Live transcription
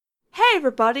Hey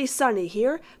everybody, Sunny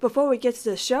here. Before we get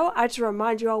to the show, I just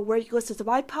remind you all where you can listen to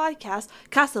my podcast,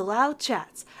 Casa Loud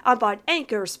Chats. I'm on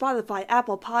Anchor, Spotify,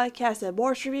 Apple Podcasts, and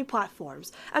more streaming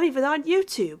platforms. I'm even on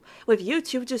YouTube. With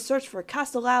YouTube, just search for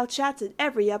Casa Loud Chats, and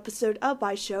every episode of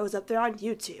my show is up there on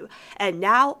YouTube. And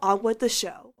now, on with the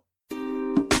show.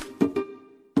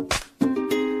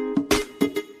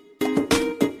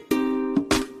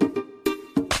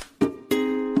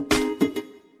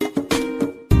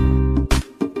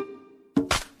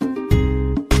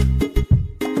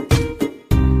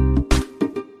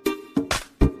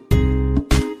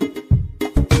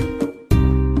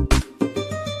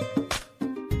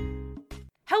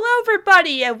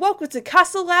 Everybody, and welcome to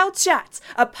Casa Loud Chats,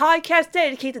 a podcast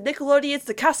dedicated to Nickelodeon's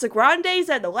The Casa Grandes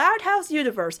and the Loud House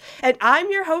universe. And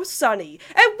I'm your host, Sunny.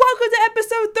 And welcome to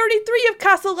episode 33 of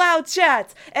Casa Loud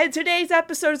Chats. And today's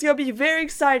episode is going to be very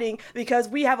exciting because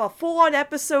we have a full-on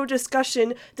episode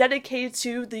discussion dedicated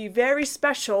to the very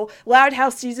special Loud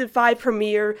House Season 5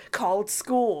 premiere called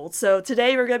Schooled. So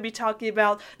today we're going to be talking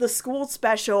about the Schooled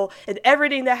special and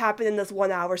everything that happened in this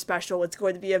 1 hour special. It's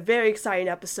going to be a very exciting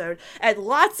episode and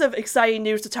lots of exciting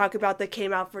news to talk about that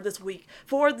came out for this week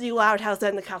for the Loud House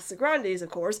and the Casa Grandes, of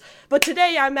course. But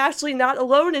today I'm actually not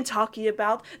alone in talking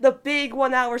about the big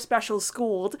 1 hour special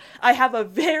Schooled. I have a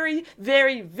very,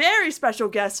 very, very special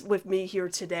guest with me here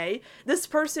today. This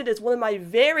person is one of my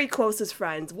very closest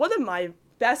friends, one of my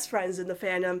best friends in the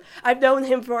fandom. I've known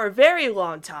him for a very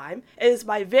long time. It is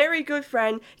my very good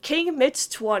friend, King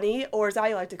Mitch20, or as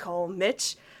I like to call him,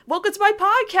 Mitch. Welcome to my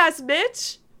podcast,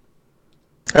 Mitch!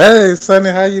 Hey, Sunny,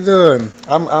 how you doing?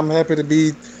 I'm happy to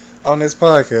be on this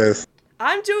podcast.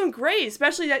 I'm doing great,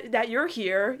 especially that you're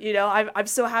here. You know, I'm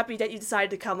so happy that you decided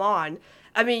to come on.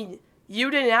 I mean,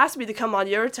 you didn't ask me to come on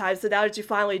your time, so now that you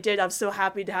finally did, I'm so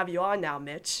happy to have you on now,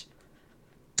 Mitch.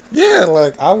 Yeah,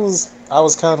 like I was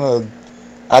kind of,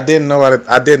 I didn't know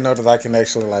that I can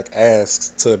actually like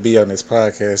ask to be on this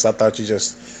podcast. I thought you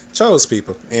just chose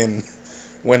people, and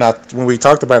when we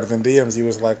talked about it in DMs, he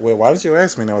was like, well, why did you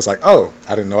ask me? And I was like, oh,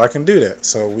 I didn't know I can do that.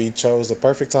 So we chose the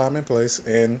perfect time and place,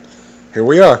 and here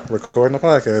we are, recording the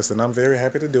podcast, and I'm very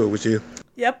happy to do it with you.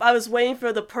 Yep, I was waiting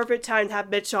for the perfect time to have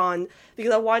Mitch on,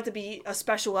 because I wanted to be a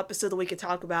special episode that we could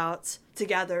talk about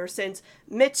together, since,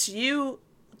 Mitch, you,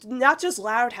 not just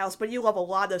Loud House, but you love a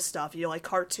lot of stuff, you know, like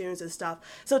cartoons and stuff.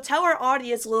 So tell our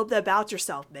audience a little bit about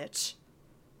yourself, Mitch.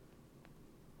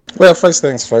 Well, first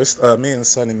things first, me and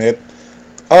Sunny met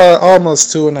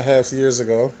almost 2.5 years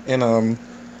ago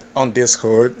on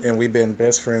Discord, and we've been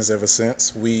best friends ever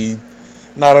since. We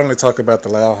not only talk about the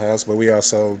Loud House, but we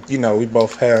also, we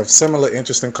both have similar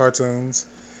interest in cartoons,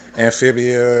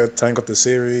 Amphibia, Tangled the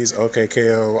series,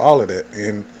 OKKO, all of that.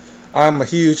 And I'm a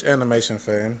huge animation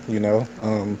fan,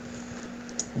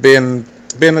 been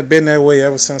that way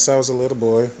ever since I was a little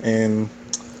boy. And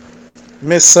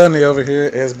Miss Sunny over here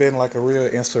has been like a real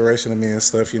inspiration to me and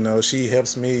stuff. She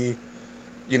helps me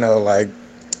like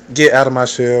get out of my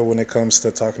shell when it comes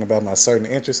to talking about my certain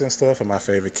interests and stuff and my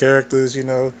favorite characters,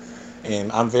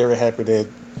 and I'm very happy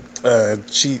that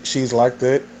she's like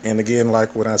that. And again,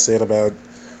 like what I said about,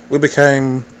 we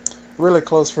became really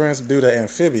close friends due to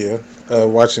Amphibia,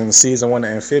 watching season 1 of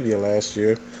Amphibia last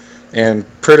year, and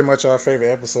pretty much our favorite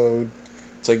episode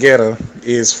together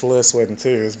is Flood, Sweat, and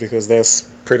Tears, because that's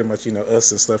pretty much,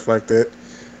 us and stuff like that.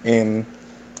 And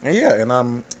yeah, and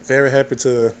I'm very happy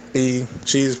to be,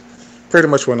 she's pretty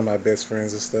much one of my best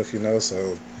friends and stuff,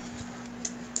 so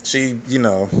she,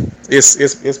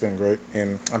 it's been great,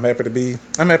 and I'm happy to be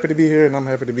here, and I'm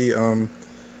happy to be, one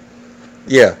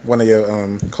of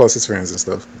your closest friends and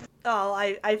stuff. Oh,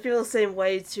 I feel the same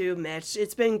way too, Mitch.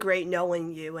 It's been great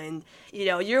knowing you, and,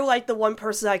 you're like the one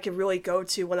person I can really go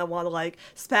to when I want to, like,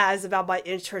 spaz about my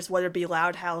interests, whether it be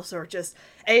Loud House or just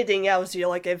anything else,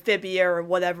 like Amphibia or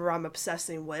whatever I'm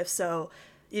obsessing with. So,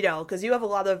 because you have a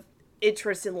lot of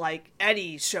interest in, like,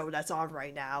 any show that's on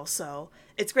right now, so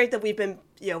it's great that we've been,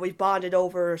 we've bonded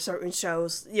over certain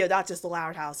shows, not just the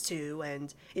Loud House too,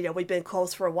 and, we've been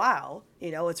close for a while.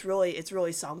 It's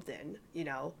really something.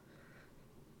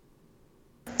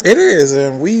 It is,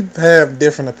 and we have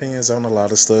different opinions on a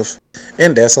lot of stuff,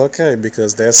 and that's okay,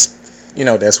 because that's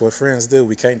what friends do.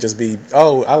 We can't just be,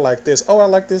 oh, I like this, oh, I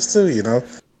like this too,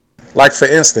 Like, for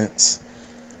instance,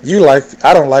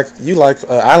 I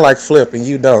like Flip, and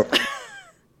you don't.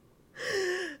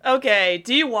 Okay,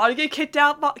 do you want to get kicked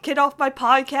off my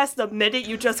podcast the minute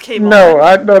you just came on? No.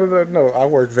 I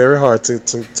work very hard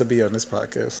to be on this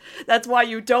podcast. That's why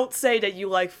you don't say that you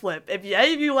like Flip. If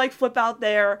any of you like Flip out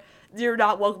there, you're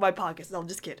not welcome to my podcast. No, I'm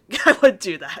just kidding. I wouldn't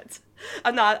do that.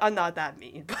 I'm not that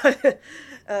mean. But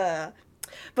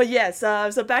But yes,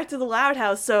 so back to the Loud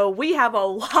House. So we have a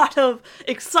lot of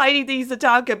exciting things to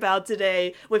talk about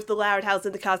today with the Loud House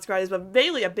and the Casa Grandes, but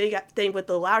mainly a big thing with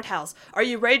the Loud House. Are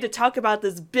you ready to talk about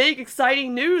this big,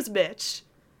 exciting news, Mitch?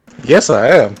 Yes, I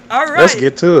am. All right. Let's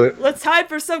get to it. Let's time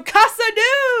for some Casa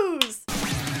News!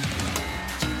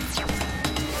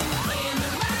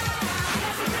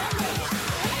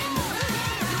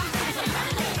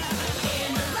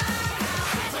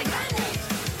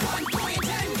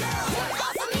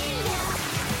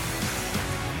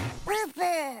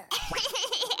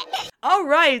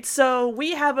 Alright, so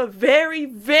we have a very,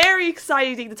 very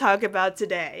exciting thing to talk about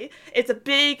today. It's a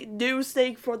big news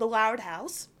thing for the Loud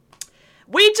House.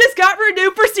 We just got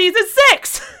renewed for season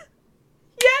 6!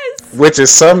 Yes! Which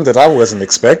is something that I wasn't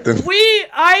expecting.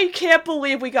 I can't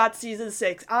believe we got season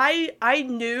 6. I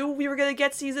knew we were gonna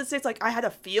get season 6, like, I had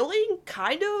a feeling,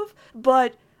 kind of,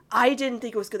 but I didn't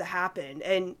think it was gonna happen,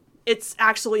 and it's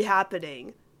actually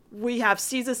happening. We have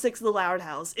season 6 of the Loud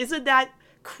House. Isn't that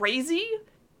crazy?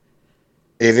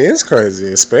 It is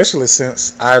crazy, especially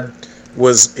since I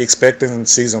was expecting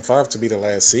season 5 to be the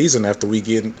last season after we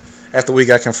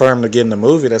got confirmed to get in the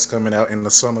movie that's coming out in the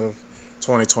summer of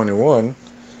 2021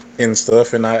 and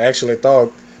stuff. And I actually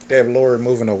thought that Lori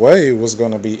moving away was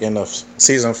going to be in the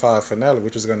season 5 finale,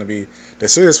 which was going to be the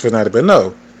series finale. But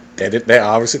no, that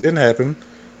obviously didn't happen.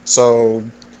 So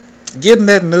getting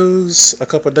that news a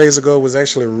couple of days ago was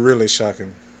actually really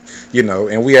shocking,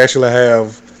 and we actually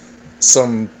have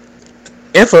some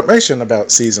information about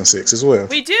season 6 as well.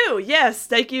 We do, yes.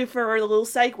 Thank you for the little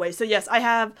segue. So yes, I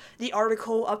have the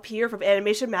article up here from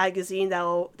Animation Magazine that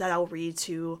I'll read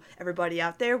to everybody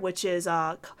out there, which is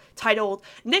titled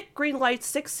 "Nick Greenlights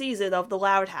 6th Season of The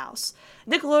Loud House."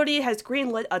 Nickelodeon has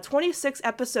greenlit a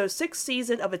 26-episode 6th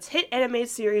season of its hit animated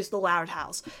series The Loud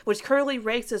House, which currently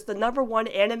ranks as the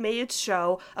 #1 animated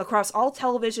show across all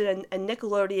television and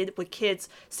Nickelodeon with kids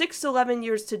 6 to 11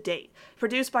 years to date.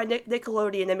 Produced by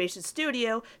Nickelodeon Animation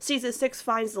Studio, Season 6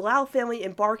 finds the Loud family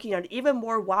embarking on even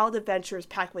more wild adventures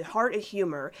packed with heart and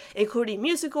humor, including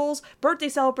musicals, birthday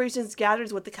celebrations,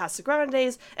 gatherings with the Casa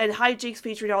Grandes, and hijinks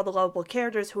featuring all the lovable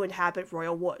characters who inhabit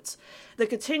Royal Woods. The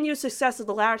continued success of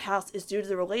The Loud House is due to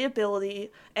the relatability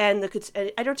and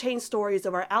the entertaining stories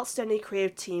of our outstanding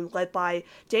creative team led by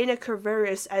Dana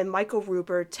Carveris and Michael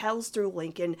Ruber tells through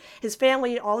Lincoln, his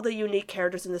family, and all the unique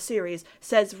characters in the series,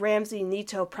 says Ramsey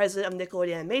Nito, president of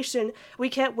Nickelodeon Animation. We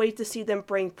can't wait to see them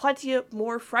bring plenty of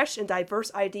more fresh and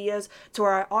diverse ideas to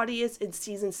our audience in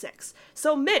season 6.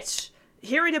 So Mitch,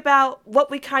 hearing about what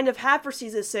we kind of have for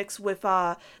season 6 with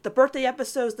the birthday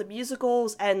episodes, the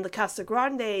musicals, and the Casa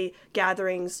Grande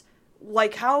gatherings,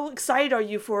 like, how excited are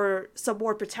you for some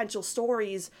more potential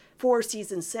stories for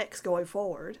season 6 going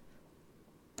forward?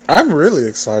 I'm really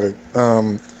excited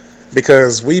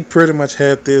because we pretty much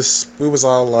had this. We was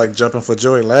all like jumping for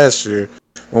joy last year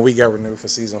when we got renewed for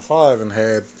season 5 and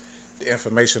had the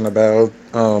information about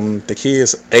the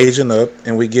kids aging up,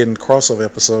 and we getting crossover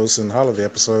episodes and holiday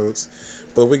episodes,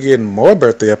 but we're getting more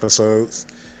birthday episodes,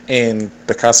 and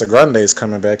the Casa Grande is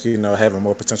coming back, having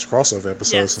more potential crossover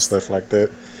episodes and stuff like that.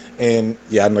 And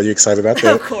yeah, I know you're excited about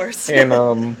that. Of course. And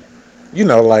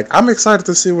I'm excited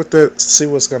to see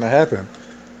what's gonna happen.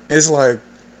 It's like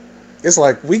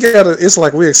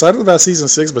we're excited about season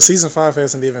 6, but season 5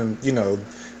 hasn't even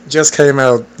just came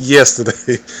out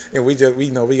yesterday, and we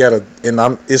gotta,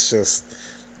 and it's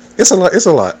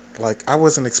a lot. Like, I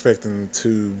wasn't expecting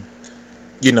to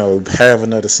have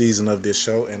another season of this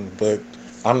show, but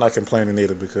I'm not complaining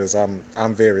either because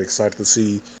I'm very excited to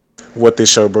see what this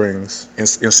show brings in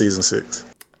season 6.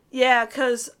 Yeah,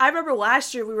 because I remember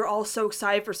last year we were all so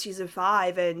excited for season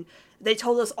 5, and they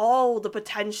told us all the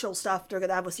potential stuff they're going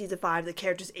to have with season 5, the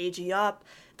characters aging up,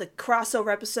 the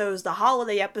crossover episodes, the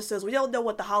holiday episodes. We don't know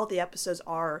what the holiday episodes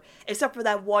are, except for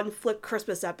that one Flip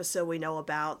Christmas episode we know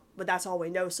about, but that's all we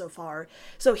know so far.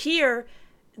 So here,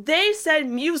 they said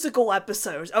musical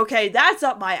episodes. Okay, that's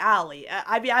up my alley.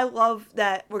 I mean, I love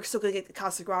that we're still going to get the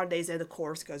Casa Grandes in, of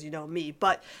course, because you know me.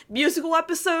 But musical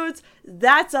episodes,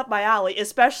 that's up my alley,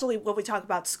 especially when we talk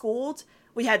about Schooled.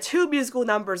 We had 2 musical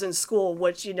numbers in School,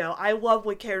 which, I love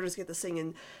when characters get to sing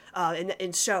in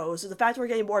shows. So the fact that we're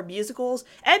getting more musicals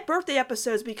and birthday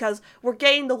episodes, because we're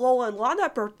getting the Lola and Lana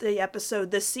birthday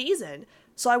episode this season.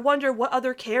 So I wonder what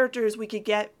other characters we could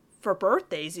get for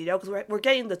birthdays, because we're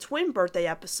getting the twin birthday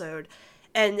episode,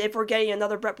 and if we're getting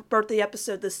another birthday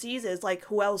episode this season, it's like,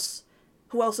 who else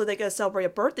are they going to celebrate a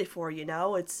birthday for,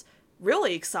 It's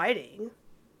really exciting.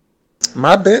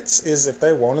 My bets is if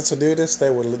they wanted to do this, they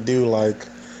would do like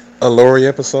a Lori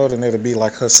episode, and it'll be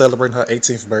like her celebrating her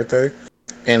 18th birthday,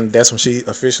 and that's when she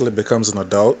officially becomes an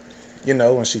adult, you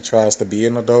know, when she tries to be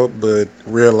an adult, but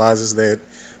realizes that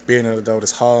being an adult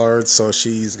is hard. So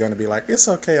she's gonna be like, it's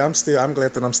okay. I'm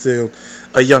glad that I'm still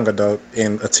a young adult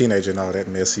and a teenager and all that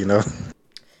mess, you know.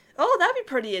 Oh, that'd be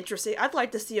pretty interesting. I'd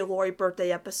like to see a Lori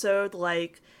birthday episode,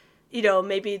 like, you know,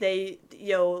 maybe they,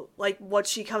 you know, like once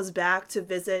she comes back to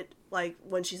visit, like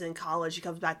when she's in college, she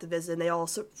comes back to visit, and they all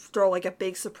throw like a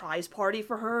big surprise party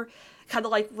for her, kind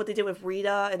of like what they did with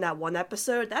Rita in that one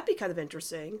episode. That'd be kind of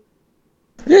interesting.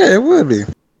 Yeah, it would be.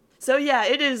 So yeah,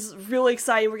 it is really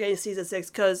exciting we're getting season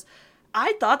 6 because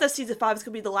I thought that season 5 was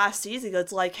going to be the last season.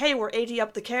 It's like, hey, we're aging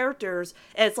up the characters.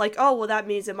 And it's like, oh, well, that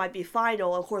means it might be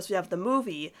final. Of course, we have the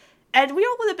movie. And we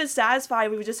all would have been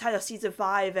satisfied if we just had a season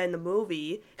 5 and the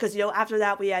movie. Because, you know, after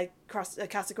that, we had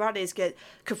Casa Grandes get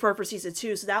confirmed for season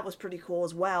 2. So that was pretty cool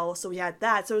as well. So we had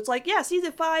that. So it's like, yeah,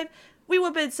 season 5, we would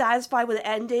have been satisfied with the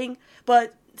ending.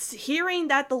 But hearing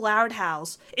that The Loud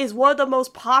House is one of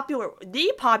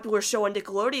the popular show on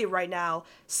Nickelodeon right now,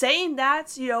 saying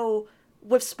that, you know,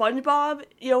 with SpongeBob,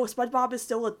 you know, SpongeBob is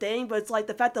still a thing, but it's like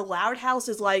the fact that Loud House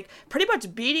is like pretty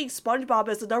much beating SpongeBob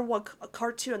as the number one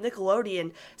cartoon on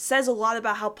Nickelodeon says a lot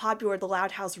about how popular the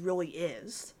Loud House really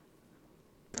is.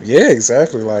 Yeah,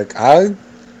 exactly. Like I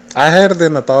had it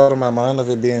in the thought of my mind of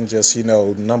it being just, you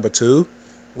know, number two,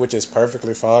 which is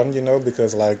perfectly fine, you know,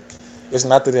 because like it's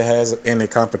not that it has any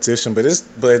competition,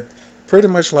 but pretty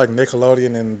much like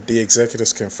Nickelodeon and the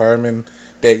executives confirming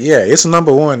that yeah, it's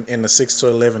number one in the 6 to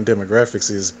 11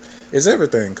 demographics is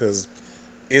everything because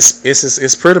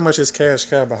it's pretty much its cash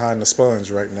cow behind the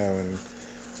sponge right now,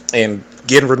 and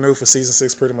getting renewed for season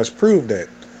 6 pretty much proved that,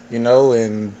 you know,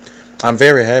 and I'm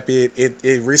very happy.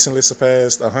 It recently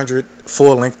surpassed 100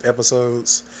 full length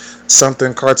episodes,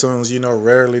 something cartoons, you know,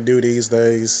 rarely do these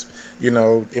days. You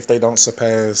know, if they don't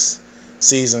surpass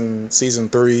season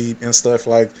 3 and stuff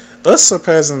like us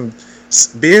surpassing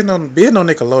being on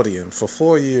Nickelodeon for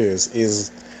 4 years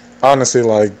is honestly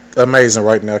like amazing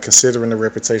right now, considering the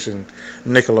reputation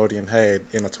Nickelodeon had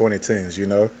in the 2010s. You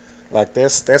know, like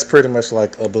that's pretty much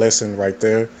like a blessing right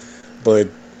there. But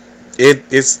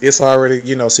it's already,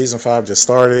 you know, season 5 just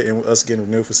started and us getting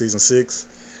renewed for season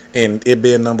 6 and it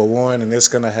being number one, and it's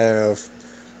gonna have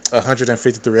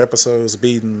 153 episodes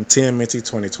beating TMNT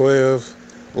 2012.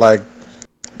 Like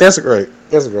that's great,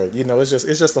 you know. It's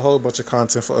just a whole bunch of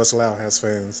content for us Loud House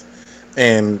fans,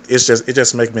 and it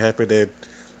just makes me happy that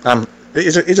I'm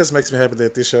it just makes me happy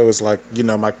that this show is like, you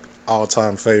know, my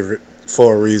all-time favorite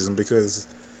for a reason, because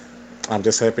I'm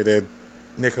just happy that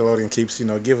Nickelodeon keeps, you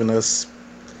know, giving us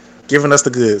the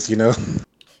goods, you know.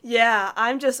 Yeah,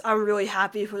 I'm really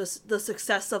happy for the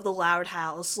success of The Loud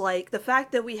House. Like, the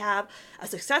fact that we have a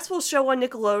successful show on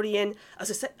Nickelodeon,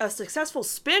 a successful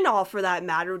spin-off for that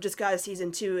matter, just got a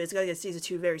season 2, it's gonna get season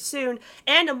 2 very soon,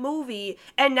 and a movie,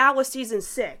 and now a season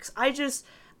 6.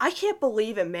 I can't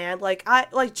believe it, man. Like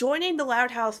joining the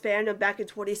Loud House fandom back in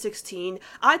 2016,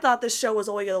 I thought this show was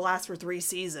only gonna last for 3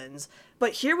 seasons.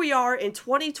 But here we are in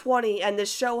 2020, and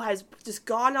this show has just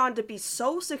gone on to be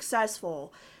so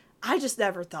successful. I just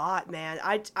never thought, man.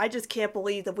 I just can't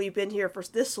believe that we've been here for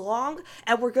this long,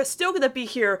 and we're still going to be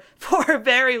here for a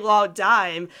very long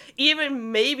time.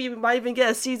 Even maybe we might even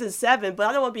get a season 7, but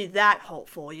I don't want to be that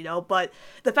hopeful, you know? But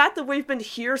the fact that we've been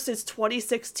here since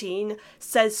 2016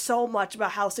 says so much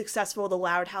about how successful the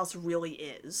Loud House really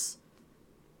is.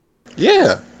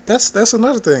 Yeah, that's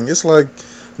another thing. It's like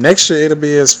next year it'll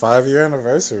be its 5 year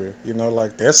anniversary. You know,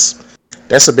 like that's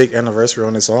a big anniversary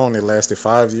on its own. It lasted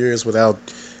 5 years without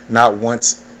not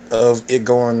once of it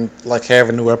going like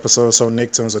having new episodes on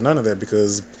Nicktoons or none of that.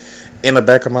 Because in the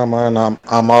back of my mind,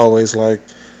 I'm always like,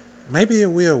 maybe it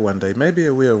will one day, maybe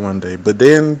it will one day. But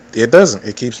then it doesn't.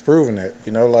 It keeps proving that.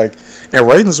 You know, like, and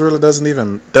ratings really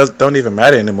don't even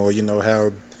matter anymore. You know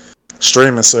how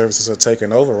streaming services are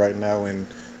taking over right now, and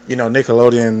you know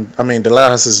Nickelodeon. I mean, The Loud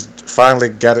House has finally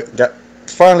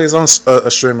finally is on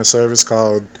a streaming service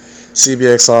called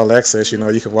CBX All Access. You know,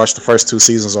 you can watch the first 2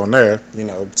 seasons on there, you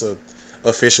know, to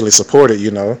officially support it,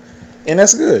 you know, and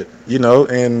that's good, you know.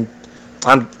 And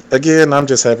I'm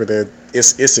just happy that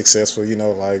it's successful, you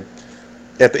know. Like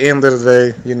at the end of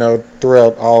the day, you know,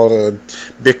 throughout all the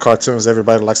big cartoons,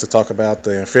 everybody likes to talk about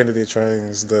the Infinity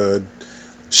Trains, the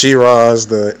She-Ras,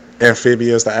 the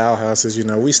Amphibious, the Owl Houses. You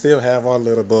know, we still have our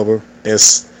little Bubba.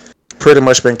 It's pretty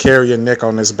much been carrying Nick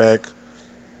on his back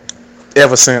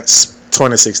ever since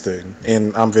 2016,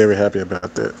 and I'm very happy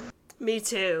about that. Me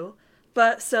too.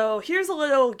 But so here's a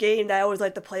little game that I always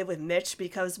like to play with Mitch,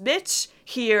 because Mitch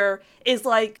here is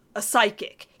like a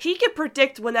psychic. He can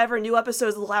predict whenever new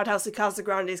episodes of The Loud House and Casa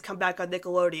Grandes come back on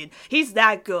Nickelodeon. He's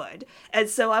that good. And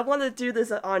so I want to do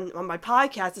this on my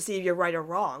podcast to see if you're right or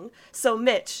wrong. So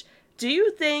Mitch, Do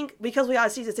you think, because we got a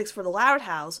season 6 for the Loud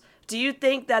House, do you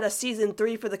think that a season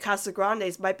 3 for the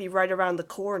Casagrandes might be right around the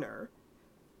corner?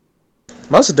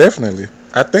 Most definitely.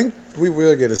 I think we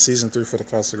will get a season 3 for the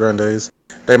Casa Grandes.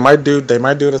 They might do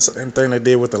the same thing they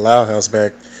did with the Loud House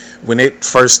back when it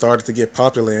first started to get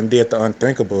popular and did the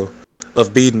unthinkable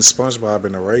of beating SpongeBob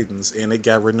in the ratings, and it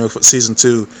got renewed for season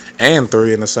 2 and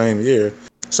 3 in the same year.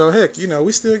 So heck,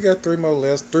 we still got 3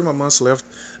 more months left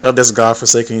of this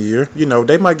godforsaken year.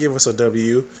 They might give us a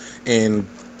W and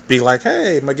be like,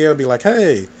 hey, Miguel be like,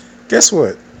 hey, guess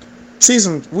what?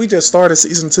 We just started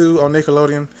season 2 on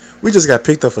Nickelodeon. We just got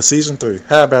picked up for season 3.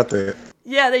 How about that?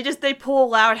 Yeah, they pull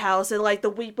Loud House, and like the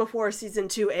week before season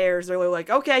 2 airs, they're like,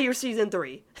 okay, you're season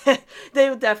 3. They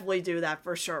would definitely do that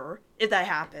for sure, if that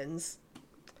happens.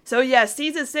 So yeah,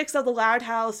 season 6 of the Loud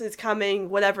House is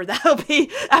coming, whatever that'll be,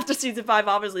 after season 5,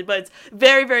 obviously, but it's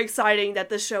very, very exciting that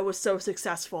this show was so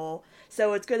successful.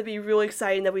 So it's going to be really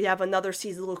exciting that we have another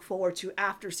season to look forward to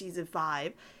after season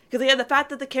 5. Because again, the fact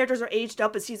that the characters are aged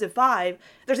up in season 5,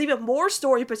 there's even more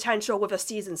story potential with a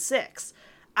season 6.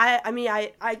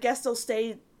 I guess they'll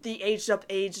stay the aged up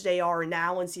age they are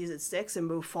now in season 6 and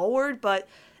move forward, but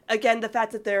again, the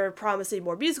fact that they're promising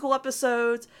more musical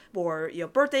episodes, more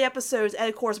birthday episodes, and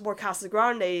of course more Casa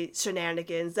Grande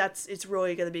shenanigans, it's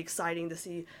really going to be exciting to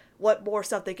see what more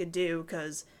stuff they could do,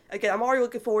 because again, I'm already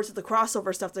looking forward to the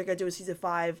crossover stuff they're going to do in season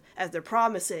 5 as they're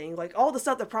promising. Like, all the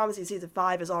stuff they're promising in season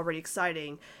 5 is already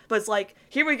exciting. But it's like,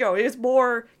 here we go. Here's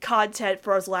more content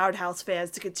for us Loud House fans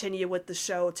to continue with the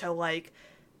show till, like,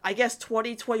 I guess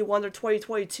 2021 or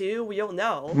 2022. We don't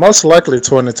know. Most likely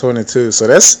 2022. So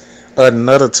that's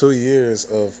another 2 years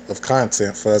of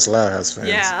content for us Loud House fans.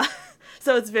 Yeah.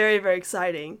 So it's very, very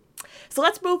exciting. So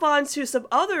let's move on to some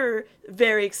other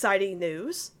very exciting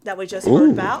news that we just heard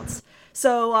about.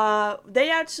 So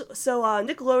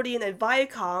Nickelodeon and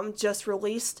Viacom just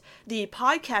released the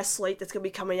podcast slate that's going to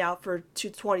be coming out for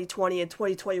 2020 and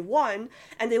 2021,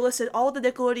 and they listed all the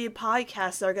Nickelodeon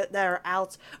podcasts that are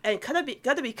out and going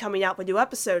to be coming out with new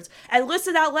episodes. And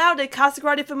Listen Out Loud and Casa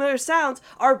Grande Familiar Sounds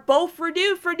are both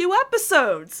renewed for new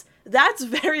episodes. That's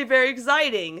very, very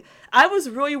exciting. I was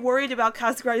really worried about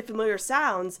Casa Grande Familiar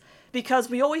Sounds because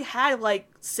we only had like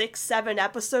 6-7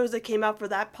 episodes that came out for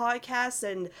that podcast,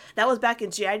 and that was back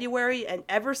in January, and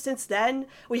ever since then,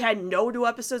 we had no new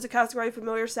episodes of Casa Grande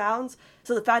Familiar Sounds.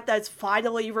 So the fact that it's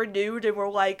finally renewed, and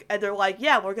they're like,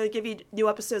 yeah, we're going to give you new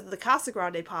episodes of the Casa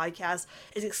Grande podcast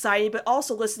is exciting, but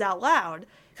also Listen Out Loud,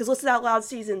 because Listen Out Loud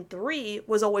Season 3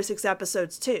 was only 6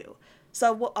 episodes too.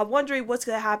 So I'm wondering what's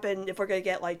going to happen if we're going to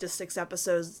get like just 6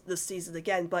 episodes this season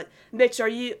again. But Mitch, are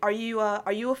you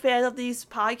a fan of these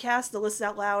podcasts, the Listen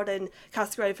Out Loud and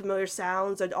Casa Grande Familiar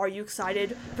Sounds, and are you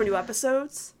excited for new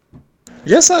episodes?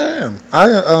 Yes, I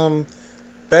am.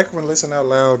 Back when Listen Out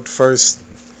Loud first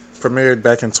premiered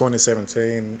back in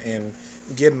 2017, and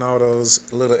getting all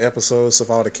those little episodes of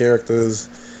all the characters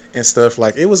and stuff,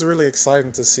 like, it was really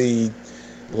exciting to see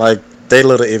like their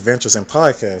little adventures in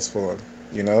podcast form,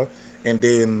 And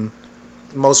then,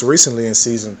 most recently in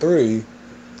season 3,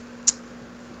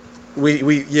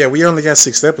 we only got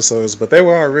 6 episodes, but they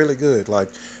were all really good.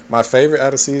 Like, my favorite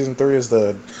out of season 3 is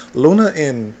the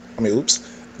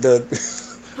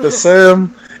the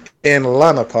Sam and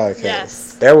Lana podcast.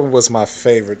 Yes. That one was my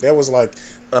favorite. That was like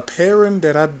a pairing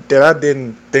that I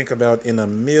didn't think about in a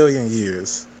million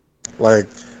years. Like,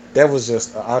 that was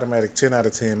just an automatic 10 out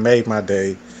of 10. Made my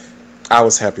day. I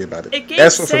was happy about it. It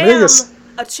gave Sam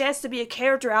a chance to be a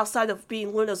character outside of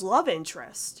being Luna's love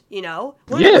interest, Luna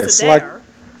wasn't there.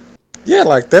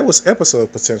 Like that was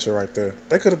episode potential right there.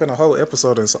 That could have been a whole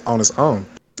episode on its own.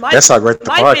 That's how great the podcast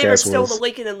was. My favorite's still the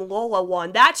Lincoln and Lola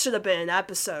one. That should have been an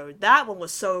episode. That one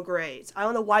was so great. I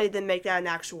don't know why they didn't make that an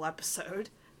actual episode.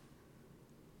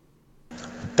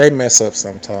 They mess up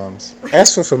sometimes.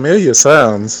 As for Familiar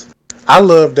Sounds, I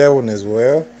love that one as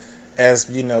well. As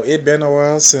it been a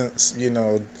while since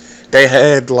they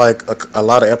had like a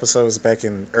lot of episodes back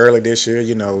in early this year.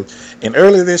 And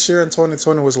early this year in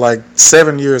 2020 was like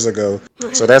 7 years ago.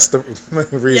 So that's the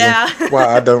reason why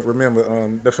I don't remember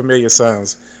the Familiar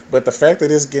Sounds. But the fact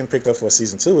that it's getting picked up for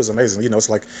season 2 is amazing. It's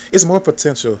like it's more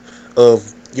potential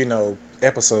of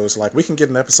episodes. Like, we can get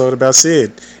an episode about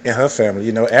Sid and her family.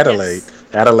 Adelaide, yes.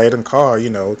 Adelaide and Carl. A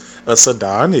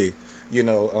Sadani.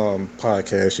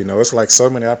 Podcast. It's like so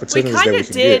many opportunities that we can get. We kind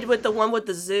of did with the one with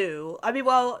the zoo. I mean,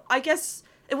 well, I guess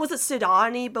it wasn't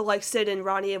Sidani, but like Sid and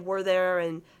Ronnie were there,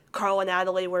 and Carl and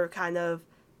Adelaide were kind of,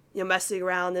 messing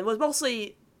around. And it was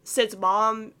mostly Sid's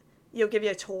mom, give you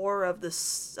a tour of the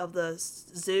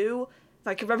zoo, if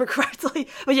I can remember correctly.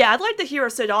 But yeah, I'd like to hear a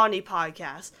Sidani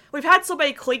podcast. We've had so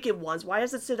many clinking ones. Why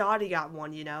hasn't Sidani got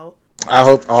one? I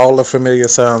hope all the familiar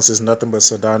sounds is nothing but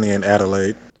Sadani and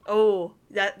Adelaide. Oh,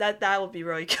 that would be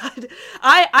really good.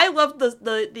 I love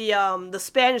the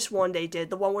Spanish one they did,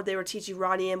 the one where they were teaching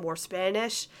Ronnie and more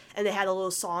Spanish, and they had a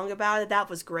little song about it. That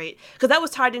was great because that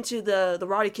was tied into the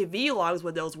Ronnie Kid vlogs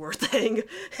when those were a thing.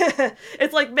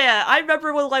 It's like, man, I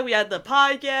remember when like we had the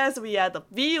podcast, we had the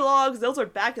vlogs. Those were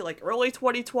back in like early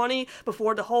 2020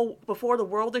 before the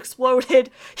world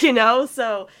exploded.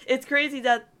 So it's crazy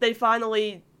that they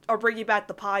finally are bringing back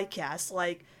the podcast.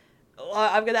 Like,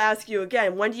 I'm gonna ask you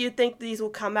again. When do you think these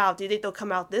will come out? Do you think they'll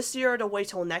come out this year, or to wait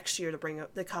till next year to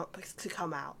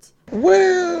come out?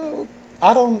 Well,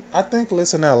 I think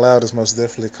Listen Out Loud is most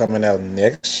definitely coming out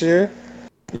next year.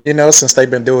 Since they've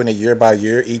been doing it year by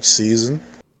year each season.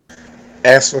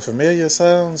 As for familiar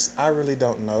sounds, I really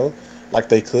don't know. Like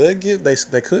they could give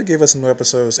us new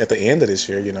episodes at the end of this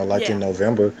year. Like in Yeah.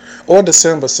 November or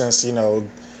December, since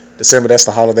December, that's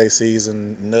the holiday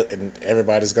season, and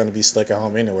everybody's going to be stuck at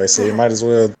home anyway. So you might as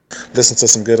well listen to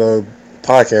some good old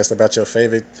podcast about your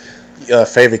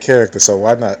favorite character. So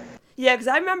why not? Yeah, because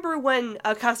I remember when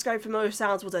Cascade Familiar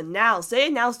Sounds was announced. They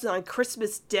announced it on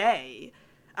Christmas Day.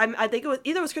 I think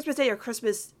it was Christmas Day or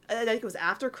Christmas. I think it was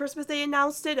after Christmas they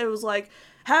announced it. It was like,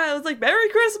 Merry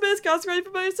Christmas, Cascade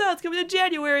Familiar Sounds coming in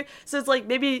January. So it's like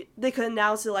maybe they could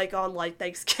announce it like on like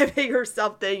Thanksgiving or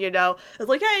something. It's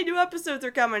like, hey, new episodes are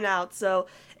coming out. So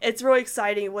it's really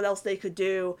exciting what else they could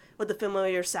do with the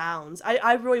Familiar Sounds.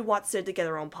 I really want Sid to get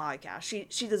her own podcast.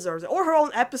 She deserves it, or her own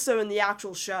episode in the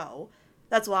actual show.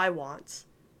 That's what I want.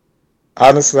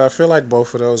 Honestly, I feel like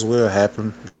both of those will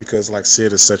happen because like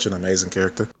Sid is such an amazing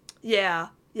character. Yeah.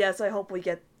 Yes, I hope we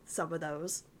get some of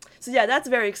those. So yeah, that's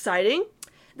very exciting.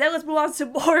 Then let's move on to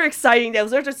more exciting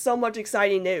news. There's just so much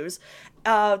exciting news.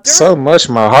 So much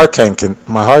my heart can't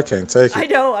take I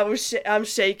it. know I'm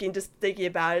shaking just thinking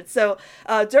about it. So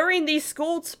during the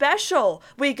school special,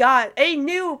 we got a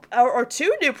new or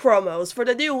two new promos for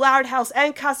the new Loud House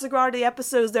and Casa Grande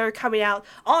episodes that are coming out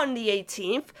on the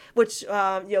 18th, which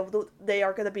they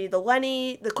are going to be the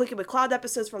Lenny, the Quickie McCloud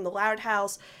episodes from the Loud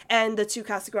House, and the two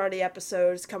Casa Grande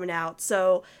episodes coming out.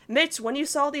 So Mitch, when you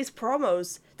saw these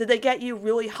promos, did they get you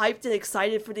really hyped and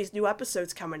excited for these new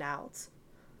episodes coming out?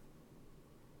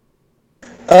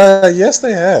 Yes,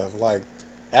 they have. Like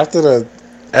after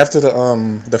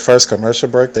the first commercial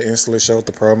break, they instantly showed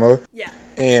the promo, Yeah.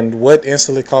 and what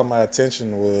instantly caught my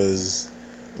attention was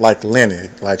like Lenny.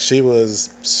 Like she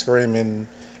was screaming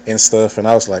and stuff, and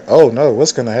I was like, "Oh no,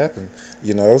 what's gonna happen?"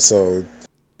 So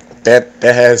that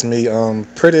has me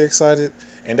pretty excited.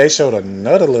 And they showed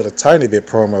another little tiny bit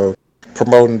promo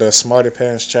promoting the Smarty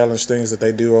Pants challenge things that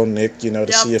they do on Nick. To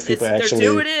Yep. see if people They're actually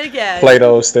doing it again. play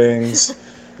those things.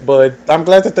 But I'm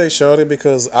glad that they showed it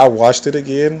because I watched it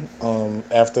again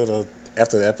after the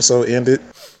episode ended,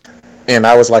 and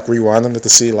I was like rewinding it to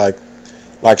see like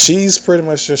she's pretty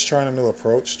much just trying a new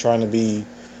approach, trying to be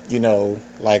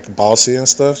like bossy and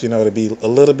stuff, to be a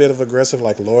little bit of aggressive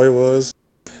like Lori was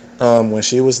when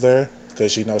she was there,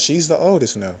 because she's the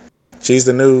oldest now, she's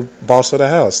the new boss of the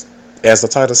house, as the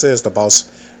title says, the boss,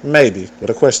 maybe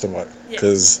with a question mark, Yeah.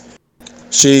 because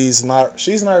she's not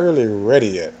really ready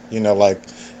yet. Like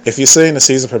if you seen the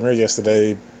season premiere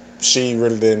yesterday, she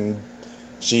really didn't.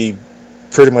 She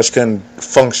pretty much couldn't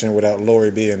function without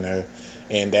Lori being there,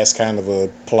 and that's kind of a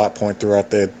plot point throughout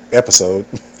that episode.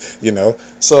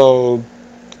 So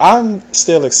I'm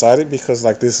still excited because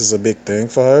like this is a big thing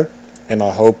for her, and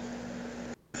I hope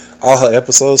all her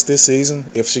episodes this season,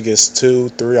 if she gets 2,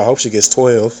 3, I hope she gets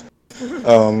 12.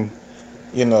 Um,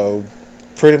 you know,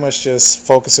 Pretty much just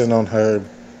focusing on her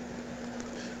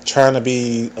trying to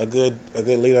be a good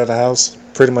leader of the house,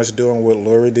 pretty much doing what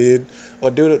Lori did,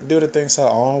 or do the things her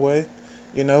own way,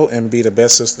 and be the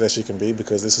best sister that she can be,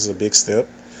 because this is a big step.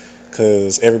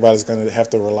 Because everybody's gonna have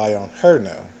to rely on her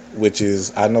now, which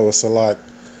is, I know it's a lot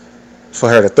for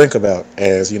her to think about.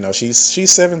 As she's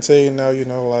 17 now,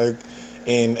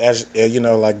 and as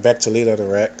like back to leader of the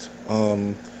rack.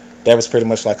 That was pretty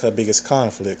much like her biggest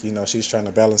conflict. She's trying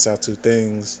to balance out two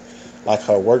things, like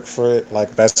her work for it,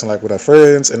 like balancing like with her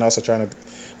friends, and also trying to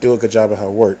do a good job of her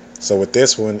work. So with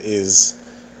this one is,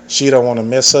 she don't want to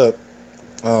mess up,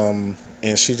 and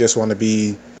she just want to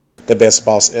be the best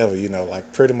boss ever.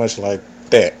 Like pretty much like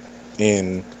that.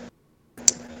 And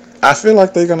I feel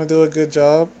like they're gonna do a good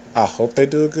job. I hope they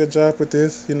do a good job with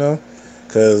this.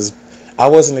 Because I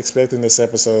wasn't expecting this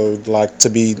episode like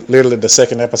to be literally the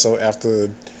second episode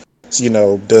after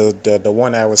the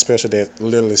 1 hour special that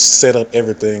literally set up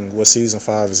everything what season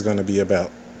 5 is going to be about.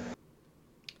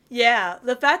 Yeah,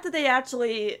 the fact that they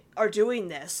actually are doing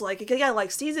this, like, again,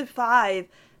 like, season 5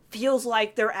 feels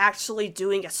like they're actually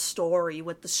doing a story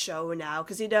with the show now.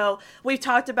 Because, we've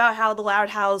talked about how the Loud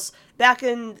House, back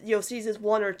in, seasons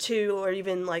 1 or 2, or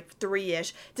even,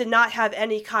 3-ish, did not have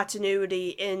any continuity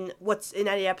in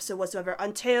any episode whatsoever,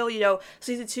 until,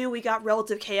 season 2, we got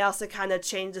Relative Chaos that kind of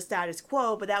changed the status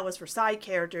quo, but that was for side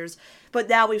characters. But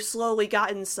now we've slowly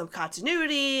gotten some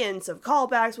continuity and some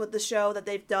callbacks with the show that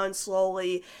they've done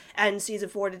slowly, and season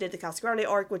 4 they did the Casa Grande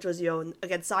arc, which was,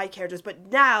 again, side characters, but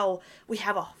now we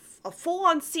have a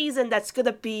full-on season that's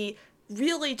gonna be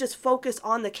really just focused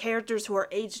on the characters who are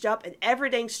aged up, and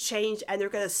everything's changed, and they're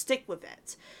gonna stick with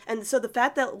it. And so the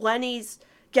fact that Lenny's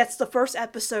gets the first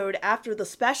episode after the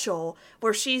special,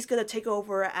 where she's gonna take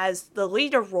over as the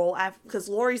leader role, because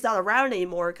Lori's not around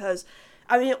anymore, because,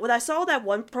 when I saw that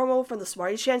one promo from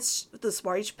the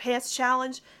Smarty Pants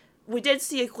Challenge, we did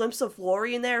see a glimpse of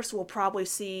Lori in there, so we'll probably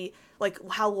see,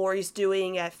 how Lori's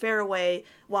doing at Fairway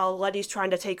while Lenny's trying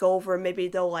to take over. Maybe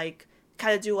they'll,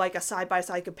 kind of do, a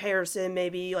side-by-side comparison.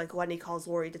 Maybe, Lenny calls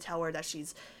Lori to tell her that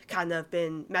she's kind of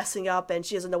been messing up and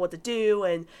she doesn't know what to do,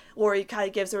 and Lori kind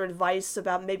of gives her advice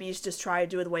about maybe you should just try to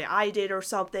do it the way I did or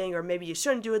something, or maybe you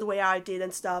shouldn't do it the way I did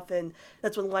and stuff, and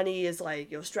that's when Lenny is,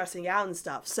 stressing out and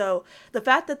stuff. So, the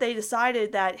fact that they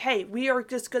decided that, hey, we are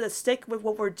just going to stick with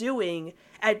what we're doing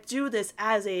and do this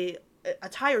as a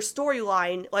entire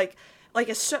storyline,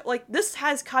 this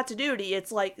has continuity.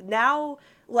 It's now,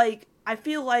 I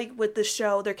feel like with the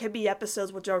show, there can be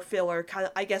episodes which are filler. Kind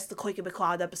of, I guess the Clinky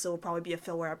McCloud episode will probably be a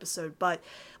filler episode. But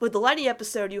with the Lenny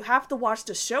episode, you have to watch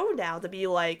the show now to be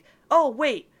oh,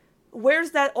 wait, where's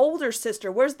that older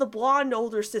sister? Where's the blonde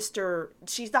older sister?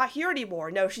 She's not here anymore.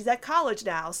 No, she's at college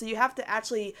now. So you have to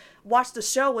actually watch the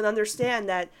show and understand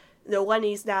that,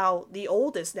 Lenny's now the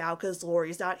oldest now because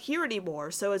Lori's not here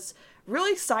anymore. So it's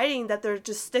really exciting that they're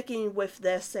just sticking with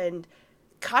this, and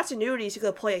continuity is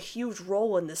going to play a huge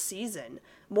role in this season,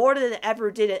 more than it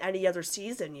ever did in any other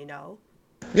season,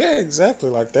 Yeah, exactly.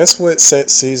 That's what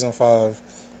sets season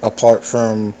 5 apart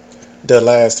from the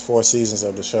last 4 seasons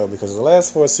of the show, because the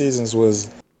last 4 seasons was,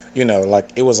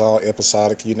 it was all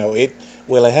episodic.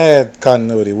 It had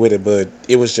continuity with it, but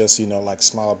it was just,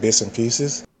 small bits and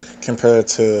pieces compared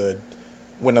to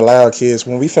when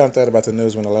we found out about the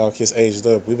news when the Loud Kids aged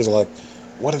up. We was like,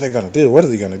 what are they going to do? What are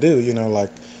they going to do?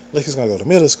 Licky's going to go to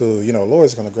middle school,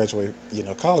 Lori's going to graduate,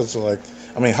 college,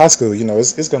 high school,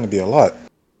 it's going to be a lot.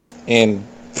 And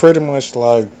pretty much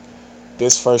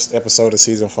this first episode of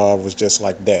season 5 was just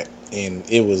like that. And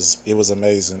it was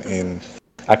amazing. And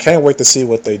I can't wait to see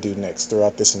what they do next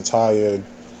throughout this entire,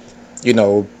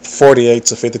 48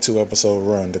 to 52 episode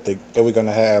run that we're going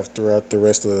to have throughout the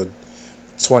rest of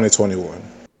 2021.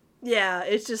 Yeah,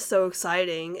 it's just so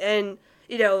exciting. And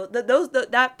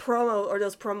that promo or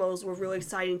those promos were really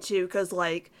exciting too, because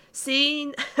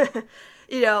seeing,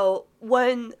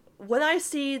 when I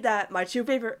see that my two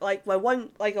favorite,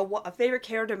 a favorite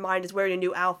character of mine is wearing a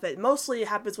new outfit, mostly it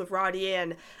happens with Ronnie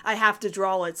Ann, I have to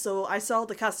draw it. So I saw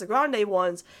the Casa Grande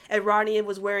ones, and Ronnie Ann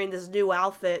was wearing this new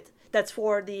outfit that's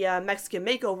for the Mexican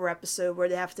Makeover episode, where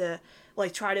they have to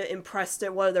try to impress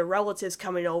one of their relatives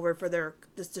coming over for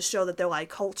just to show that they're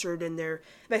cultured in their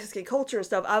Mexican culture and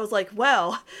stuff. I was like,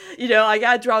 well, I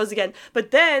gotta draw this again.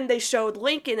 But then they showed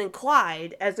Lincoln and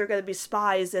Clyde as they're gonna be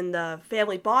spies in the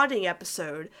family bonding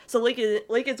episode. So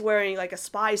Lincoln's wearing a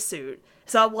spy suit.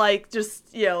 So I'm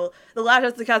the Loud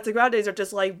House and the Casa Grandes are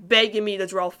just begging me to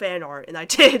draw fan art, and I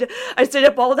did. I stayed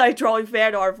up all night drawing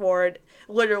fan art for it,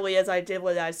 literally as I did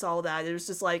when I saw that. It was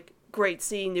just great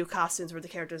seeing new costumes for the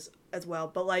characters as well.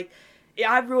 But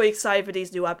I'm really excited for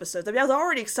these new episodes. I was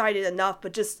already excited enough,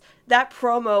 but just that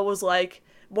promo was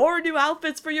more new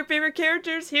outfits for your favorite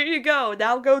characters? Here you go.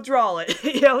 Now go draw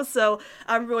it. So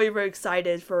I'm really, really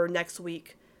excited for next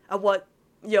week of what,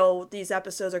 these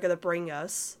episodes are going to bring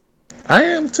us. I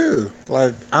am too.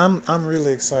 I'm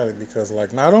really excited because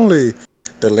not only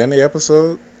the Lenny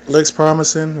episode looks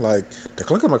promising, the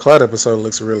Clinky McCloud episode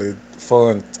looks really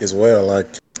fun as well.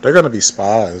 They're gonna be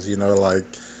spies, that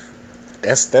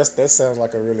sounds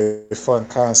like a really fun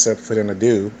concept for them to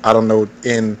do. I don't know,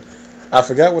 I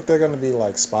forgot what they're gonna be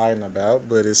spying about,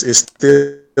 but it's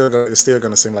still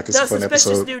gonna seem like it's a fun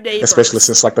episode, especially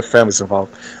since the family's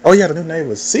involved. Oh yeah, the new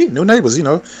neighbors. See, new neighbors.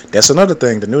 That's another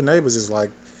thing. The new neighbors is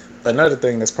another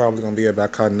thing that's probably gonna be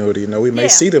about continuity. We may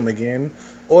see them again,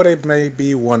 or they may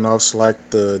be one-offs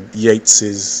like the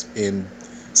Yateses in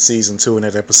season 2 in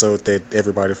that episode that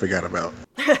everybody forgot about.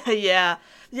 Yeah.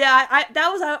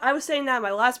 I was saying that in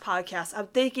my last podcast. I'm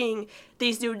thinking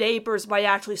these new neighbors might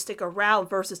actually stick around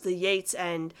versus the Yates,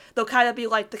 and they'll kind of be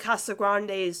like the Casa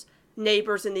Grande's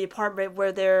neighbors in the apartment,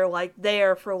 where they're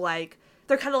there for they're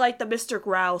they're kind of like the Mr.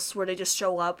 Grouse, where they just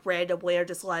show up randomly and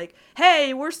just like,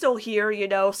 hey, we're still here, you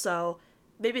know, so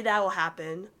maybe that'll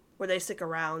happen, where they stick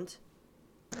around.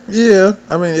 Yeah,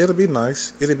 I mean, it'll be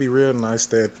nice. It'll be real nice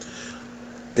that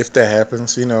if that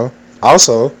happens, you know.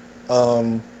 Also,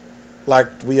 like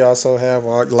we also have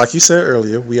our, like you said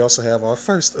earlier, we also have our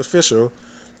first official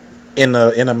in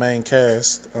the main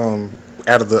cast,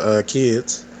 out of the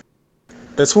kids.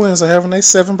 The twins are having their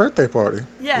 7th birthday party.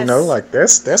 Yes. You know, like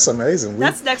that's amazing.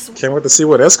 That's next. Can't wait to see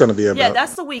what that's going to be about. Yeah,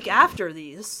 that's the week after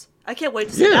these. I can't wait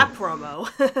to see that promo.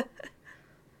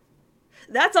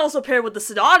 That's also paired with the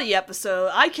Sadati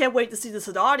episode. I can't wait to see the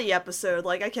Sadati episode.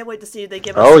 Like, I can't wait to see if they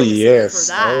give us oh for yes,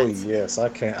 that. oh yes, I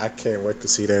can't wait to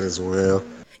see that as well.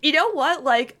 You know what?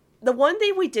 Like, the one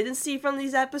thing we didn't see from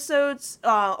these episodes,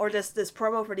 or this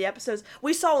promo for the episodes,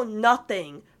 we saw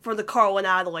nothing for the Carl and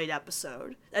Adelaide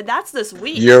episode, and that's this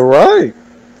week. You're right.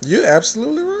 You're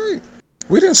absolutely right.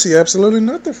 We didn't see absolutely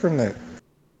nothing from that.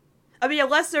 I mean,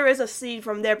 unless there is a scene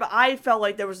from there, but I felt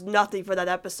like there was nothing for that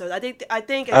episode. I think.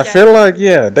 Again, I feel like,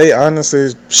 yeah, they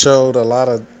honestly showed a lot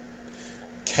of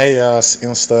chaos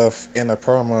and stuff in the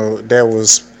promo that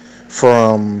was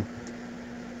from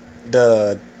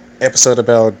the episode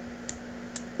about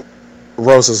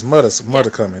Rosa's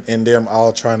mother coming, and them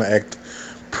all trying to act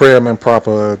prim and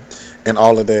proper and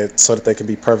all of that so that they can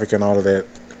be perfect and all of that.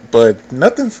 But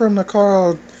nothing from the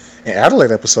Carl and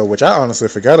Adelaide episode, which I honestly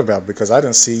forgot about because I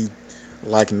didn't see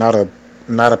like not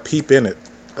a peep in it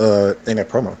in that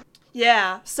promo.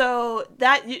 Yeah, so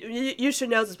that you should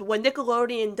know this, but when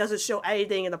Nickelodeon doesn't show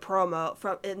anything in the promo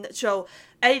show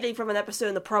anything from an episode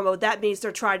in the promo, that means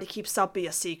they're trying to keep something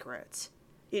a secret.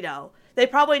 You know, they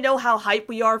probably know how hyped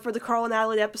we are for the Carl and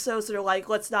Adelaide episodes, so they're like,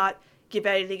 let's not give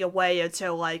anything away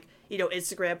until, like, you know,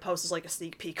 Instagram posts like a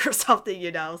sneak peek or something,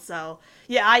 you know. So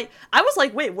yeah, I was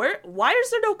like, wait, why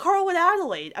is there no Carl and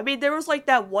Adelaide? I mean, there was like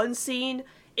that one scene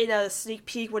in a sneak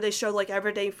peek where they showed like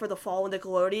everything for the fall of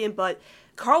Nickelodeon, but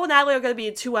Carl and Adelaide are going to be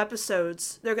in 2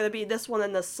 episodes. They're going to be this one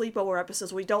and the sleepover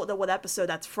episodes. We don't know what episode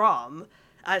that's from.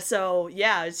 So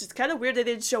yeah, it's just kind of weird they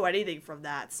didn't show anything from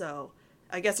that. So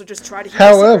I guess they're just trying to.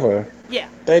 However, yeah,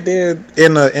 they did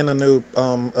in a new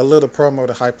a little promo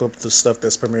to hype up the stuff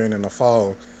that's premiering in the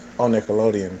fall on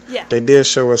Nickelodeon. Yeah, they did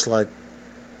show us like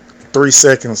 3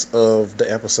 seconds of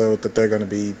the episode that they're going to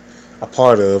be a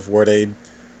part of, where they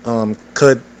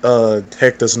cut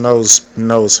Hector's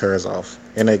nose hairs off,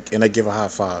 and they give a high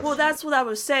five. Well, that's what I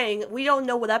was saying. We don't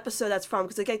know what episode that's from,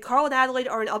 because again, Carl and Adelaide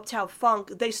are in Uptown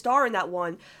Funk. They star in that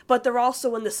one, but they're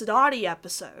also in the Sadati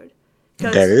episode.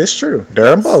 That is true.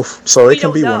 They're in both, so it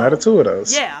can be one out of 2 of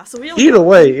those. Yeah, so either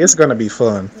way, it's gonna be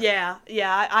fun. Yeah.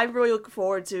 I'm really looking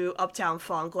forward to Uptown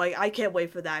Funk. Like, I can't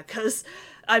wait for that, because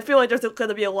I feel like there's going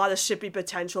to be a lot of shipping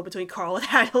potential between Carl and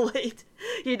Adelaide.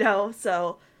 You know,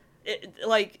 so I'm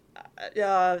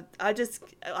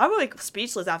like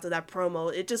speechless after that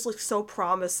promo. It just looks so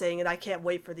promising, and I can't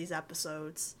wait for these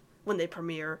episodes when they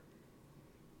premiere.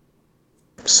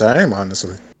 Same,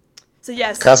 honestly. So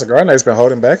yes, Casagrande's been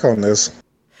holding back on this.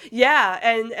 Yeah,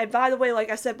 and by the way,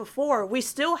 like I said before, we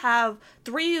still have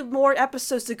 3 more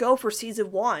episodes to go for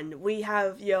season 1. We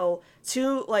have,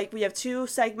 2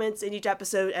 segments in each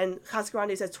episode, and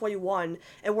Casagrande says 21,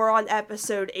 and we're on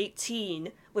episode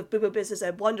 18 with Boo Boo Business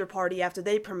and Wonder Party after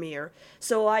they premiere.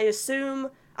 So I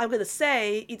assume, I'm going to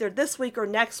say, either this week or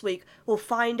next week, we'll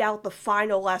find out the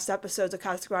final last episodes of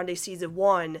Casagrande season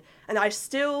 1, and I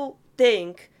still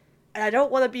think, and I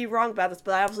don't want to be wrong about this,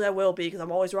 but obviously I will be, because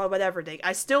I'm always wrong about everything.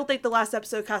 I still think the last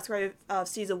episode of Casagrande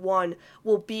season 1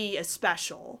 will be a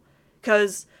special.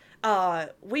 Because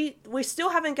we still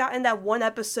haven't gotten that one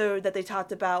episode that they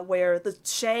talked about where the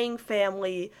Chang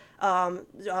family,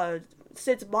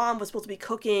 Sid's mom was supposed to be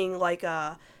cooking like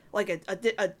a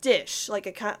dish, I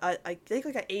think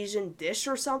like an Asian dish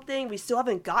or something. We still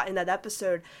haven't gotten that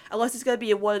episode, unless it's going to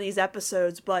be in one of these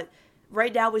episodes, but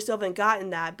right now, we still haven't gotten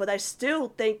that, but I still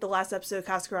think the last episode of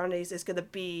Casagrandes is going to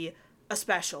be a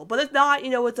special. But if not,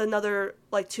 it's another,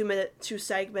 2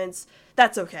 segments,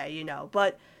 that's okay,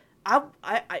 But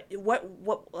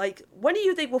when do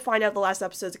you think we'll find out the last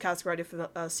episodes of Casagrande for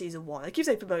season 1? I keep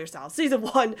saying familiar style. Season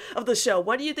 1 of the show.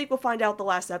 When do you think we'll find out the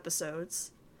last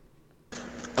episodes?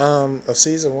 Of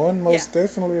season 1, most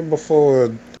definitely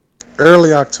before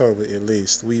early October, at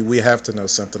least. We have to know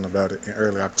something about it in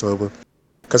early October.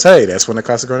 Because, hey, that's when the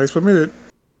Casagrandes premiered.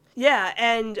 Yeah,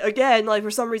 and again, for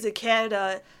some reason,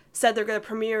 Canada said they're going to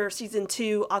premiere season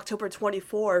 2 October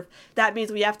 24th. That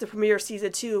means we have to premiere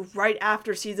season 2 right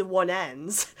after season 1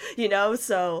 ends,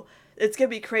 So it's gonna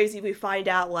be crazy if we find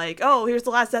out, like, oh, here's the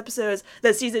last episodes,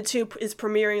 that season 2 is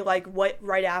premiering, like,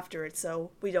 right after it,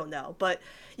 so we don't know. But,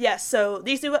 yes, so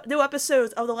these new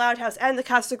episodes of The Loud House and the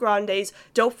Casagrandes,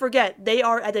 don't forget, they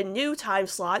are at a new time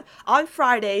slot on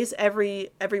Fridays every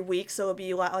week, so it'll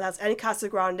be Loud House and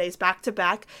Casagrandes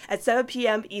back-to-back at 7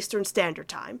 p.m. Eastern Standard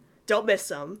Time. Don't miss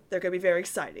them. They're gonna be very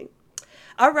exciting.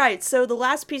 Alright, so the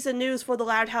last piece of news for the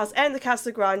Loud House and the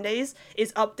Casagrandes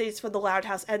is updates for the Loud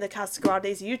House and the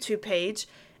Casagrandes YouTube page.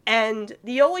 And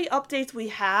the only updates we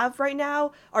have right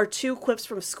now are 2 clips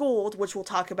from Schooled, which we'll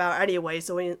talk about anyway,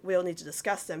 so we don't need to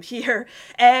discuss them here,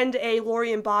 and a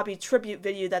Lori and Bobby tribute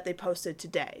video that they posted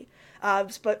today.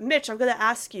 But Mitch, I'm going to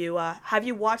ask you, have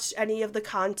you watched any of the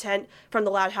content from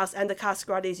the Loud House and the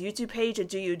Casagrandes YouTube page, and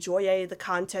do you enjoy any of the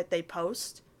content they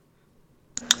post?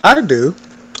 I do.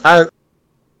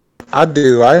 I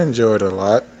do. I enjoy it a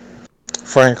lot.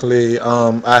 Frankly,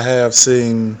 I have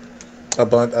seen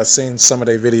I've seen some of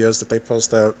their videos that they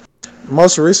post out.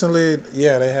 Most recently,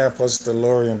 yeah, they have posted the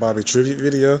Lori and Bobby tribute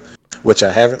video, which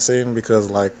I haven't seen because,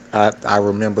 like, I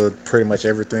remember pretty much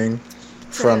everything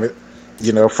from it,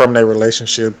 from their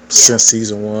relationship since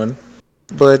season 1.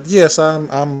 But yes,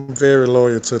 I'm very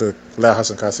loyal to the Loud House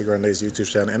and Casagrandes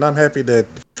YouTube channel, and I'm happy that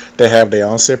they have their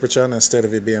own separate channel instead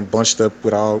of it being bunched up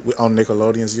on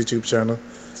Nickelodeon's YouTube channel,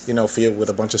 filled with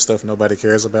a bunch of stuff nobody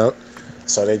cares about.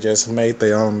 So they just made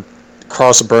their own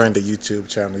cross-branded YouTube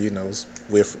channel,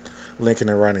 with Lincoln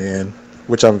and Ronnie in,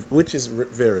 which is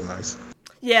very nice.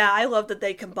 Yeah, I love that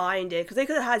they combined it, because they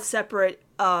could have had separate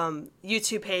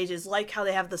YouTube pages, like how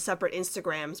they have the separate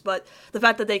Instagrams, but the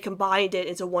fact that they combined it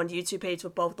into one YouTube page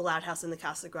with both the Loud House and the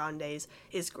Casagrandes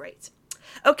is great.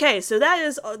 Okay, so that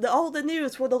is all the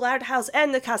news for the Loud House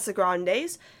and the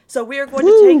Casagrandes. So we are going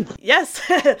to take, yes,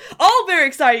 all very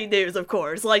exciting news, of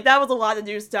course. Like, that was a lot of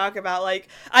news to talk about. Like,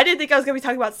 I didn't think I was going to be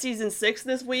talking about season 6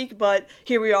 this week, but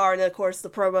here we are, and of course the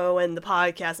promo and the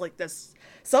podcast, like, this.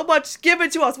 So much given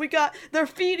to us. They're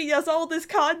feeding us all this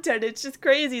content. It's just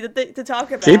crazy to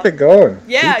talk about. Keep it going.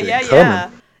 Yeah.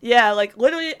 Yeah, like,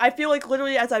 literally, I feel like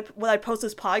literally when I post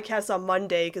this podcast on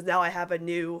Monday, because now I have a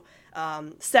new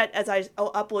set as I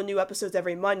upload new episodes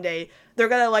every Monday, they're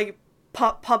gonna, like,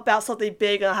 pump out something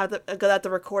big, and I'm gonna have to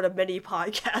record a mini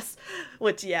podcast,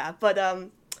 which, yeah, but,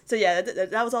 so yeah,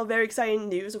 that was all very exciting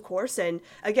news, of course, and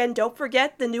again, don't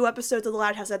forget the new episodes of The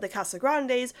Loud House and the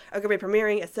Casagrandes are going to be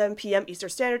premiering at 7 p.m. Eastern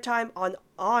Standard Time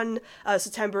on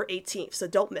September 18th, so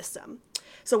don't miss them.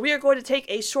 So we are going to take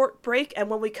a short break, and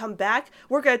when we come back,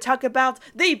 we're going to talk about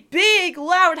the big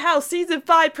Loud House Season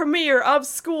 5 premiere of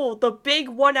School, the big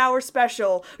 1-hour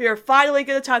special. We are finally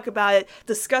going to talk about it,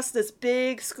 discuss this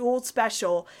big School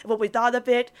special, and what we thought of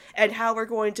it, and how we're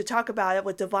going to talk about it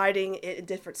with dividing it in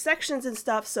different sections and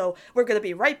stuff. So we're going to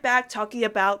be right back talking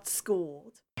about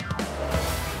School.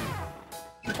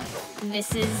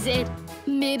 This is it,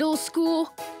 middle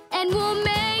school. And we'll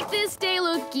make this day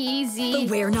look easy.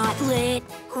 But we're not lit.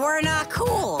 We're not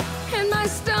cool. And my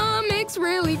stomach's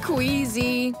really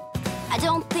queasy. I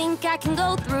don't think I can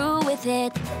go through with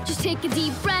it. Just take a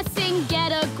deep breath and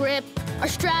get a grip. Our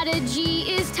strategy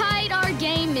is tight, our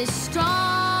game is strong.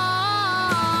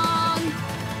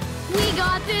 We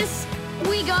got this,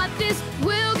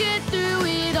 we'll get through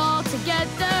it all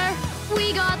together.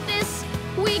 We got this,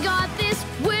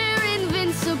 we're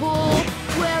invincible.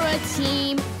 We're a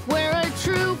team, we're a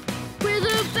troop, we're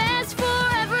the best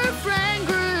forever friend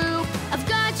group. I've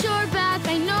got your back,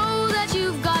 I know that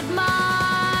you've got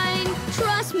mine.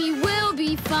 Trust me, we'll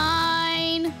be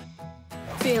fine.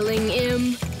 Feeling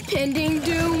impending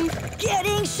doom,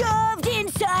 Getting shoved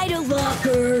inside a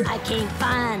locker. I can't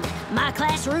find my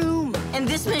classroom. And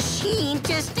this machine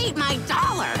just ate my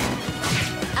dollar.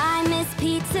 I miss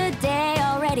pizza day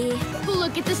already.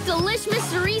 look at this delish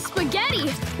mystery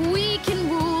spaghetti. We can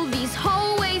rule these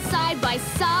hallways side by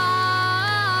side.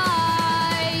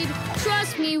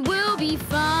 Trust me, we'll be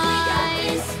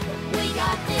fine. We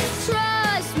got this.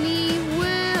 Trust me,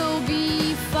 we'll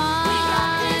be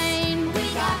fine.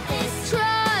 We got this.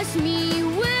 Trust me,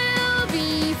 we'll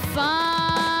be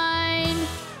fine.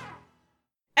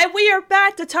 And we are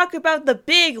back to talk about the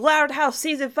big Loud House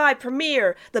Season 5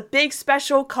 premiere, the big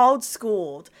special called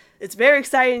Schooled. It's very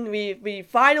exciting. We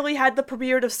finally had the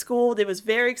premiere of Schooled. It was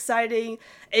very exciting.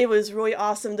 It was really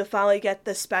awesome to finally get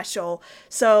this special.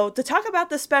 So to talk about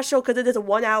this special, because it is a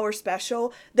 1-hour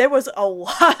special, there was a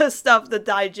lot of stuff to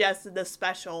digest in this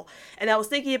special. And I was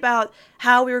thinking about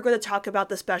how we were going to talk about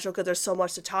the special because there's so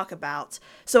much to talk about.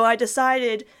 So I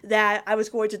decided that I was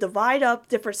going to divide up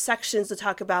different sections to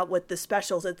talk about with the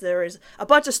specials. That there is a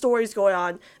bunch of stories going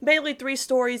on, mainly 3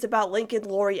 stories about Lincoln,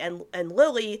 Lori, and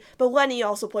Lily, but Lenny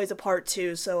also plays a part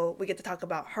 2, so we get to talk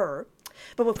about her.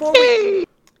 But before we...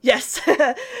 Yes,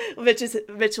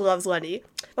 Mitch loves Lenny.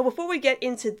 But before we get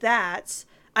into that,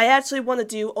 I actually want to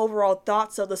do overall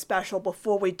thoughts of the special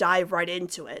before we dive right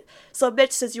into it. So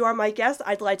Mitch, since you are my guest,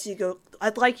 I'd like you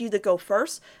to go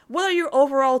first. What are your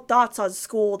overall thoughts on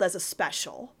Schooled as a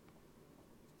special?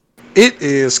 It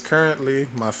is currently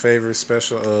my favorite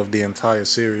special of the entire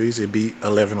series. It beat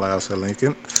 11 Lives a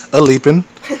Leaping.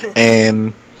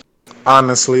 And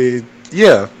honestly,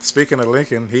 yeah, speaking of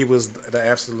Lincoln, he was the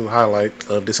absolute highlight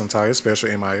of this entire special,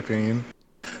 in my opinion.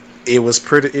 It was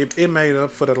it made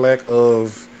up for the lack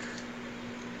of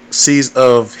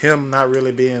him not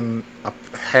really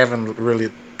having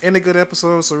really any good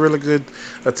episodes or really good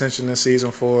attention in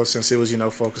season 4, since it was,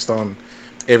 focused on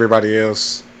everybody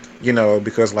else.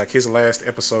 Because like his last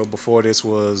episode before this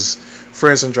was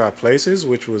Friends in Dry Places,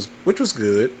 which was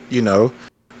good,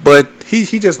 but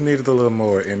he just needed a little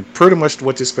more. And pretty much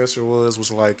what this special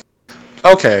was like,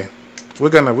 okay, we're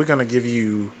gonna give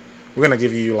you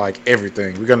like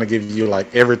everything. We're gonna give you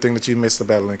like everything that you missed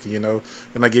about Lincoln. We're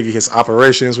gonna give you his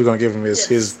operations. We're gonna give him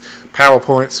his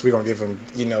PowerPoints. We're gonna give him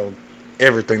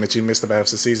everything that you missed about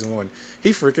since season 1.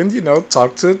 He freaking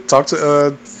talk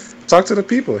to the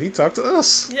people. He talked to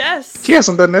us. Yes. He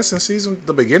hasn't done that since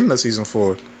the beginning of season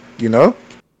 4.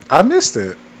 I missed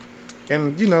it.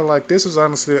 And like this was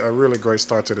honestly a really great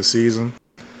start to the season.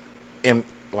 And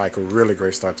like a really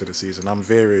great start to the season. I'm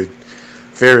very,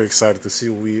 very excited to see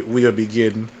what we'll be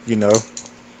getting,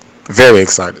 Very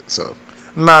excited. So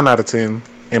 9 out of 10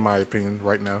 in my opinion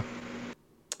right now.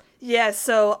 Yeah,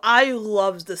 so I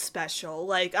loved the special.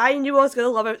 Like, I knew I was going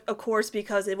to love it, of course,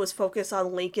 because it was focused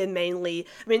on Lincoln mainly.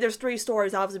 I mean, there's 3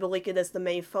 stories, obviously, but Lincoln is the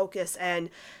main focus,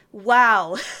 and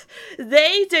wow,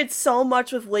 they did so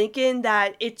much with Lincoln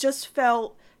that it just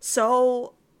felt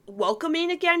so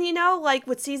welcoming again, like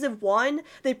with season 1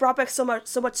 they brought back so much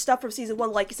stuff from season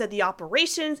 1, like you said, the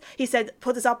operations. He said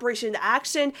put this operation into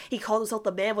action. He called himself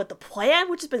the man with the plan,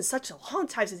 which has been such a long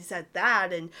time since he said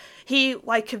that. And he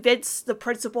like convinced the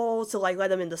principal to like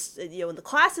let him in the in the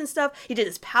class and stuff. He did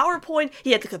his PowerPoint.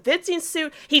 He had the convincing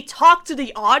suit. He talked to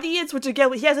the audience, which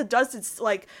again he hasn't done since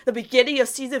like the beginning of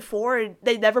season 4, and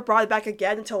they never brought it back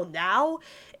again until now.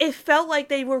 It felt like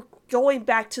they were going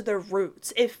back to their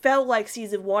roots. It felt like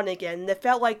season 1 again. It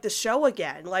felt like the show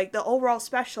again. Like the overall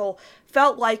special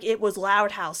felt like it was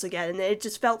Loud House again. And it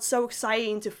just felt so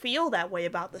exciting to feel that way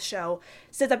about the show.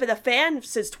 Since I've been a fan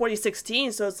since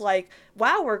 2016, so it's like,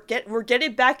 wow, we're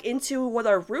getting back into what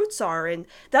our roots are. And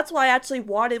that's why I actually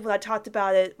wanted, when I talked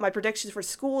about it, my predictions for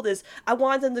Schooled is I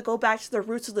wanted them to go back to the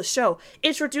roots of the show.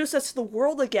 Introduce us to the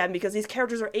world again, because these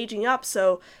characters are aging up.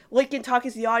 So Lincoln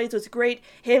talking to the audience was great.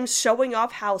 Him showing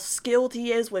off how skilled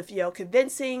he is with,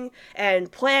 convincing and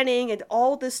planning and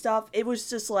all this stuff. It was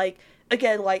just like,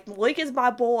 again, like, Lincoln's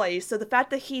my boy, so the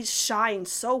fact that he shined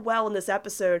so well in this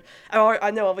episode,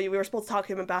 I know we were supposed to talk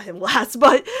about him last,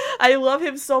 but I love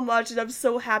him so much, and I'm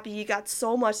so happy he got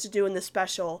so much to do in this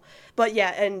special. But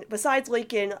yeah, and besides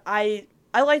Lincoln, I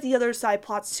like the other side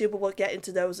plots too, but we'll get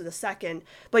into those in a second.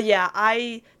 But yeah,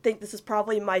 I think this is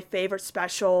probably my favorite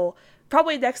special.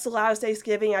 Probably next to Loudest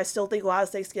Thanksgiving. I still think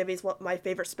Loudest Thanksgiving is my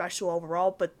favorite special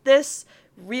overall, but this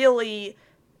really,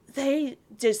 they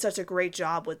did such a great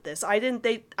job with this. I didn't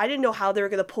know how they were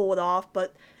going to pull it off,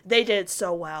 but they did it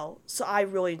so well. So I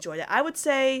really enjoyed it. I would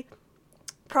say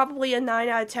probably a 9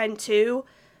 out of 10 too.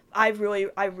 I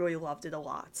really loved it a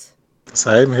lot.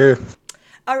 Same here.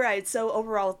 Alright, so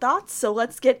overall thoughts. So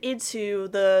let's get into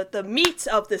the meat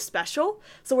of this special.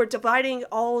 So we're dividing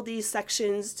all these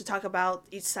sections to talk about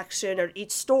each section or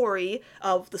each story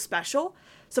of the special.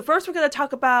 So first we're going to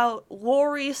talk about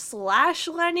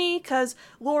Lori/Lenny, because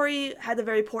Lori had a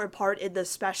very important part in this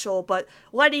special, but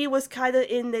Lenny was kind of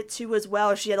in it too as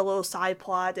well. She had a little side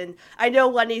plot, and I know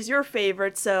Lenny's your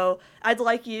favorite, so I'd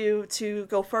like you to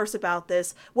go first about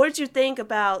this. What did you think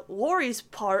about Lori's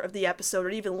part of the episode, or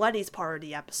even Lenny's part of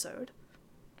the episode?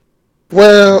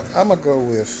 Well, I'm going to go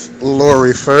with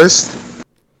Lori first,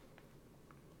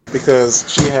 because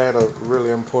she had a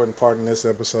really important part in this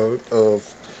episode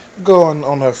of going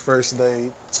on her first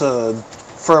day to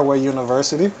Fairway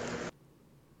University.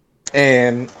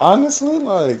 And honestly,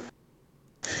 like,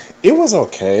 it was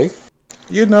okay.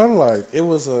 Like, it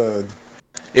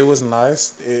was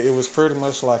nice. It was pretty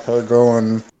much like her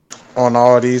going on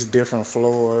all these different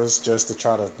floors just to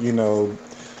try to,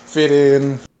 fit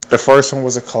in. The first one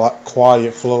was a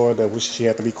quiet floor that she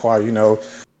had to be quiet,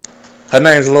 Her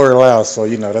name's Lori Loud, so,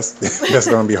 that's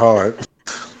going to be hard.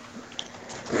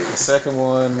 The second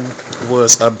one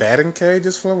was a batting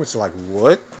cages floor, which is like,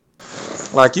 what?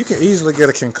 Like, you can easily get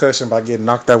a concussion by getting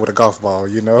knocked out with a golf ball,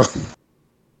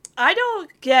 I don't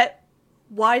get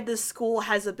why this school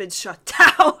hasn't been shut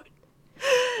down.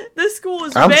 This school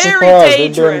is I'm very surprised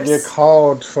dangerous. they didn't get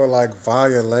called for like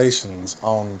violations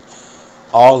on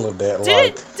all of that.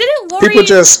 Didn't People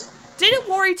just Didn't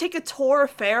Lori take a tour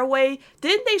of Fairway?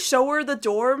 Didn't they show her the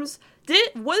dorms?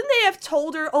 Wouldn't they have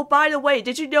told her, oh, by the way,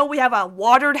 did you know we have a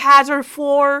water hazard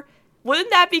floor? Wouldn't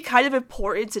that be kind of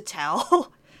important to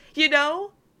tell? You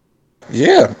know?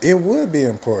 yeah, it would be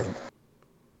important.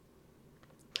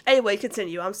 Anyway,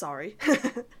 continue. I'm sorry.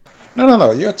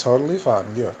 No. You're totally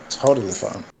fine. You're totally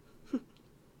fine.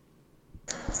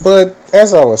 But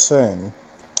as I was saying,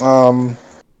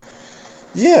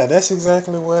 yeah, that's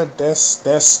exactly what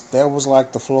that was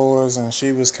like the floors, and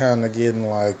she was kind of getting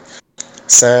like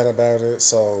sad about it.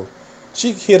 So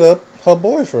she hit up her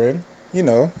boyfriend,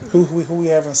 who we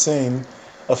haven't seen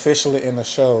officially in the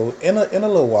show in a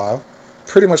little while,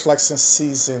 pretty much like since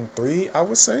season 3, I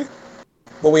would say.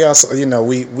 But we also,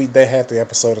 they had the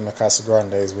episode in the Casa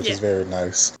Grandes, which is very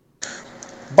nice.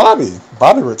 Bobby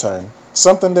returned.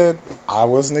 Something that I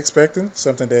wasn't expecting.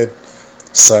 Something that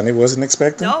Sunny wasn't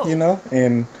expecting. No.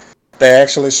 And they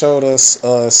actually showed us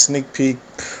a sneak peek,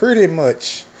 pretty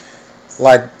much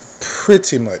Lori's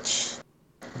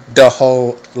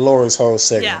whole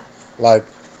segment. Yeah.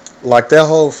 Like that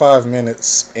whole 5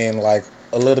 minutes and like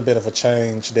a little bit of a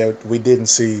change that we didn't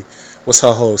see was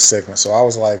her whole segment. So I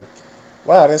was like,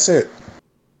 wow, that's it.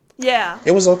 Yeah.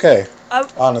 It was okay.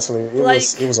 Honestly,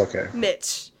 it was okay.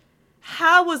 Mitch,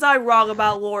 how was I wrong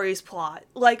about Lori's plot?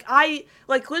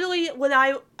 Literally when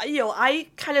I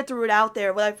kind of threw it out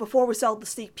there before we saw the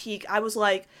sneak peek. I was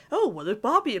like, oh, what if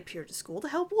Bobby appeared to school to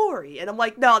help Lori? And I'm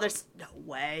like, no, there's no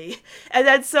way. And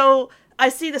then so I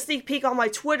see the sneak peek on my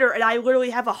Twitter, and I literally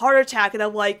have a heart attack, and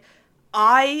I'm like,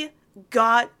 I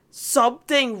got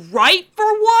something right for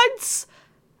once.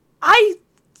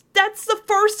 That's the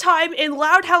first time in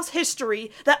Loud House history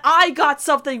that I got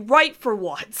something right for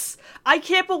once. I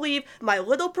can't believe my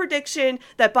little prediction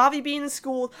that Bobby being in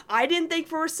school, I didn't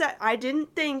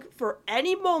think for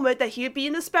any moment that he'd be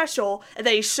in the special, and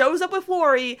then he shows up with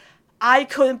Lori. I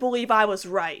couldn't believe I was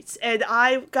right. And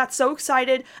I got so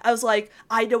excited, I was like,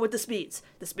 I know what this means.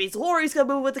 This means Lori's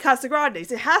gonna move with the Casa Grandes.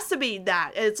 It has to mean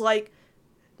that. And it's like,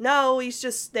 no, he's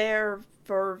just there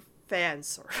for fan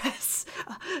service.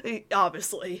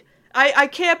 Obviously. I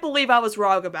can't believe I was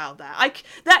wrong about that.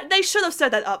 They should have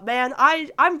set that up, man.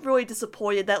 I'm really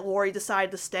disappointed that Lori decided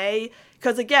to stay,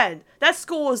 because again, that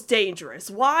school is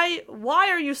dangerous. Why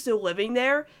are you still living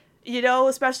there?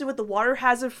 Especially with the water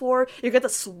hazard floor, you get to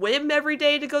swim every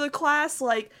day to go to class.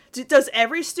 Like, does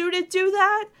every student do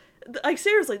that? Like,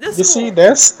 seriously, this school... see,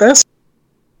 that's...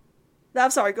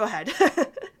 I'm sorry, go ahead.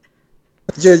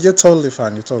 Yeah, you're totally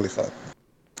fine.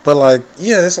 But like,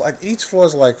 yeah, it's like each floor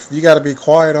is like, you got to be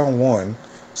quiet on one,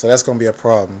 so that's gonna be a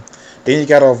problem. Then you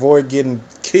got to avoid getting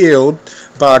killed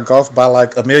by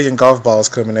like a million golf balls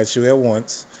coming at you at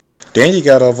once. Then you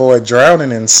got to avoid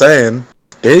drowning in sand.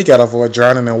 Then you got to avoid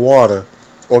drowning in water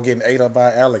or getting ate up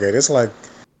by an alligator. It's like,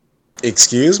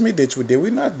 excuse me, did we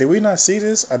not see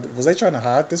this? Was they trying to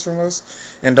hide this from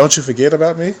us? And don't you forget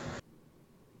about me?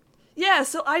 Yeah,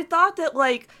 so I thought that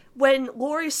like when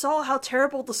Lori saw how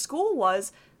terrible the school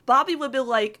was, Bobby would be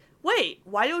like, wait,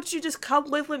 why don't you just come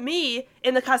live with me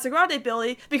in the Casa Grande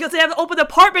building? Because they have an open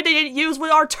apartment they didn't use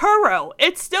with Arturo.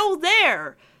 It's still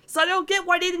there. So I don't get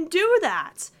why they didn't do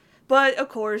that. But, of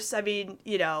course, I mean,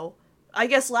 I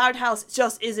guess Loud House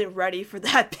just isn't ready for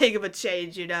that big of a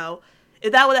change, If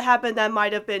that would have happened, that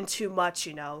might have been too much,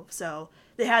 So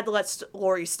they had to let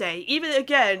Lori stay. Even,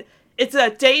 again, it's a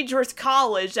dangerous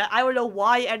college that I don't know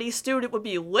why any student would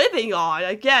be living on.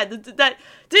 Again,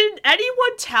 didn't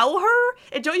anyone tell her?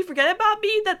 And don't you forget about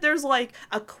me that there's like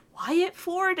a quiet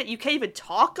floor that you can't even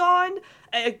talk on,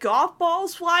 golf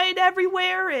balls flying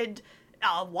everywhere, and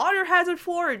a water hazard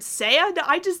floor and sand.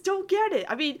 I just don't get it.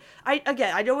 I mean,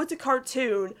 I know it's a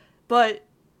cartoon, but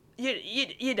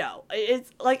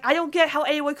it's like, I don't get how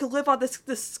anyone could live on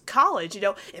this college.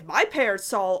 If my parents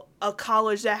saw a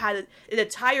college that had an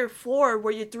entire floor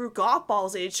where you threw golf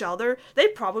balls at each other,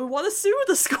 they'd probably want to sue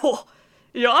the school.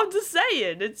 I'm just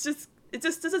saying, it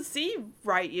just doesn't seem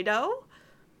right.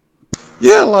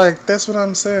 Yeah, like that's what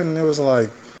I'm saying. It was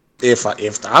like, if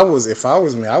I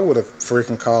was me, I would have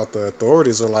freaking called the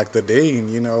authorities or like the dean,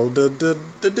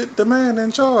 the man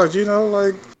in charge,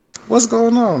 like, what's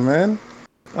going on, man?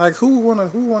 Like, who wanna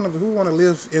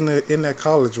live in that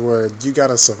college where you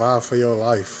gotta survive for your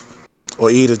life, or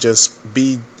either just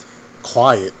be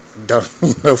quiet,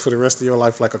 for the rest of your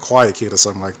life, like a quiet kid or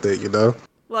something like that,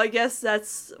 Well, I guess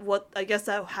that's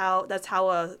how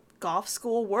a golf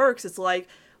school works. It's like,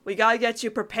 we gotta get you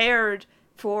prepared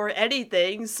for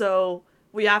anything, so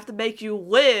we have to make you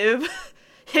live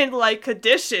in, like,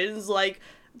 conditions, like,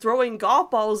 throwing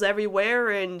golf balls everywhere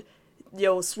and, you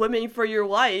know, swimming for your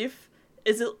life.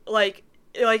 Is it, like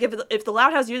if the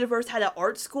Loud House universe had an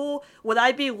art school, would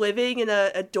I be living in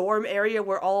a dorm area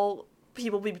where all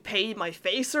people would be painting my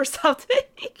face or something?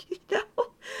 You know?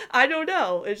 I don't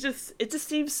know. It just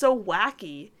seems so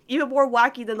wacky. Even more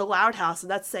wacky than the Loud House,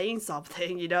 and that's saying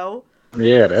something, you know?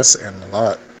 Yeah, that's saying a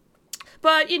lot.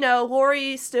 But, you know,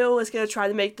 Lori still is going to try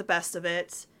to make the best of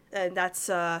it. And that's,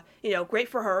 you know, great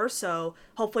for her. So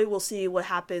hopefully we'll see what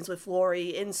happens with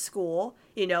Lori in school.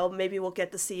 You know, maybe we'll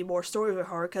get to see more stories with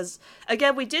her. Because,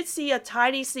 again, we did see a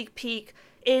tiny sneak peek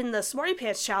in the Smarty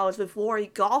Pants Challenge with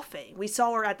Lori golfing. We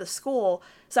saw her at the school.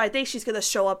 So I think she's going to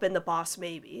show up in The Boss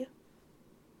Maybe.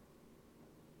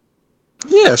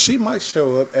 Yeah, she might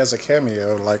show up as a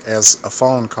cameo, like as a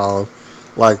phone call.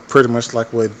 Like pretty much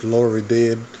like what Lori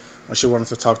did when she wanted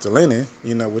to talk to Lenny,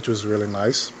 you know, which was really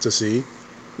nice to see.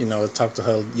 You know, talk to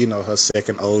her, you know, her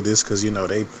second oldest, because, you know,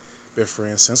 they've been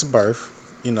friends since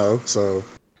birth, you know, so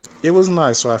it was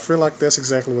nice. So I feel like that's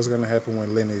exactly what's going to happen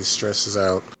when Lenny stresses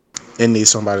out and needs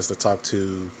somebody to talk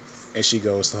to, and she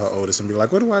goes to her oldest and be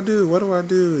like, what do I do? What do I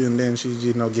do? And then she,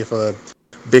 you know, give her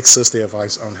big sister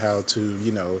advice on how to,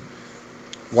 you know,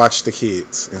 watch the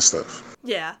kids and stuff.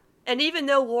 Yeah. And even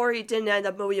though Lori didn't end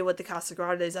up moving with the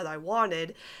Casagrandes that I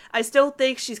wanted, I still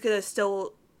think she's going to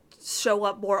still show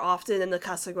up more often in the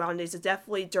Casagrandes,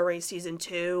 definitely during season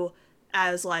 2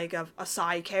 as like a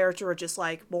side character or just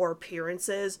like more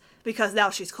appearances, because now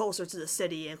she's closer to the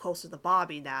city and closer to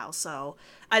Bobby now. So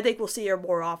I think we'll see her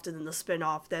more often in the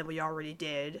spinoff than we already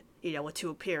did, you know, with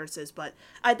 2 appearances. But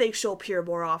I think she'll appear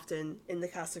more often in the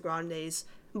Casagrandes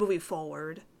moving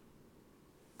forward.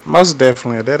 Most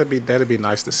definitely, that'd be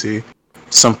nice to see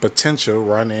some potential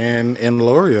run in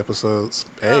Lori episodes.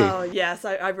 Hey. Oh, yes,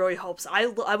 I really hope so. I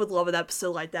would love an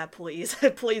episode like that, please.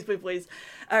 Please, please, please.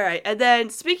 All right, and then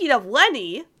speaking of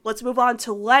Lenny, let's move on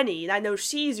to Lenny. And I know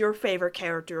she's your favorite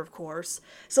character, of course.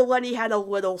 So Lenny had a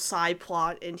little side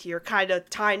plot in here, kind of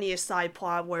tiniest side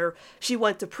plot, where she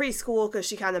went to preschool because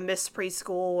she kind of missed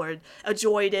preschool and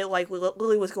enjoyed it like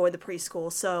Lily was going to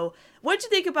preschool. So what did you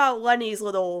think about Lenny's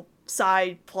little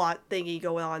side plot thingy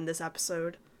going on in this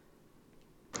episode?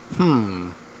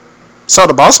 So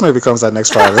the boss maybe comes out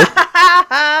next Friday.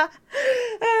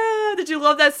 Did you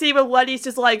love that scene when Lenny's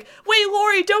just like, wait,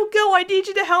 Lori, don't go. I need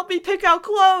you to help me pick out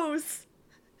clothes.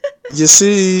 You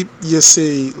see,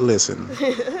 listen,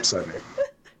 Sunny.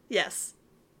 Yes.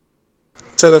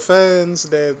 To the fans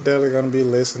that are going to be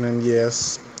listening,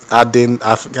 yes, I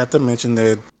forgot to mention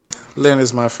that Lynn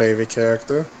is my favorite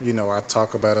character. You know, I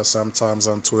talk about her sometimes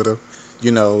on Twitter,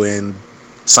 you know, and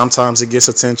sometimes it gets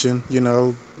attention, you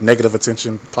know, negative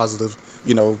attention, positive,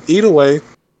 you know, either way,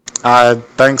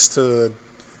 thanks to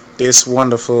this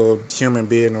wonderful human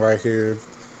being right here,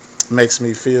 makes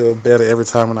me feel better every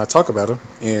time when I talk about her.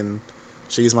 And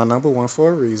she's my number one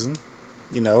for a reason,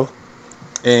 you know.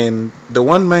 And the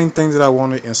one main thing that I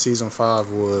wanted in season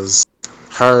 5 was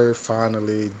her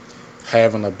finally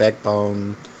having a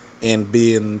backbone and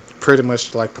being pretty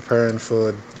much like preparing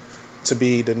to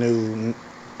be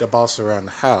the boss around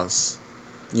the house.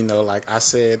 You know, like I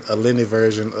said, a Lenny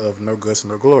version of No Guts,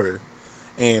 No Glory.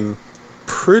 And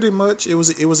pretty much it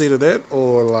was either that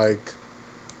or like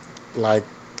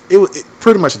it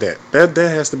pretty much that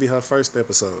has to be her first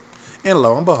episode. And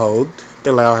lo and behold,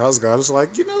 the Loud House God was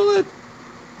like, you know what?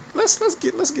 Let's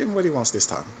give him what he wants this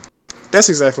time. That's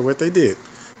exactly what they did.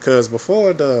 Because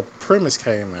before the premise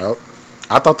came out,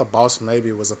 I thought The Boss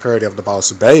Maybe was a parody of The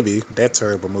Boss Baby, that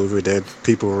terrible movie that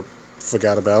people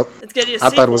forgot about. It's getting a I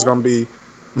sequel. thought it was going to be...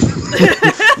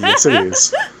 Yes, it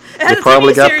is. It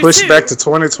probably got pushed back to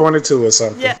 2022 or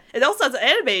something. Yeah, it also has an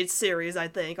animated series, I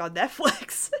think, on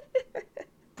Netflix.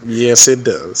 Yes, it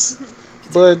does.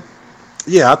 But...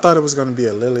 yeah, I thought it was going to be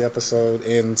a Lily episode,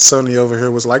 and Sonny over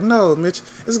here was like, no, Mitch,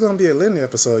 it's going to be a Lenny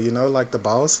episode, you know, like the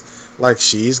boss, like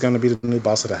she's going to be the new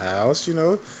boss of the house, you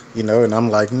know, and I'm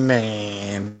like,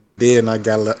 man. Then I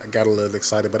got a little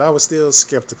excited, but I was still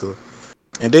skeptical.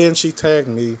 And then she tagged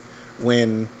me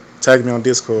on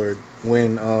Discord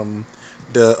when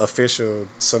the official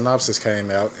synopsis came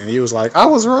out, and he was like, I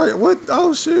was right, what,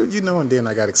 oh shoot, you know, and then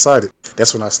I got excited.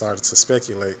 That's when I started to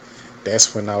speculate.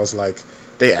 That's when I was like,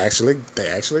 They actually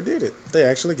did it. They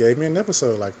actually gave me an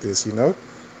episode like this, you know?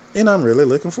 And I'm really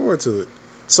looking forward to it.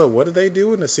 So what did they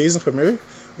do in the season premiere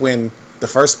when the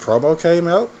first promo came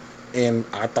out? And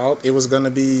I thought it was going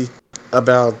to be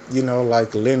about, you know,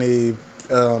 like Lenny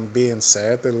being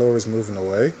sad that Lori's moving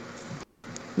away.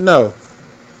 No.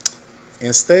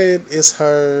 Instead, it's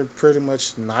her pretty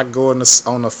much not going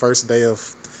on the first day of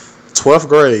 12th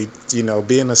grade,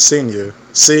 being a senior.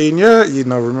 Senior,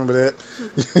 remember that?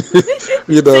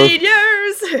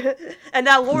 Seniors! And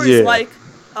now Lori's Yeah. like,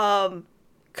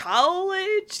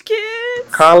 college kids?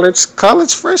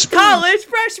 College freshman. College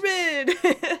freshman!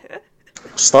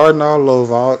 Starting all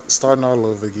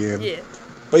over again. Yeah.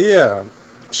 But yeah,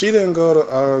 she didn't go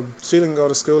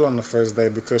to school on the first day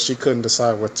because she couldn't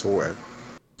decide what to wear.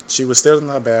 She was still in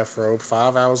her bathrobe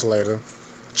 5 hours later,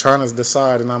 trying to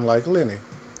decide, and I'm like, Lenny,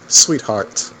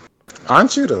 sweetheart,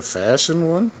 aren't you the fashion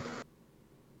one?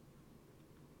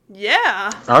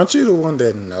 Yeah. Aren't you the one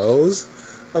that knows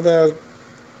about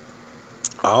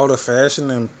all the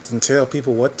fashion and tell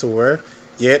people what to wear,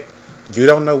 yet you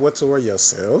don't know what to wear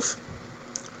yourself?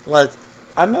 Like,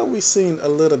 I know we've seen a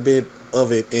little bit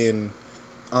of it in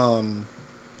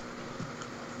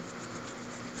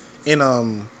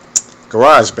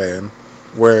GarageBand,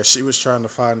 where she was trying to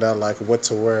find out like what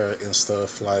to wear and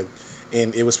stuff, like,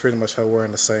 and it was pretty much her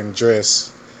wearing the same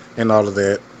dress and all of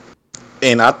that.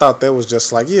 And I thought that was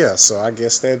just like, yeah, so I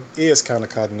guess that is kind of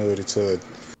continuity to it.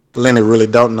 Lenny really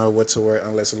don't know what to wear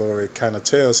unless Lori kind of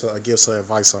tells her or gives her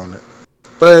advice on it.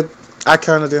 But I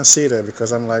kind of didn't see that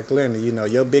because I'm like, Lenny,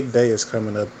 your big day is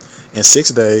coming up in 6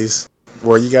 days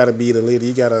where you got to be the leader.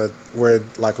 You got to, where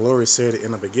like Lori said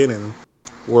in the beginning,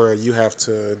 where you have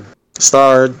to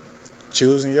start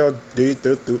choosing do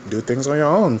things on your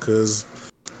own, because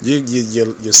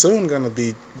you're soon gonna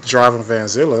be driving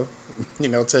Vanzilla,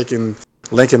 taking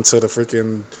Lincoln to the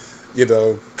freaking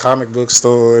comic book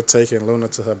store, taking Luna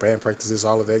to her band practices,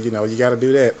 all of that. You got to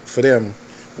do that for them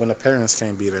when the parents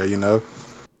can't be there.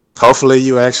 Hopefully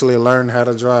you actually learn how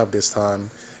to drive this time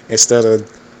instead of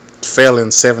failing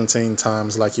 17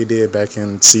 times like you did back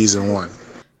in season 1.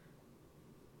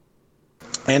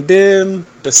 And then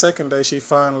the second day she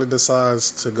finally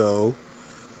decides to go,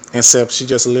 except she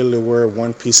just literally wore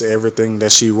one piece of everything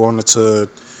that she wanted to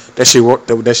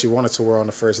wear on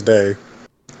the first day,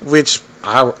 which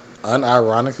I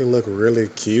unironically look really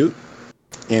cute,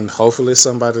 and hopefully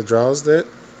somebody draws that,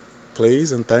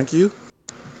 please and thank you.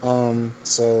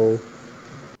 So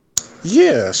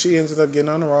yeah, she ended up getting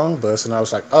on the wrong bus, and I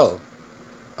was like, oh,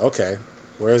 okay,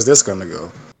 where's this gonna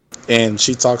go? And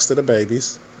she talks to the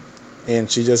babies. And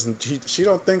she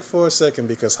don't think for a second,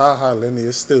 because Lenny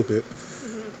is stupid,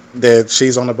 that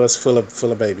she's on a bus full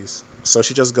of babies. So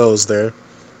she just goes there,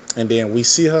 and then we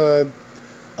see her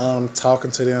talking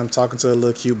to a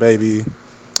little cute baby,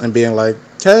 and being like,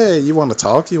 hey, you want to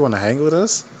talk? You want to hang with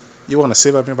us? You want to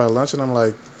sit up here by lunch? And I'm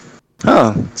like,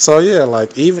 huh. So yeah,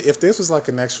 like, even if this was like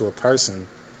an actual person,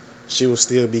 she would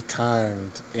still be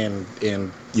kind and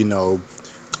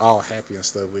all happy and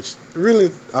stuff, which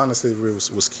really, honestly,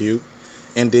 was cute.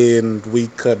 And then we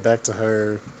cut back to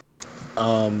her,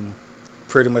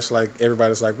 pretty much like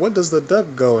everybody's like, what does the duck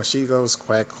go? And she goes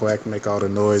quack, quack, make all the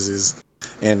noises,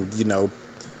 and,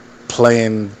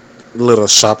 playing little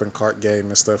shopping cart game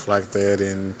and stuff like that,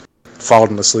 and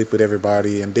falling asleep with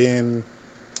everybody. And then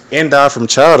Endai from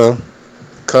Chowder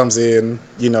comes in,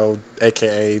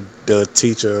 aka the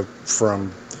teacher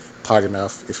from Potty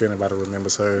Mouth, if anybody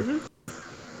remembers her.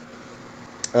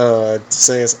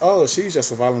 Says, oh, she's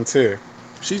just a volunteer.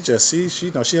 She has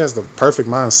the perfect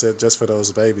mindset just for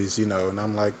those babies, and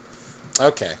I'm like,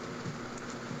 okay,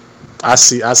 I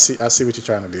see what you're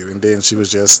trying to do. And then she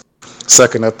was just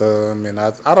sucking up them, and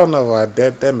I don't know,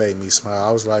 that made me smile.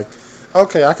 I was like,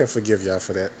 okay, I can forgive y'all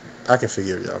for that.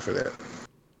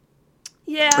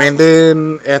 Yeah. And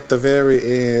then at the very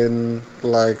end,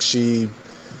 like, she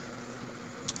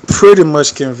pretty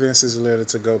much convinces Lily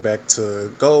to go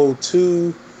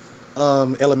to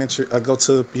elementary, go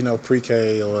to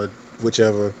pre-K or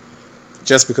whichever,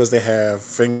 just because they have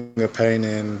finger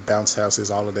painting, bounce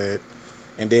houses, all of that.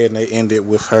 And then they end it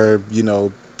with her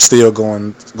still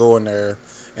going there,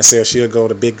 and said she'll go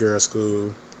to big girl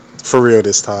school for real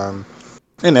this time.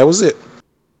 And that was it.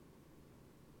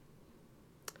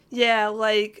 Yeah,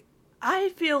 like, I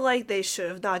feel like they should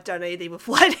have not done anything with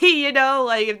Letty,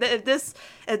 like, if this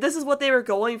is what they were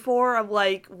going for, I'm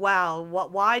like, wow,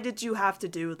 why did you have to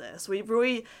do this? We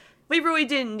really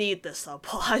didn't need this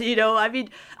subplot, I mean,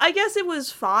 I guess it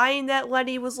was fine that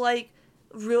Letty was like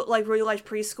real life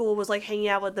preschool, was like hanging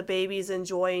out with the babies,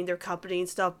 enjoying their company and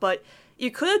stuff, but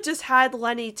you could have just had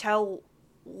Lenny tell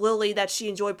Lily that she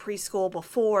enjoyed preschool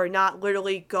before, not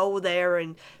literally go there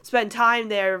and spend time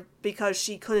there because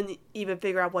she couldn't even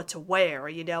figure out what to wear,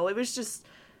 it was just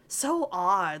so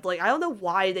odd. Like, I don't know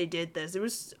why they did this.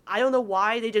 I don't know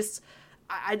why they just,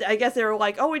 I guess they were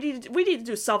like, oh, we need to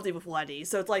do something with Lenny.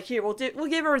 So it's like, here, we'll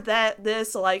give her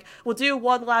this. So like, we'll do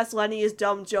one last Lenny is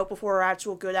dumb joke before our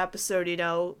actual good episode, you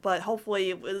know. But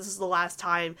hopefully this is the last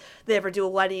time they ever do a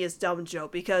Lenny is dumb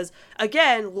joke, because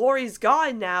again, Lori's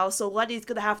gone now, so Lenny's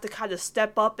gonna have to kind of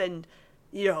step up and,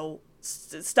 you know,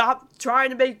 stop trying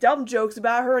to make dumb jokes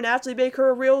about her and actually make her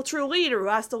a real true leader who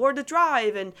has to learn to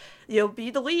drive and, you know,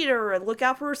 be the leader and look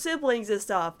out for her siblings and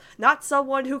stuff. Not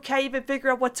someone who can't even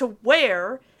figure out what to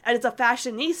wear, and it's a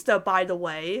fashionista, by the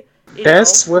way.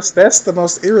 That's the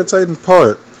most irritating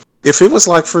part. If it was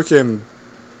like freaking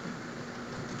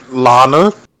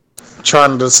Lana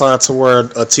trying to decide to wear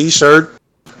a t-shirt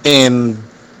and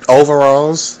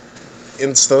overalls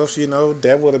and stuff, you know,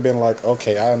 that would have been like,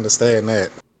 okay, I understand that.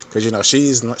 Because, you know,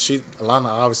 Lana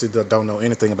obviously don't know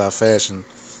anything about fashion,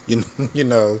 you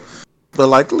know. But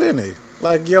like Lenny,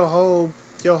 like your whole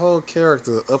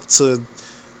character up to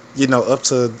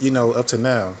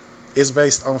now is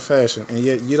based on fashion, and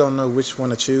yet you don't know which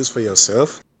one to choose for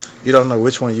yourself. You don't know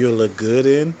which one you'll look good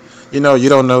in. You know, you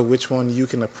don't know which one you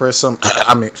can impress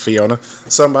Fiona,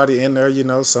 somebody in there, you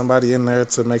know, somebody in there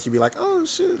to make you be like, oh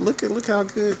shit, look how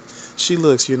good she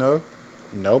looks, you know.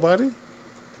 Nobody.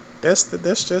 That's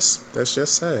just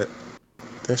sad.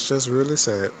 That's just really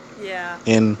sad. Yeah.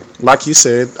 And like you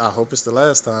said, I hope it's the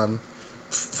last time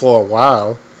for a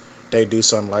while they do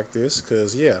something like this.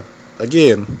 Because, yeah,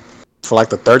 again, for like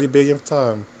the 30 billionth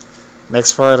time,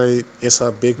 next Friday, it's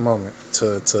her big moment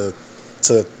to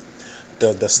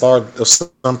the start of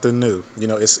something new. You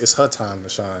know, it's her time to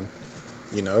shine.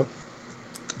 You know,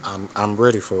 I'm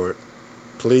ready for it.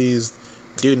 Please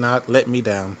do not let me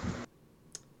down.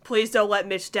 Please don't let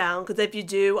Mitch down, because if you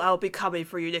do, I'll be coming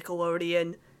for you,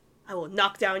 Nickelodeon. I will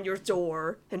knock down your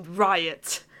door and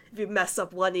riot if you mess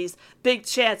up Lenny's big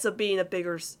chance of being a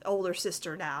older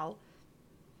sister now.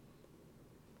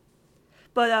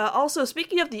 But also,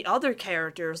 speaking of the other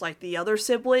characters, like the other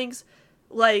siblings,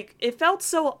 like, it felt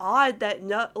so odd that,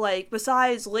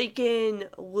 besides Lincoln,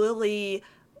 Lily,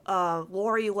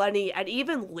 Lori, Lenny, and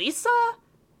even Lisa,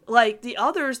 like, the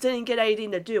others didn't get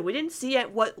anything to do. We didn't see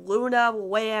what Luna,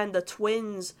 Lan, the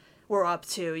twins were up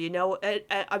to, you know?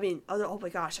 Oh my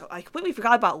gosh, I completely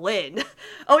forgot about Lynn.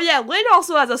 Oh yeah, Lynn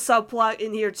also has a subplot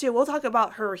in here too. We'll talk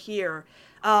about her here.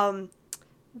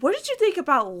 What did you think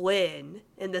about Lynn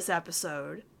in this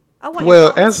episode?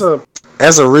 Well, as a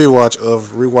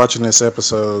rewatching this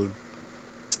episode,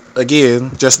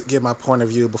 again, just to get my point of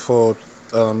view before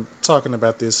talking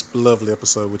about this lovely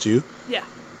episode with you. Yeah.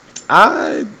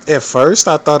 At first,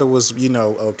 I thought it was, you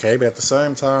know, okay, but at the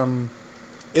same time,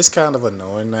 it's kind of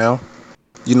annoying now.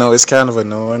 You know, it's kind of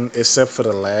annoying, except for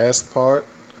the last part,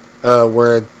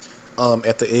 where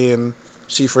at the end,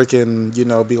 she freaking, you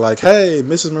know, be like, hey,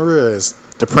 Mrs. Maria is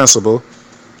the principal.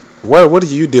 What are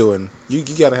you doing? You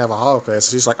got to have a hall pass.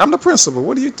 She's like, I'm the principal.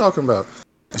 What are you talking about?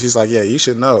 And she's like, yeah, you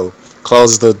should know.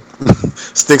 Closes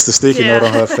sticks the sticky note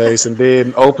on her face, and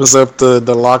then opens up the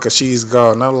locker. She's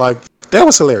gone. And I'm like, that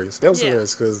was hilarious.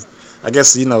 Hilarious because I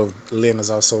guess, you know, Lynn is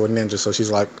also a ninja, so she's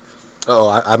like, oh,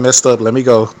 I messed up. Let me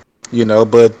go. You know,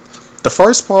 but the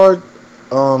first part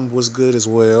was good as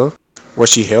well, where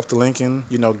she helped Lincoln,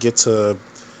 you know, get to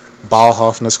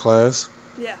Ballhoffner's class.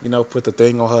 Yeah. You know, put the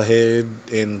thing on her head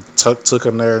and took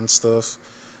him there and stuff.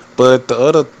 But the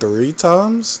other 3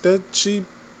 times that she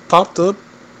popped up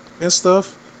and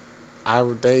stuff, I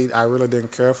really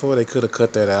didn't care for. They could have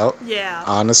cut that out. Yeah.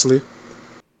 Honestly.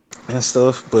 And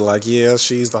stuff. But like, yeah,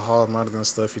 she's the hall monitor and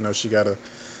stuff. You know, she gotta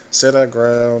set her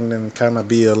ground and kind of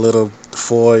be a little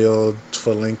foil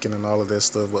for Lincoln and all of that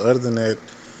stuff. But other than that,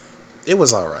 it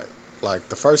was alright. Like,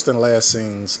 the first and last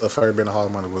scenes of her being a hall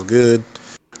monitor was good.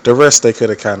 The rest they could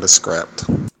have kind of scrapped.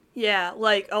 Yeah,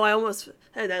 like,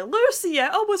 and then Lucy, I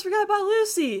almost forgot about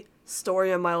Lucy.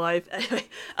 Story of my life. Anyway,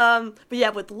 but yeah,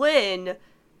 with Lynn,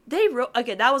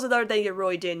 again, that was another thing they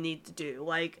really didn't need to do.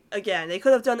 Like, again, they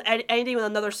could have done anything with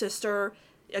another sister.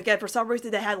 Again, for some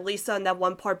reason, they had Lisa in that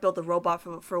one part build the robot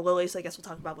for Lily, so I guess we'll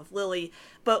talk about with Lily.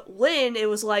 But Lynn, it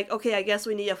was like, okay, I guess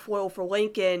we need a foil for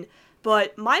Lincoln.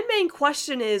 But my main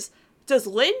question is, does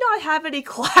Lynn not have any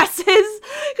classes?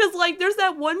 Because, like, there's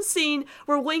that one scene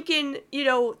where Lincoln, you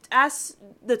know, asks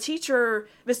the teacher,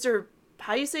 Mr.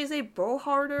 How do you say his name?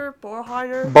 Bollhoffner?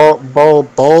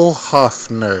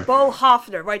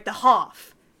 Bollhoffner, right, the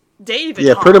Hoff. David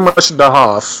Hoff. Pretty much the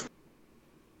Hoff.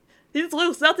 He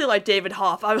looks nothing like David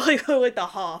Hoff. I'm like the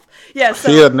Hoff. Yeah, so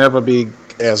he'll never be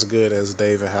as good as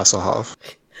David Hasselhoff.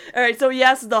 Alright, so he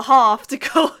asks the Hoff to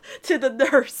go to the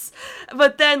nurse.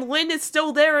 But then Lynn is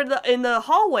still there in the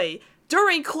hallway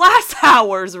during class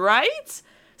hours, right?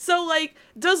 So, like,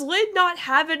 does Lynn not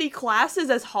have any classes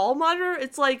as hall monitor?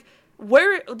 It's like,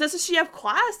 where doesn't she have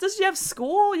class? Does she have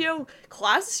school?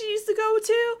 Classes she used to go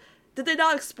to? Did they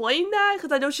not explain that?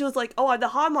 Because I know she was like, oh, I'm the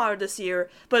hall monitor this year.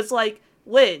 But it's like,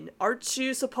 Lynn, aren't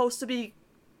you supposed to be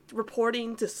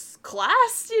reporting to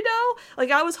class, Like,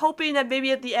 I was hoping that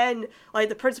maybe at the end, like,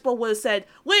 the principal would have said,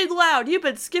 Lynn Loud, you've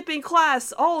been skipping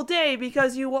class all day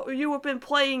because you have been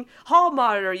playing hall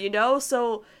monitor,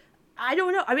 So, I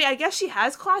don't know. I mean, I guess she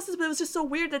has classes, but it was just so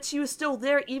weird that she was still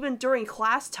there even during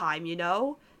class time, It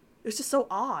was just so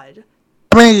odd.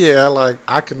 I mean, yeah, like,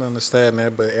 I can understand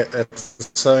that, but at the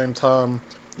same time,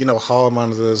 hall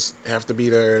monitors have to be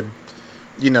there,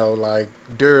 like,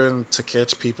 during to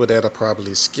catch people that are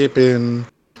probably skipping,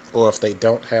 or if they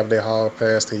don't have their hall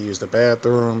pass to use the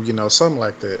bathroom, something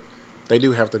like that. They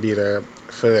do have to be there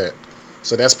for that.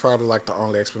 So that's probably, like, the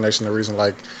only explanation, the reason,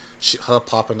 like, her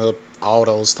popping up all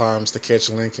those times to catch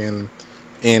Lincoln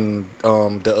and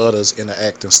the others in the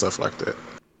act and stuff like that.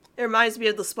 It reminds me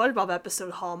of the SpongeBob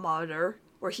episode Hall Monitor,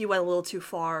 where he went a little too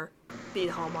far being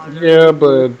Hall Monitor. Yeah,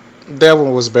 but that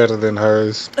one was better than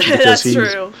hers. That's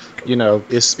true.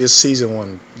 It's season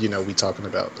 1, we talking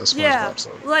about the SpongeBob. Yeah,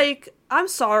 So. like, I'm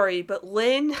sorry, but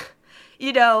Lynn,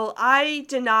 I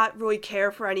did not really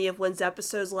care for any of Lynn's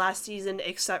episodes last season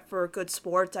except for Good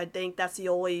Sports. I think that's the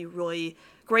only really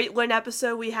great Lynn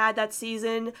episode we had that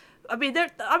season. I mean, they're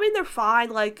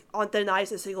fine, like, on Thin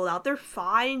Ice and Singled Out. They're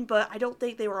fine, but I don't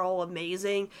think they were all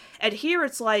amazing. And here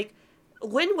it's like,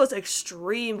 Lynn was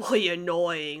extremely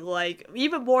annoying, like,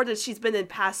 even more than she's been in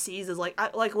past seasons.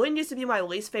 Like, Lynn used to be my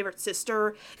least favorite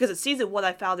sister, because in season 1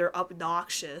 I found her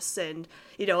obnoxious, and,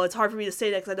 it's hard for me to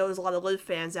say that because I know there's a lot of Lynn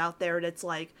fans out there, and it's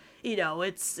like,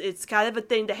 it's kind of a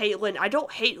thing to hate Lynn. I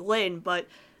don't hate Lynn, but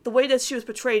the way that she was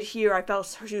portrayed here, I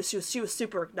felt she was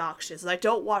super obnoxious, and I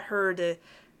don't want her to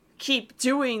keep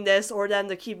doing this or them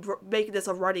to keep making this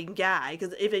a running gag,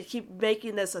 because if they keep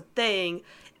making this a thing,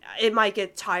 it might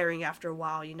get tiring after a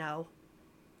while,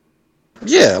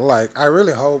 Yeah, like, I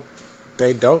really hope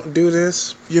they don't do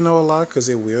this, a lot, because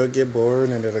it will get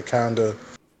boring, and it'll kind of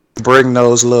bring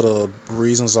those little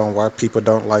reasons on why people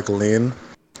don't like Lynn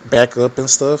back up and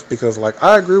stuff, because, like,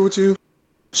 I agree with you.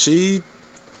 She,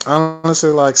 honestly,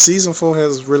 like, season 4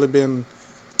 has really been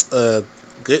a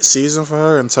good season for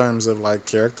her in terms of, like,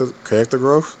 character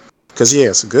growth. Because,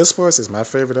 yes, Good Sports is my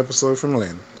favorite episode from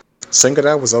Lynn. Singled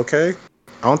Out was okay.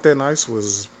 On Thin Ice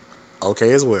was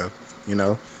okay as well,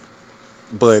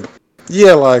 But,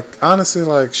 yeah, like, honestly,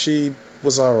 like, she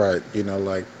was alright,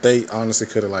 like, they honestly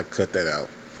could have, like, cut that out,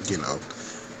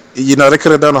 they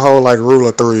could have done a whole, like, rule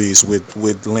of threes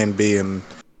with Lynn being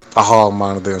a hall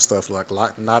monitor and stuff, like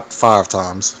not 5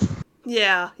 times.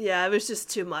 Yeah, it was just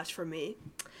too much for me.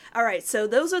 Alright, so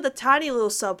those are the tiny little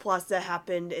subplots that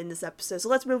happened in this episode. So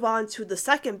let's move on to the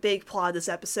second big plot of this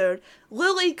episode,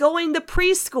 Lily going to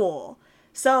preschool.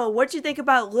 So, what did you think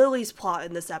about Lily's plot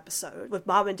in this episode with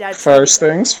Mom and Dad? First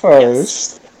things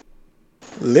first, yes.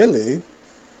 Lily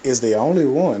is the only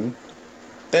one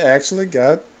that actually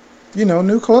got,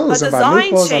 new clothes. A and by new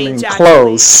clothes, change, I mean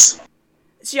clothes.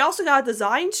 She also got a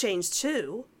design change,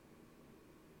 too.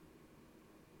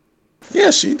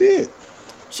 Yeah, she did.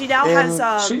 She now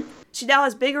she now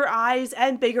has bigger eyes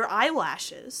and bigger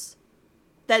eyelashes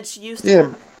than she used to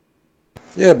have.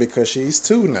 Yeah, because she's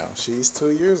 2 now. She's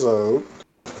 2 years old.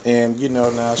 And,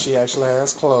 now she actually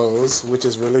has clothes, which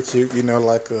is really cute.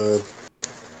 Like a,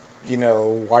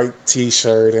 white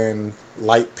t-shirt and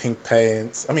light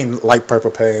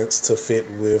purple pants to fit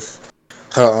with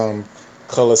her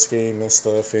color scheme and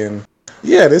stuff. And,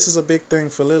 yeah, this is a big thing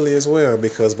for Lily as well,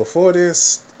 because before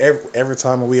this, every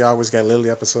time we always got Lily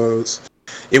episodes,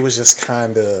 it was just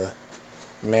kind of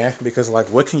meh, because, like,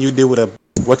 what can you do with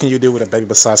a baby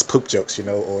besides poop jokes,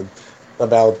 or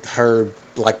about her,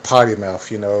 like, potty mouth,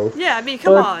 Yeah, I mean,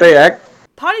 come on.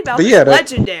 Potty mouth is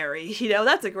legendary,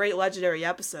 that's a great legendary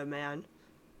episode, man.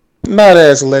 Not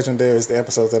as legendary as the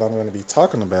episodes that I'm going to be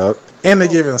talking about. And The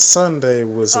Given Sunday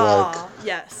was,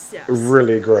 yes.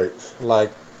 really great.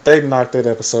 Like, they knocked that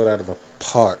episode out of the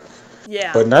park.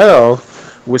 Yeah. But now,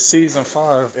 with season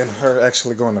 5 and her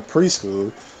actually going to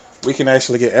preschool, we can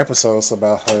actually get episodes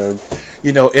about her,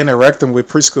 interacting with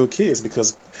preschool kids,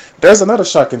 because there's another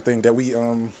shocking thing that we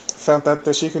found out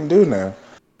that she can do now.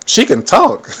 She can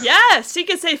talk. Yes, she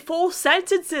can say full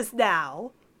sentences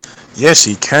now. Yes,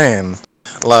 she can.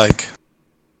 Like,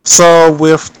 so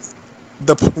with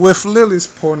Lily's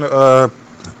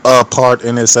part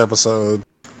in this episode,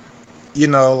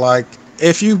 like,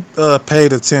 if you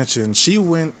paid attention, she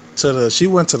went to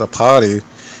the party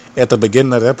at the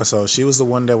beginning of the episode. She was the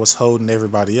one that was holding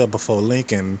everybody up before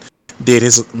Lincoln did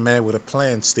his man with a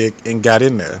plan stick and got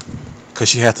in there, because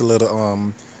she had the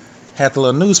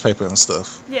little newspaper and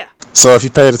stuff. Yeah. So if you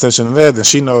paid attention to that, then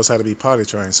she knows how to be potty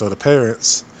trained. So the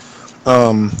parents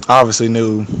obviously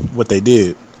knew what they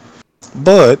did.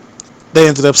 But they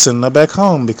ended up sending her back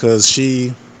home because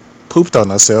she pooped on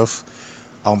herself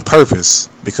on purpose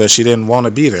because she didn't want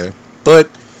to be there. But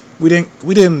we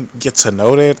didn't get to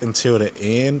know that until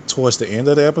towards the end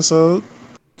of the episode.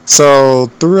 So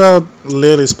throughout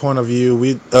Lily's point of view,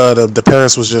 the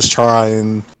parents was just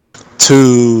trying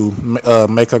to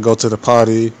make her go to the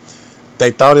party.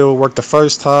 They thought it would work the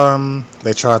first time.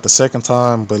 They tried the second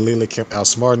time, but Lily kept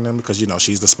outsmarting them because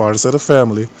she's the smartest of the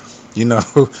family.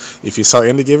 If you saw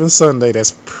Any Given Sunday,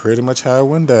 that's pretty much how it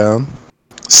went down.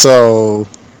 So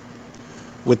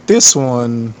with this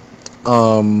one,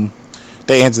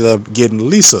 they ended up getting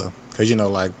Lisa because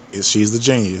she's the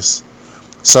genius.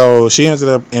 So she ended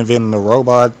up inventing a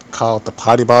robot called the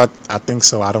Pottybot. I think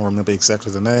so. I don't remember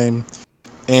exactly the name.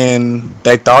 And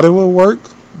they thought it would work,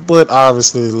 but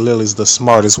obviously Lily's the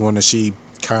smartest one, and she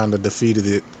kind of defeated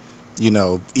it,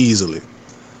 easily.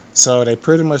 So they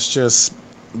pretty much just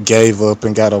gave up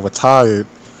and got overtired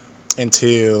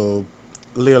until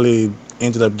Lily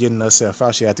ended up getting herself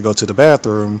out. She had to go to the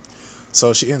bathroom.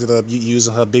 So she ended up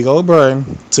using her big old brain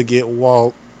to get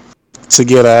Walt to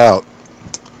get her out.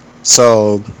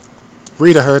 So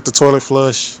Rita heard the toilet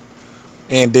flush,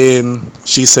 and then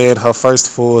she said her first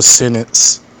full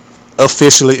sentence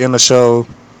officially in the show,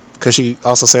 because she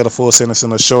also said a full sentence in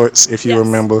the shorts, if you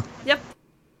remember. Yep.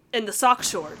 In the sock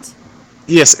shorts.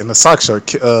 Yes, in the sock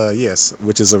short. Yes,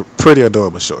 which is a pretty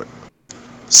adorable short.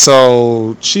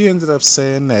 So she ended up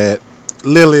saying that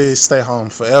Lily stay home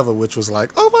forever, which was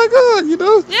like, oh my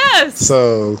God, Yes.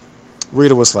 So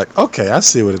Rita was like, okay, I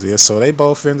see what it is. So they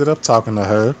both ended up talking to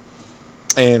her,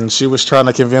 and she was trying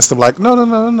to convince them, like, no,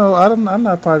 I'm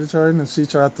not potty trained. And she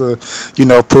tried to,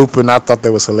 poop, and I thought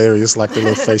that was hilarious, like the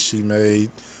little face she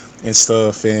made and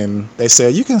stuff. And they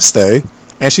said, you can stay.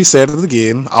 And she said it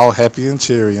again, all happy and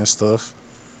cheery and stuff.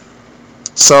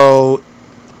 So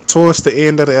towards the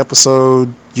end of the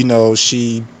episode,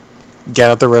 she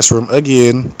got out the restroom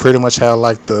again, pretty much how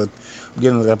like the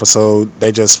beginning of the episode,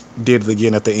 they just did it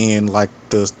again at the end, like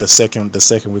the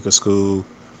second week of school.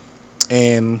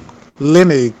 And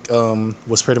Lenny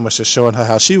was pretty much just showing her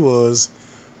how she was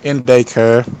in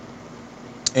daycare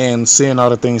and seeing all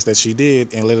the things that she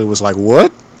did, and Lenny was like,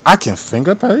 what? I can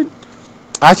finger paint?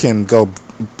 I can go on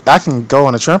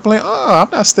a trampoline? Oh, I'm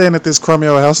not staying at this crummy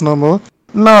old house no more.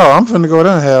 No, I'm finna go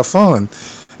there and have fun.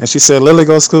 And she said, Lily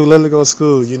go to school,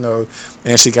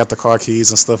 and she got the car keys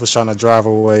and stuff, was trying to drive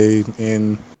away.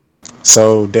 And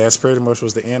so that's pretty much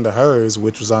was the end of hers,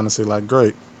 which was honestly like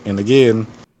great. And again,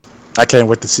 I can't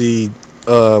wait to see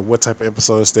what type of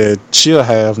episodes that she'll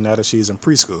have now that she's in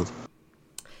preschool.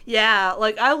 Yeah,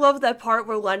 like I love that part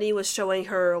where Lenny was showing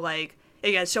her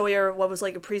what was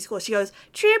like in preschool. She goes,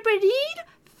 trampoline,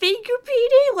 finger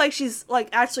painting, like she's like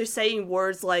actually saying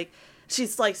words, like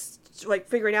she's like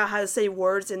figuring out how to say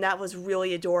words, and that was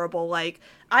really adorable. Like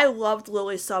I loved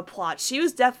Lily's subplot. She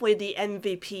was definitely the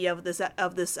MVP of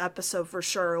this episode for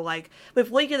sure. Like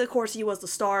with Lincoln, of course, he was the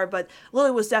star, but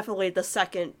Lily was definitely the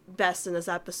second best in this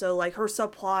episode. Like her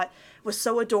subplot was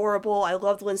so adorable. I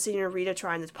loved Lindsay and Rita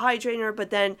trying to potty train her, but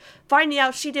then finding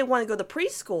out she didn't want to go to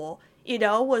preschool,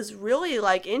 was really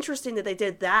like interesting that they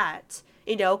did that.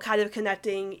 Kind of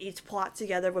connecting each plot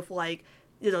together with like,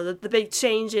 the big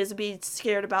changes, being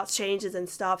scared about changes and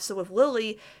stuff. So with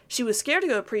Lily, she was scared to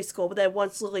go to preschool, but then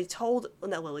once Lenny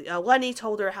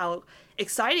told her how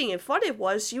exciting and fun it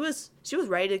was, she was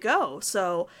ready to go.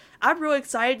 So I'm really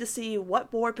excited to see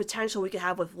what more potential we can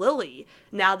have with Lily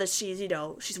now that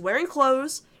she's wearing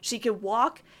clothes, she can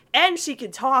walk, and she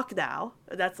can talk now.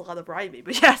 That's a lot of rhyming,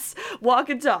 but yes, walk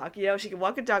and talk. She can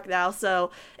walk and talk now. So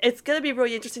it's going to be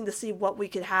really interesting to see what we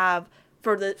can have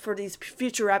for these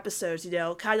future episodes,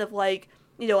 kind of like,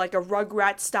 like a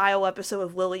Rugrats style episode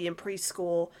of Lily in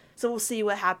preschool. So we'll see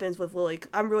what happens with Lily.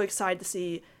 I'm really excited to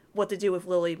see what to do with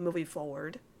Lily moving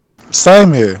forward.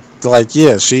 Same here. Like,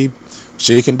 yeah, she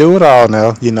can do it all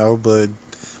now, but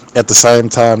at the same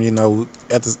time,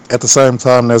 at the same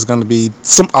time, there's going to be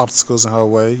some obstacles in her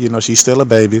way. She's still a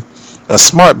baby, a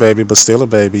smart baby, but still a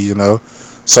baby,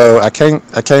 So I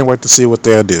can't wait to see what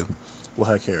they'll do with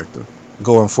her character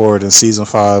going forward in season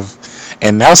 5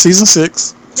 and now season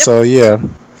 6. Yep. So yeah,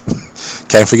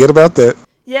 can't forget about that.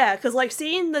 Yeah, because like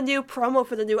seeing the new promo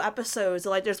for the new episodes,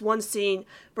 like there's one scene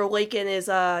where Lincoln is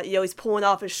he's pulling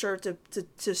off his shirt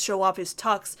to show off his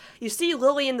tux. You see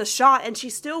Lily in the shot, and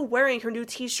she's still wearing her new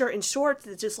t-shirt and shorts.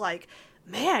 It's just like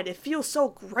man, it feels so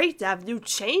great to have new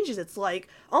changes. It's like,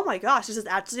 oh my gosh, this is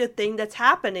actually a thing that's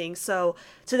happening. So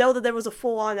to know that there was a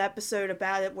full-on episode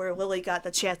about it where Lily got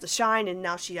the chance to shine and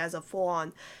now she has a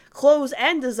full-on clothes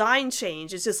and design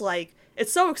change, it's just like,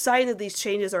 it's so exciting that these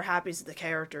changes are happening to the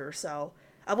character. So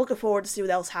I'm looking forward to see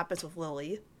what else happens with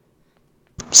Lily.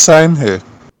 Same here.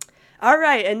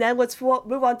 Alright, and then let's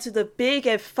move on to the big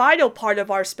and final part of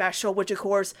our special, which of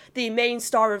course, the main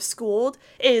star of Schooled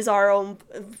is our own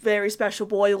very special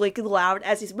boy, Lincoln Loud,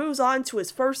 as he moves on to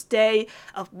his first day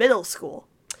of middle school.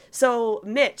 So,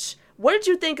 Mitch, what did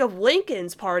you think of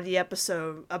Lincoln's part of the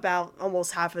episode, about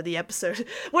almost half of the episode?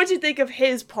 What did you think of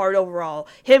his part overall?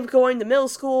 Him going to middle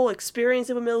school,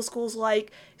 experiencing what middle school's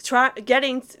like,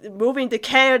 moving to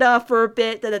Canada for a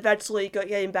bit, then eventually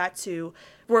getting back to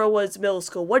where it was middle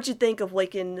school. What did you think of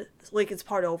Lincoln's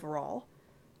part overall?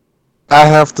 I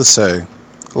have to say,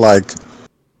 like,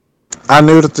 I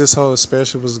knew that this whole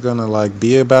special was gonna like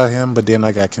be about him, but then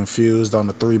I got confused on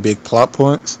the 3 big plot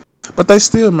points. But they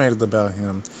still made it about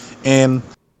him. And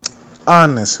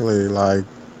honestly, like,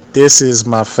 this is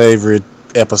my favorite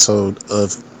episode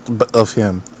of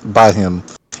him, by him.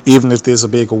 Even if there's a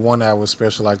big 1 hour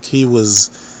special, like, he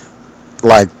was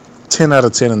like 10 out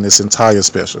of 10 in this entire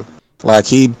special. Like,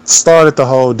 he started the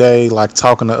whole day, like,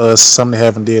 talking to us, something they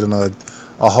haven't did in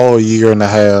a whole year and a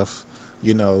half,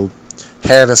 you know,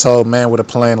 had this whole man with a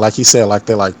plan, like he said, like,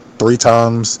 that, like, 3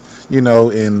 times, you know,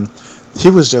 and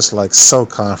he was just, like, so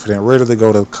confident, ready to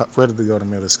go to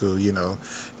middle school, you know.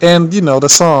 And, you know, the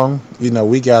song, you know,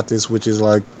 We Got This, which is,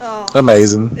 like,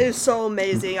 amazing. It's so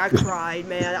amazing. I cried,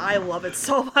 man. I love it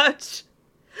so much.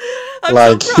 I'm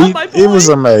like, so proud of my boy. It was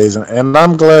amazing. And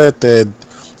I'm glad that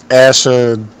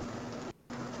Asher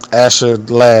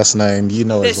last name, you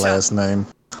know his Bishop. last name.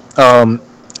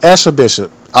 Asher Bishop,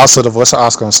 also the voice of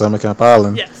Oscar on Summer Camp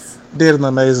Island, Yes. did an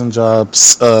amazing job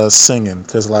singing.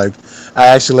 Cause like I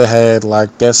actually had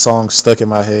like that song stuck in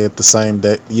my head the same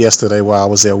day yesterday while I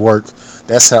was at work.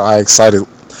 That's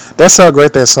how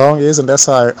great that song is, and that's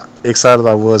how excited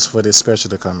I was for this special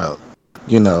to come out.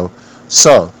 You know,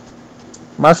 so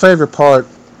my favorite part,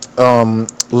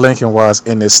 Lincoln wise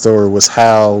in this story was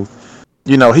how,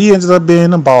 you know, he ended up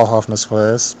being in Ballhoffner's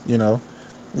class, you know,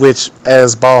 which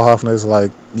as Ballhoffner is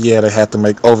like, yeah, they had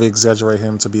to over-exaggerate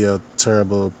him to be a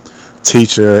terrible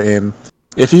teacher. And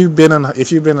if you've been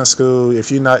in school,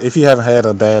 if you haven't had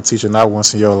a bad teacher not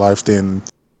once in your life, then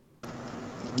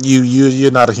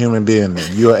you're not a human being.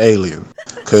 Then you're an alien,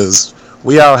 because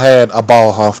we all had a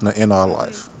Ballhoffner in our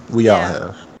life. We all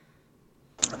have.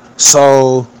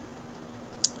 So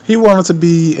he wanted to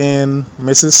be in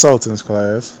Mrs. Sultan's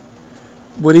class.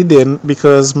 But he didn't,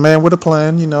 because man with a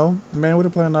plan, you know,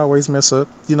 always mess up.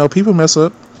 You know, people mess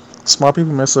up. Smart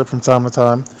people mess up from time to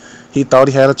time. He thought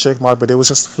he had a check mark, but it was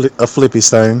just a flippy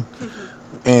stain.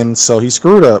 And so he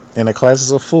screwed up, and the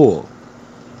classes are full.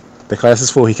 The class is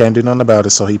full. He can't do nothing about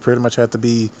it, so he pretty much had to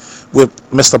be with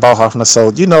Mr. Ballhoffner.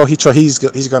 So, you know, he's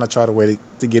going to try to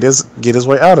get his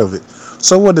way out of it.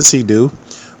 So what does he do?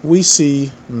 We see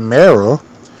Meryl,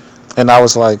 and I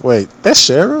was like, wait, that's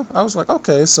Cheryl? I was like,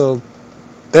 okay, so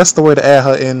that's the way to add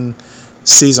her in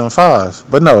season 5.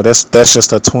 But no, that's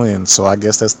just her twin. So I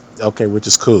guess that's okay, which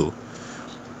is cool.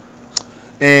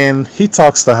 And he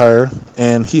talks to her,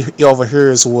 and he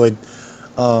overhears what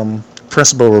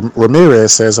Principal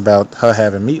Ramirez says about her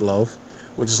having meatloaf,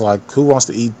 which is like, who wants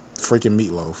to eat freaking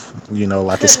meatloaf? You know,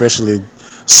 like especially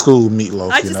school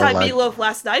meatloaf. I just had meatloaf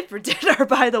last night for dinner,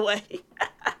 by the way.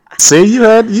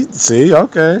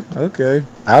 Okay.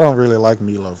 I don't really like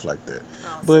meatloaf like that.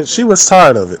 But she was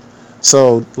tired of it.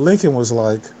 So Lincoln was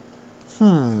like,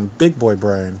 big boy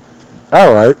brain.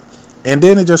 All right. And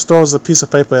then he just throws a piece of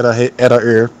paper at her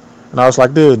ear. And I was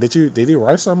like, dude, did he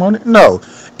write something on it? No.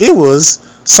 It was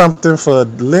something for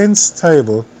Lynn's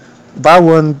table.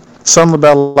 Something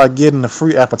about like getting the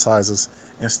free appetizers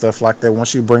and stuff like that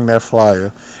once you bring that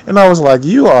flyer. And I was like,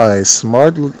 you are a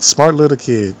smart little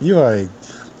kid. You are a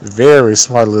very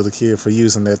smart little kid for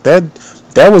using that.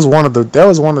 That was one of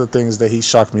the things that he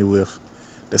shocked me with.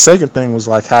 The second thing was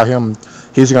like how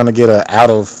he's gonna get an out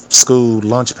of school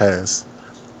lunch pass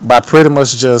by pretty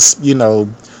much just, you know,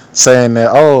 saying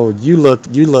that, oh, you look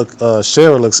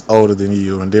Cheryl looks older than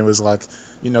you, and then it was like,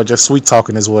 you know, just sweet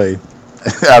talking his way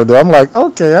out of there. I'm like,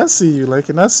 okay, I see you,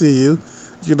 Lincoln, I see you.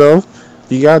 You know,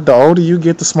 the older you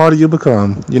get, the smarter you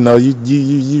become. You know,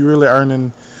 you really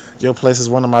earning your place as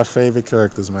one of my favorite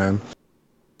characters, man.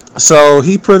 So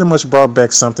he pretty much brought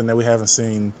back something that we haven't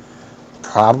seen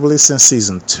probably since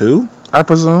season 2, I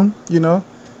presume. You know,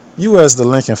 you as the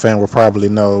Lincoln fan will probably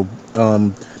know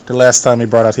the last time he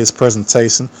brought out his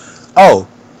presentation. Oh,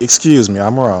 excuse me,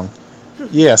 I'm wrong.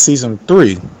 Yeah, season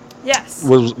 3. Yes.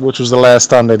 Which was the last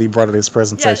time that he brought it his Yeah,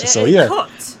 presentation. So it yeah,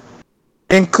 cooked.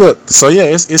 and cooked. So yeah,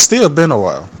 it's still been a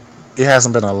while. It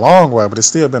hasn't been a long while, but it's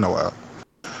still been a while.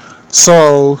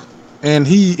 So, and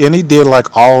he did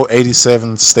like all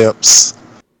 87 steps,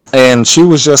 and she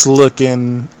was just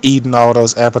looking, eating all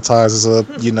those appetizers up,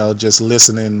 just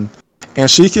listening, and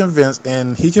he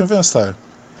convinced her.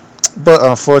 But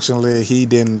unfortunately, he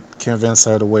didn't convince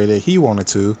her the way that he wanted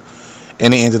to,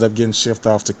 and he ended up getting shipped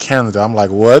off to Canada. I'm like,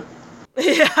 what?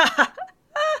 Yeah.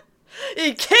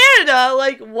 In Canada?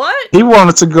 Like, what? He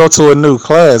wanted to go to a new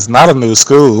class, not a new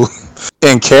school,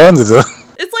 in Canada.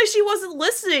 It's like she wasn't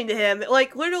listening to him.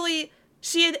 Like, literally,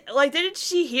 didn't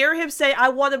she hear him say, I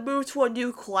want to move to a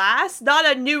new class? Not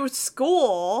a new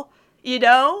school,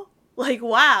 Like,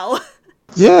 wow.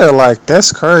 Yeah, like,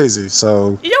 that's crazy.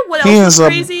 So, you know what else is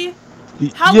crazy?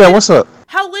 What's up?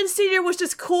 How Lynn Sr. was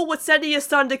just cool with sending his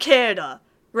son to Canada,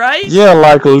 right? Yeah,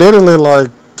 like, literally, like,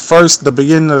 first, the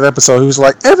beginning of the episode, he was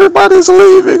like, everybody's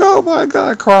leaving, oh my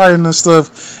god, crying and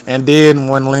stuff. And then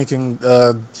when Lincoln,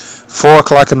 4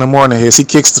 o'clock in the morning hits, he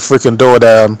kicks the freaking door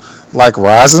down, like,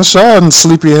 rise and shine,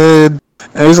 sleepyhead.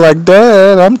 And he's like,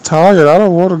 Dad, I'm tired, I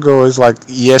don't want to go. He's like,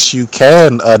 yes, you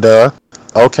can, duh.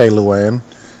 Okay, Luann.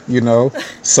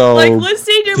 So like, Lynn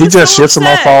Sr. he just so ships him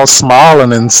off all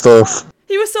smiling and stuff.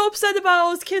 He was so upset about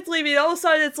all his kids leaving. All of a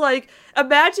sudden, it's like,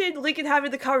 imagine Lincoln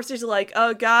having the conversation like,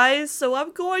 guys, so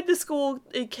I'm going to school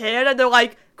in Canada. And they're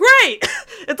like, great!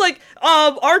 It's like,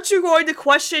 aren't you going to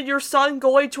question your son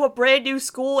going to a brand new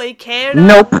school in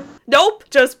Canada? Nope,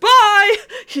 just bye!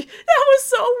 That was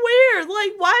so weird.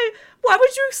 Like, why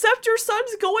would you accept your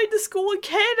son's going to school in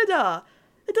Canada?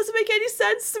 It doesn't make any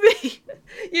sense to me.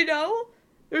 It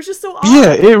was just so odd.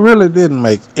 Yeah, it really didn't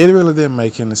make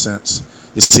any sense.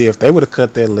 You see, if they would have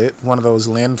cut that one of those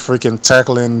Lynn freaking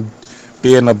tackling,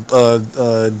 being a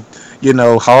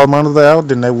hard monitor out,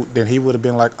 then he would have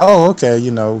been like, oh, okay,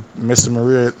 Miss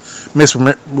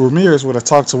Ramirez would have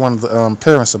talked to one of the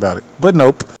parents about it. But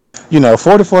nope,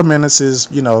 44 minutes is,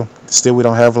 still we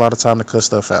don't have a lot of time to cut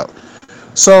stuff out.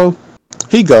 So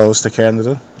he goes to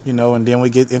Canada, and then we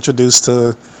get introduced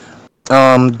to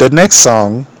the next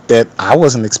song that I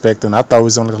wasn't expecting. I thought we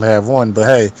was only gonna have one, but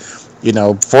hey.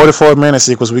 44 minutes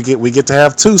equals we get to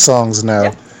have 2 songs now.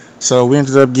 Yeah. So we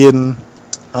ended up getting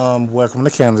Welcome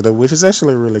to Canada, which is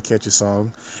actually a really catchy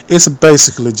song. It's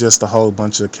basically just a whole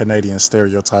bunch of Canadian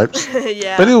stereotypes.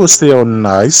 Yeah. But it was still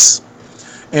nice.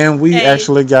 And we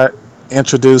actually got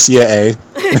introduced,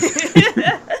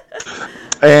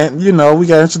 And, we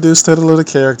got introduced to the little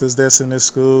characters that's in this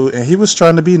school. And he was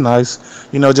trying to be nice,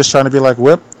 just trying to be like,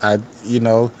 and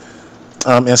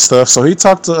stuff. So he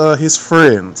talked to his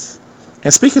friends.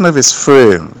 And speaking of his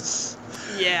friends,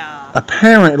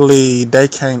 apparently they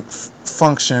can't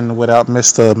function without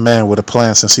Mr. Man with a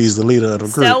Plan, since he's the leader of the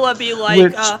group. Stella be like,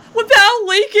 without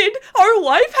Lincoln, our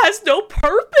life has no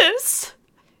purpose.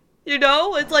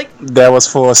 It's like... That was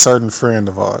for a certain friend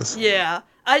of ours. Yeah.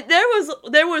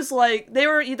 There was like, they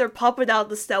were either pumping out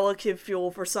the Stella Kid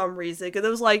fuel for some reason, because it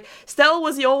was like, Stella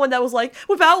was the only one that was like,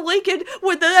 without Lincoln,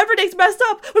 everything's messed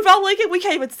up. Without Lincoln, we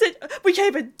can't even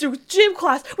do gym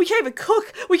class, we can't even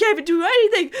cook, we can't even do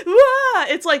anything. Ah!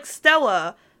 It's like,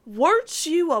 Stella, weren't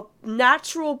you a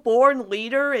natural born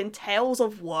leader in Tales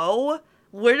of Woe?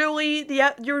 Literally,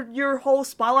 your whole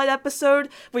Spotlight episode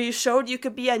where you showed you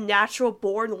could be a natural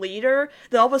born leader,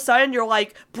 then all of a sudden you're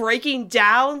like breaking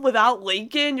down without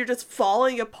Lincoln, you're just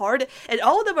falling apart, and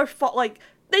all of them are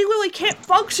they literally can't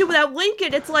function without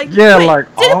Lincoln. It's like,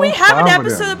 didn't we have an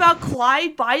episode about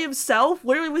Clyde by himself,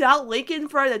 literally without Lincoln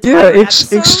for an entire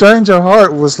episode? Exchange of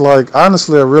Heart was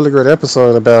honestly a really great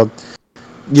episode about,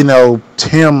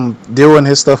 Tim doing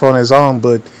his stuff on his own,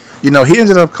 but he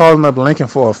ended up calling up Lincoln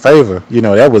for a favor.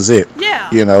 That was it.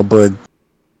 Yeah. But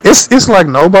it's like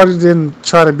nobody didn't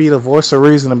try to be the voice of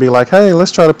reason and be like, hey,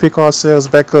 let's try to pick ourselves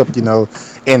back up,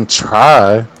 and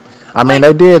try. I mean,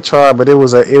 they did try, but it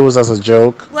was as a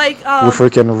joke. With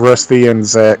freaking Rusty and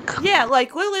Zach. Yeah,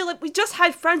 literally, we just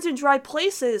had Friends in Dry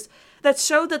Places that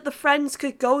showed that the friends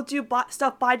could go do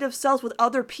stuff by themselves with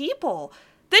other people.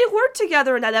 They weren't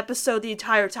together in that episode the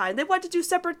entire time. They wanted to do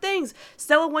separate things.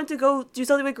 Stella went to go do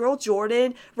something with Girl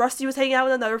Jordan. Rusty was hanging out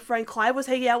with another friend. Clyde was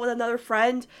hanging out with another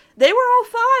friend. They were all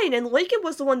fine. And Lincoln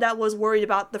was the one that was worried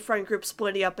about the friend group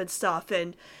splitting up and stuff.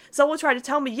 And someone tried to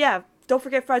tell me, don't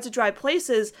forget Friends in Dry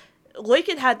Places.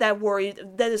 Lincoln had that worry.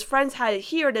 Then his friends had it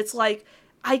here. And it's like,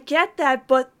 I get that,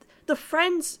 but the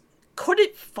friends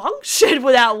couldn't function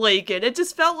without Lincoln. It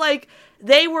just felt like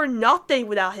they were nothing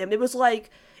without him. It was like,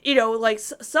 you know, like,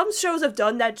 some shows have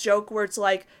done that joke where it's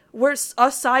like, where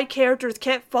us side characters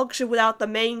can't function without the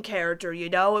main character, you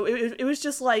know? It was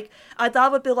just like, I thought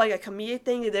it would be like a comedic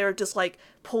thing, and they were just like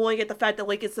pulling at the fact that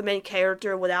Lincoln's the main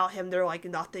character, without him they're like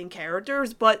nothing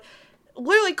characters, but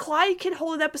literally Clyde can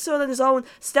hold an episode on his own.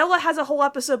 Stella has a whole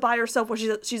episode by herself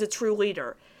where she's a true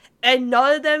leader. And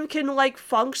none of them can, like,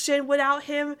 function without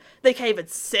him. They can't even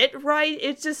sit right.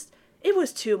 It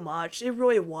was too much. It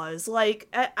really was. Like,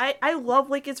 I love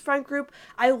Lincoln's friend group.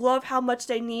 I love how much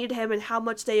they need him and how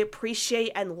much they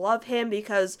appreciate and love him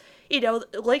because, you know,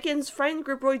 Lincoln's friend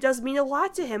group really does mean a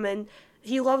lot to him and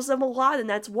he loves them a lot and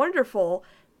that's wonderful.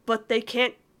 But they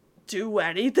can't do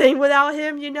anything without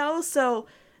him, you know? So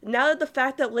now that the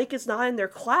fact that Lincoln's not in their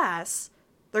class,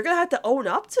 they're going to have to own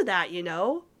up to that, you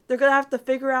know? They're going to have to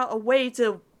figure out a way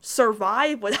to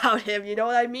survive without him, you know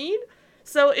what I mean?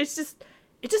 So it just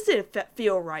didn't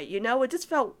feel right, you know? It just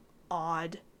felt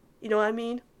odd. You know what I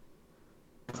mean?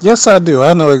 Yes, I do.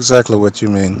 I know exactly what you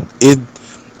mean. It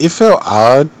felt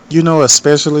odd, you know,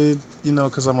 especially, you know,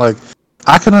 because I'm like,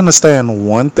 I can understand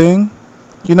one thing,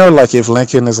 you know, like if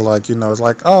Lincoln is like, you know, it's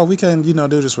like, oh, we can't, you know,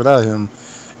 do this without him.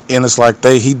 And it's like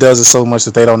he does it so much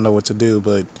that they don't know what to do,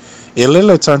 but it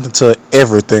literally turned into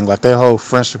everything. Like their whole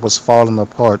friendship was falling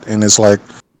apart, and it's like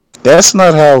that's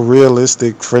not how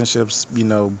realistic friendships, you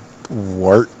know,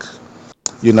 work.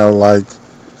 You know, like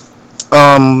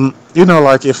you know,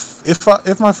 like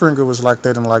if my friend group was like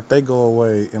that and like they go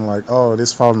away and like, oh,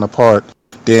 this falling apart,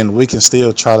 then we can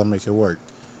still try to make it work.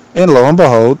 And lo and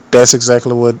behold, that's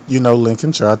exactly what, you know,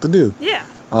 Lincoln tried to do. Yeah.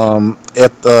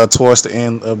 At towards the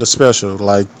end of the special,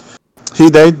 like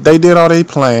they did all their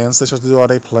plans. They tried to do all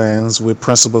their plans with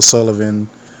Principal Sullivan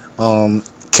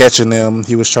catching them.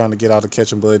 He was trying to get out to catch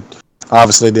them, but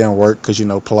obviously it didn't work because, you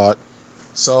know, plot.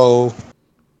 So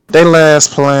their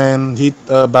last plan, he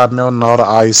about melting all the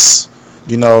ice.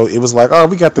 You know, it was like, oh,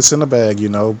 we got this in the bag, you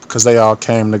know, because they all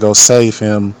came to go save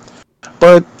him.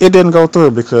 But it didn't go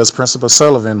through because Principal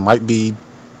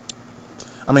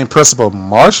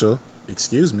Marshall,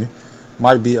 excuse me,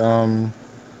 might be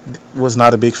was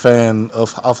not a big fan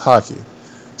of hockey.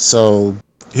 So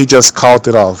he just called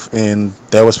it off, and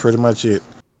that was pretty much it.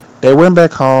 They went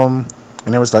back home,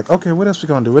 and it was like, okay, what else we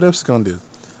gonna do? What else we gonna do?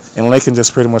 And Lincoln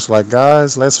just pretty much like,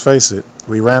 guys, let's face it,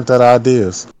 we ran out of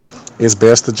ideas. It's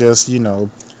best to just, you know,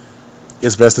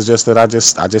 that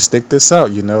I just stick this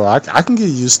out. You know, I can get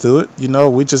used to it. You know,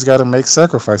 we just got to make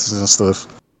sacrifices and stuff.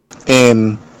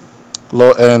 And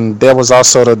there was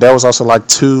also like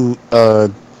two.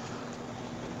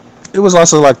 It was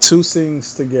also like two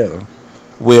things together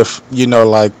with, you know,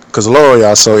 like, because Lori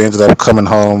also ended up coming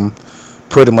home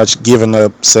pretty much giving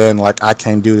up, saying like, I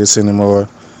can't do this anymore.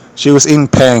 She was eating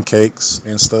pancakes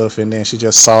and stuff, and then she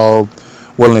just saw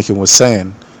what Lincoln was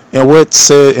saying. And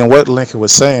what Lincoln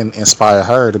was saying inspired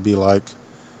her to be like,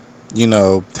 you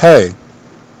know, hey,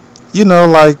 you know,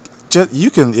 like,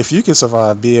 if you can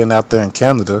survive being out there in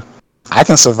Canada, I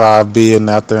can survive being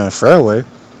out there in Fairway.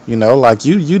 You know, like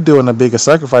you doing a bigger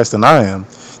sacrifice than I am.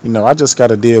 You know, I just got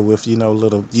to deal with, you know,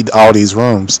 all these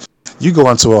rooms. You go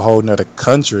into a whole nother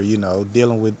country, you know,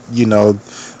 dealing with, you know,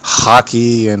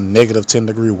 hockey and negative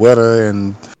 10-degree weather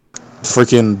and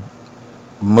freaking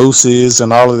mooses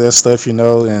and all of that stuff, you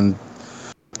know,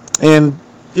 and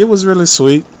it was really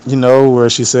sweet, you know,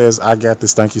 where she says, I got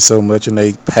this, thank you so much, and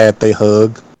they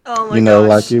hug. Oh my you know,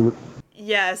 gosh. like it.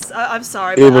 Yes, I'm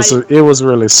sorry. It was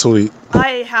really sweet.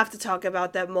 I have to talk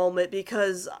about that moment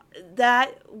because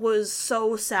that was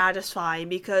so satisfying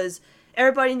because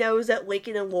everybody knows that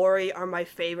Lincoln and Lori are my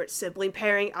favorite sibling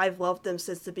pairing. I've loved them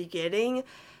since the beginning.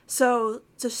 So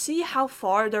to see how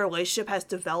far their relationship has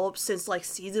developed since like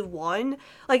season 1,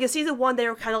 like in season 1 they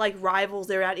were kind of like rivals.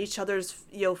 They were at each other's,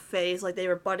 you know, face, like they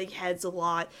were butting heads a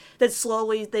lot. Then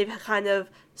they've kind of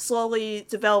slowly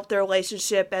developed their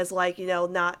relationship as like, you know,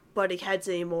 not butting heads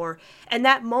anymore. And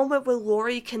that moment when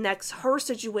Lori connects her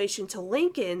situation to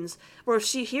Lincoln's, where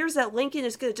she hears that Lincoln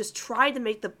is going to just try to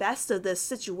make the best of this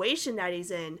situation that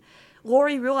he's in,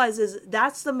 Lori realizes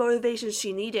that's the motivation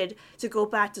she needed to go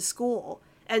back to school.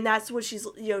 And that's what she's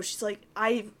like,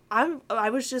 I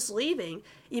was just leaving.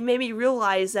 You made me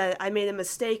realize that I made a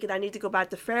mistake and I need to go back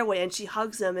to Fairway. And she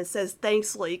hugs him and says,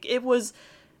 thanks, Link. It was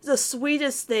the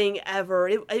sweetest thing ever.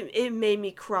 It made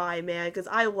me cry, man, because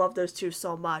I love those two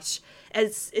so much. And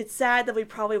it's sad that we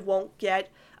probably won't get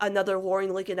another Lori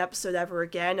and Lincoln episode ever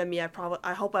again. I mean,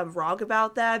 I hope I'm wrong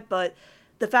about that. But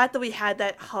the fact that we had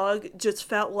that hug just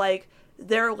felt like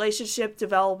their relationship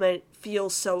development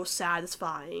feels so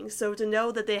satisfying. So to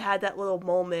know that they had that little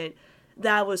moment,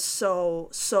 that was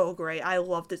so great. I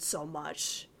loved it so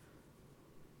much.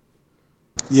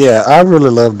 Yeah, I really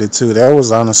loved it too. That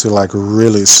was honestly like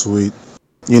really sweet.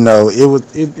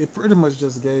 It pretty much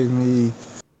just gave me,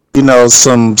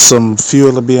 some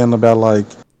fuel to being about like,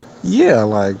 yeah,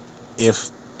 like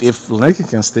if if Lincoln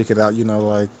can stick it out,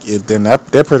 like then that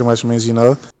pretty much means,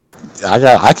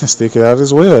 I can stick it out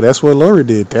as well. That's what Lori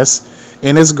did.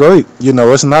 And it's great.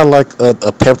 It's not like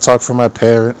a pep talk from my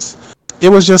parents. It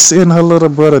was just seeing her little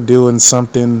brother doing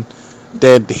something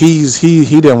that he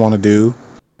didn't want to do,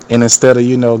 and instead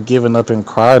of giving up and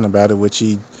crying about it, which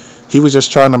he was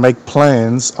just trying to make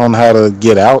plans on how to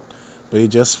get out, but he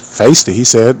just faced it. He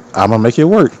said, "I'm gonna make it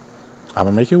work. I'm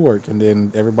gonna make it work," and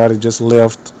then everybody just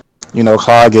left.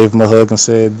 Clyde gave him a hug and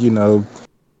said,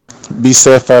 "Be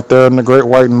safe out there in the Great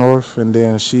White North," and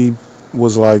then she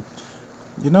was like,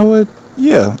 "You know what?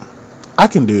 Yeah, I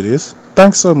can do this.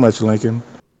 Thanks so much, Lincoln."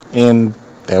 And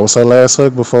that was her last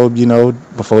hug before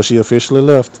she officially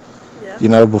left.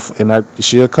 Yep.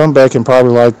 She'll come back in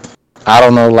probably like, I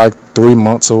don't know, like 3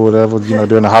 months or whatever,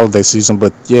 during the holiday season.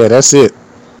 But yeah, that's it.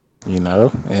 And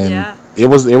Yeah. it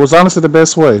was honestly the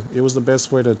best way. It was the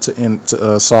best way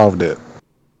to solve that.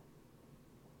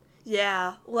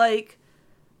 Yeah, like,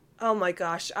 oh my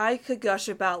gosh, I could gush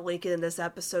about Lincoln in this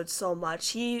episode so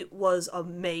much. He was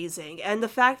amazing. And the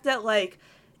fact that, like,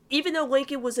 even though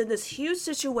Lincoln was in this huge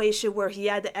situation where he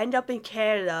had to end up in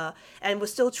Canada and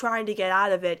was still trying to get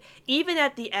out of it, even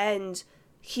at the end,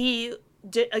 he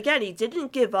he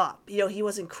didn't give up. He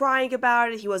wasn't crying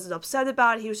about it, he wasn't upset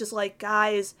about it. He was just like,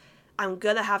 guys, I'm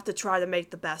gonna have to try to make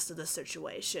the best of the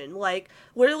situation. Like,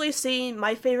 literally seeing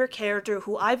my favorite character,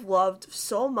 who I've loved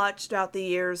so much throughout the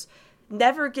years,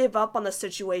 never give up on the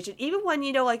situation. Even when,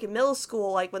 like in middle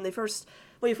school, like when we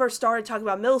first started talking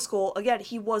about middle school, again,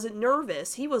 he wasn't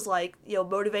nervous. He was like,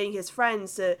 motivating his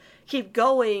friends to keep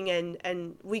going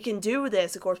and we can do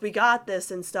this. Of course, we got this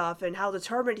and stuff. And how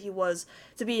determined he was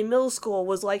to be in middle school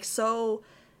was like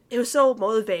it was so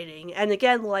motivating. And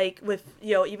again, like with,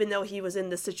 even though he was in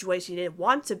this situation he didn't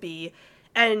want to be,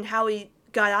 and how he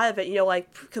got out of it,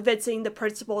 like convincing the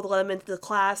principal to let him into the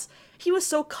class. He was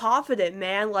so confident,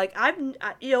 man. Like,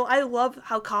 I love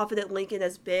how confident Lincoln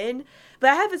has been, but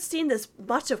I haven't seen this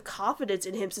much of confidence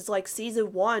in him since like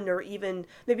season 1 or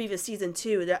maybe even season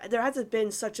 2. There hasn't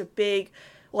been such a big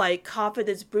like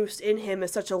confidence boost in him in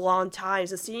such a long time.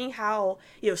 So seeing how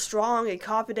strong and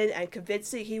confident and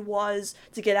convincing he was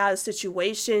to get out of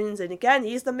situations, and again,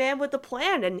 he's the man with the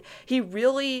plan, and he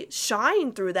really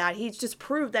shined through that. He's just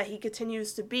proved that he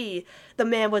continues to be the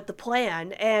man with the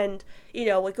plan. And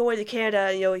like going to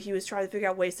Canada, he was trying to figure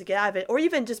out ways to get out of it, or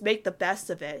even just make the best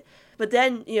of it. But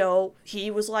then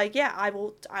he was like, yeah, I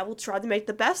will try to make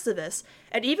the best of this.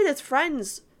 And even his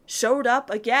friends showed up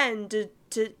again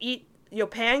to eat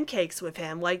pancakes with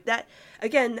him. Like that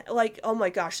again, like, oh my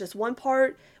gosh, this one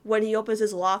part when he opens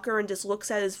his locker and just looks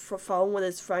at his phone with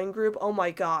his friend group, oh my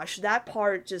gosh, that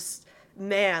part just,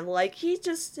 man, like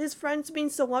his friends mean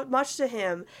so much to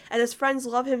him, and his friends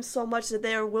love him so much that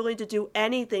they are willing to do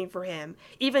anything for him,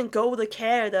 even go to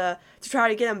Canada to try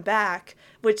to get him back.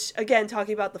 Which, again,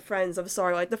 talking about the friends, I'm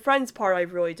sorry, like the friends part I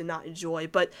really did not enjoy,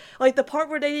 but like the part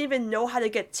where they didn't even know how to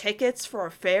get tickets for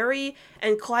a ferry,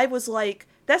 and Clyde was like,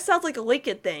 that sounds like a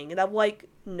Lincoln thing. And I'm like,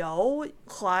 no,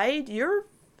 Clyde, you're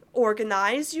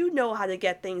organized. You know how to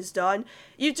get things done.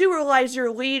 You do realize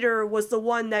your leader was the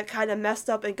one that kind of messed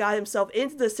up and got himself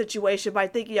into the situation by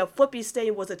thinking Flippy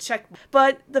Stain was a check.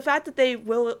 But the fact that they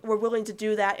were willing to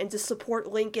do that and to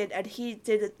support Lincoln, and he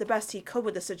did the best he could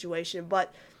with the situation.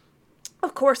 But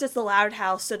of course, it's the Loud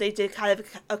House, so they did kind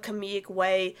of a comedic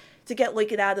way to get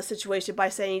Lincoln out of the situation by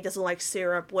saying he doesn't like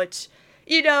syrup, which,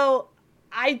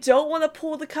 I don't want to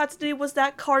pull the custody was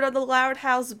that card on the Loud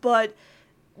House, but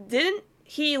didn't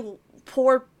he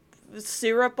pour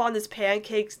syrup on his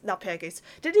pancakes? Not pancakes.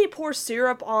 Didn't he pour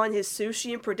syrup on his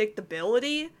sushi and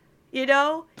predictability?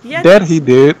 That he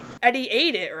did. And he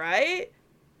ate it, right?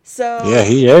 So Yeah,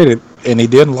 he ate it, and he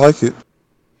didn't like it.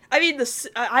 I mean,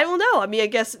 I don't know. I mean, I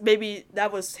guess maybe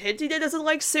that was hinting that he doesn't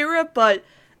like syrup, but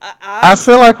I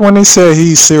feel like when he said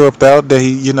he syruped out, that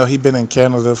he been in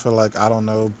Canada for like, I don't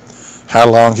know how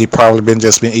long. He probably been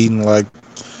eating like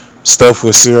stuff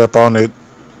with syrup on it,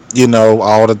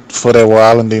 for that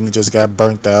while, and then he just got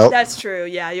burnt out. That's true.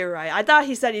 Yeah, you're right. I thought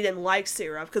he said he didn't like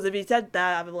syrup, because if he said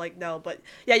that, I'd be like, no. But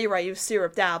yeah, you're right. He was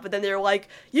syruped out. But then they were like,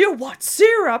 you want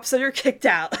syrup, so you're kicked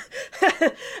out.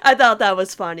 I thought that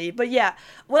was funny. But yeah,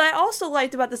 what I also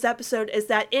liked about this episode is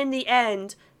that in the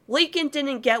end, Lincoln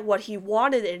didn't get what he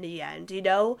wanted in the end,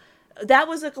 that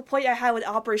was a complaint I had with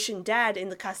Operation Dad in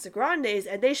the Casagrandes,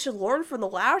 and they should learn from the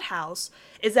Loud House,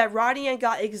 is that Ronnie Ann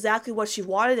got exactly what she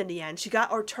wanted in the end. She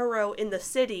got Arturo in the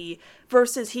city,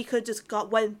 versus he could just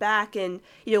went back and,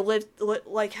 lived,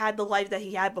 had the life that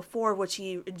he had before, which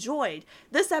he enjoyed.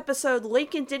 This episode,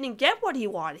 Lincoln didn't get what he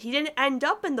wanted. He didn't end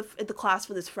up in the class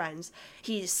with his friends.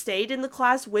 He stayed in the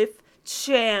class with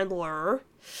Chandler.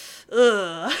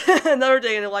 Ugh. Another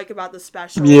thing I didn't like about the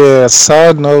special. Yeah,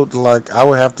 side note, I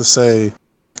would have to say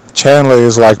Chandler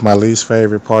is my least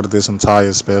favorite part of this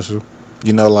entire special.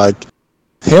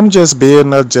 Him just being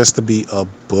there just to be a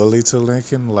bully to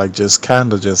Lincoln, just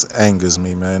kind of just angers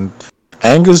me, man.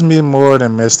 Angers me more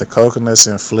than Mr. Coconuts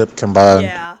and Flip combined.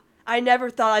 Yeah, I never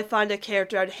thought I'd find a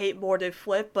character I'd hate more than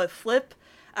Flip, but Flip,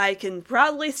 I can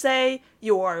proudly say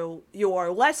you are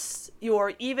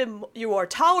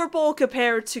tolerable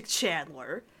compared to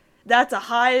Chandler. That's a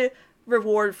high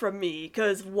reward from me,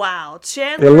 because wow,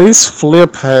 Chandler... At least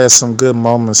Flip has some good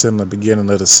moments in the beginning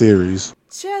of the series.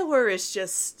 Chandler is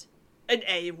just an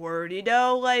A-word,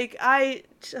 oh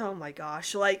my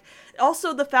gosh,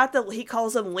 also the fact that he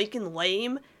calls him Lincoln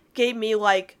Lame gave me,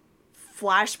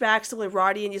 flashbacks to when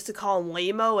Ronnie used to call him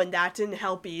Lame-o, and that didn't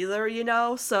help either,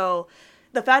 so...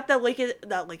 The fact that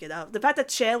the fact that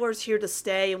Chandler's here to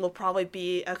stay and will probably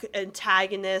be an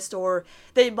antagonist, or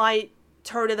they might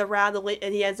turn it around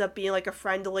and he ends up being a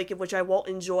friend to Lincoln, which I won't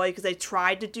enjoy because they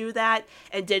tried to do that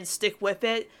and didn't stick with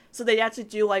it. So they'd have to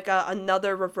do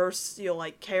another reverse,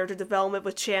 character development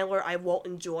with Chandler. I won't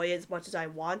enjoy it as much as I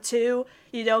want to,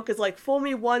 because fool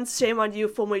me once, shame on you,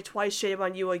 fool me twice, shame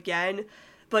on you again.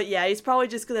 But yeah, he's probably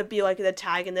just gonna be an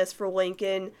antagonist for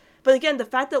Lincoln. But again, the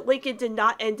fact that Lincoln did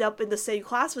not end up in the same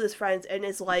class with his friends and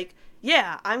is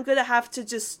yeah, I'm going to have to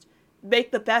just make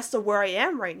the best of where I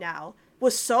am right now,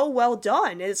 was so well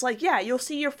done. And it's yeah, you'll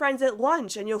see your friends at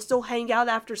lunch and you'll still hang out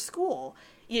after school.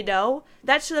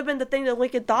 That should have been the thing that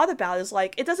Lincoln thought about, is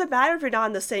it doesn't matter if you're not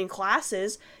in the same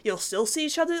classes, you'll still see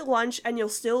each other at lunch and you'll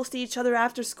still see each other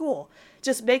after school.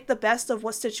 Just make the best of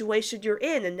what situation you're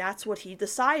in, and that's what he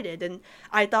decided. And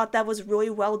I thought that was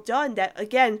really well done, that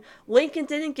again, Lincoln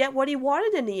didn't get what he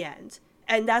wanted in the end.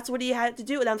 And that's what he had to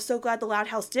do, and I'm so glad the Loud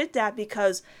House did that,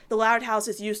 because the Loud House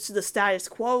is used to the status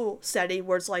quo setting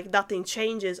where it's nothing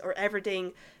changes or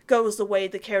everything goes the way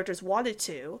the characters wanted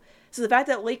to. So the fact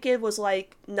that Lincoln was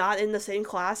not in the same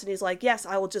class, and he's yes,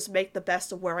 I will just make the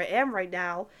best of where I am right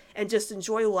now and just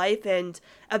enjoy life, and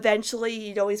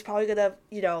eventually, he's probably gonna,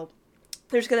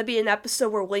 there's gonna be an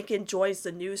episode where Lincoln joins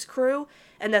the news crew,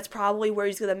 and that's probably where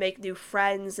he's gonna make new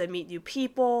friends and meet new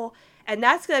people. And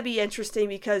that's going to be interesting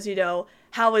because,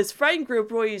 how his friend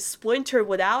group really splintered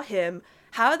without him.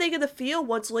 How are they going to feel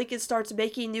once Lincoln starts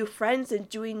making new friends and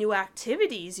doing new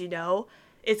activities,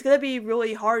 It's going to be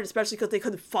really hard, especially because they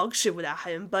couldn't function without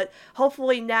him. But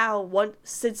hopefully now,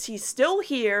 since he's still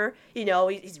here, he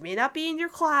may not be in your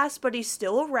class, but he's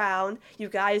still around. You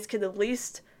guys can at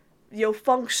least,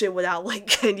 function without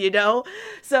Lincoln,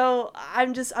 So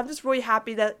I'm just really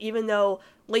happy that even though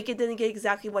Lincoln didn't get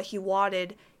exactly what he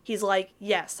wanted, he's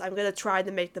yes, I'm gonna try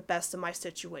to make the best of my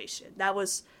situation. That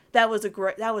was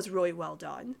really well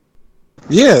done.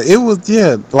 Yeah, it was.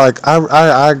 Yeah,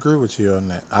 I agree with you on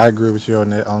that. I agree with you on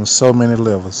that on so many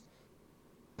levels.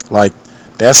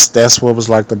 That's what was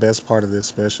the best part of this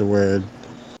special, where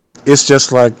it's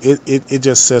just it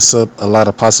just sets up a lot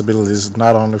of possibilities,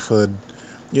 not only for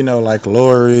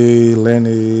Lori,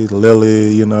 Lenny,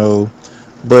 Lily,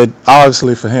 but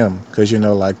obviously for him, because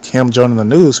him joining the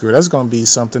news crew, that's gonna be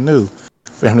something new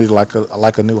for him, like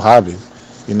a new hobby,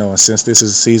 and since this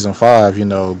is season 5,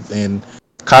 and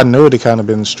continuity kind of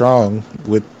been strong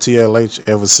with TLH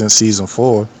ever since season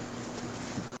 4.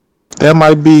 That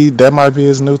might be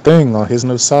his new thing, or his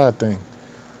new side thing,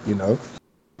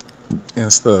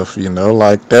 and stuff,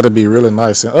 that'd be really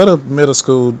nice. And other middle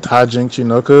school hijinks,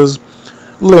 because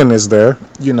Lynn is there,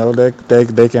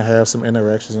 they can have some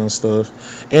interactions and stuff.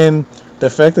 And the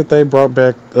fact that they brought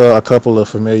back a couple of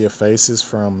familiar faces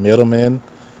from Middlemen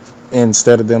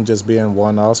instead of them just being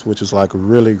one-offs, which was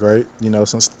really great,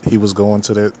 since he was going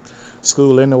to that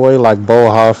school anyway,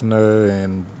 Bo Hoffner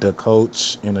and the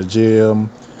coach in the gym.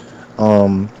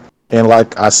 And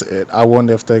like I said, I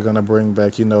wonder if they're gonna bring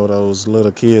back, those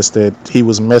little kids that he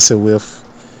was messing with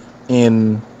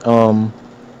in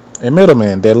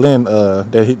Middleman, that Lynn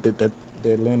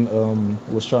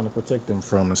was trying to protect them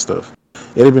from and stuff.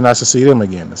 It'd be nice to see them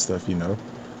again and stuff,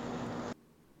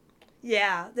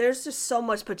 Yeah, there's just so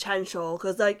much potential,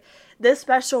 because this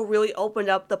special really opened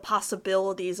up the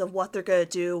possibilities of what they're gonna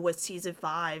do with season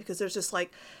 5, because there's just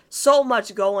so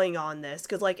much going on this.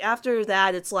 Because after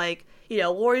that, it's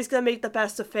Lori's gonna make the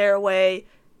best of Fairway,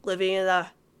 living in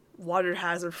a water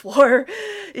hazard floor.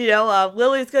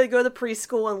 Lily's going to go to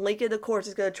preschool, and Lincoln, of course,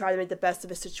 is going to try to make the best of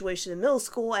his situation in middle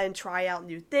school and try out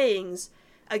new things.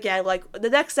 Again, like, the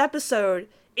next episode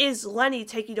is Lenny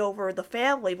taking over the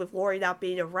family with Lori not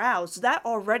being around. So that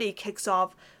already kicks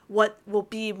off what will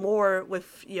be more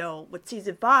with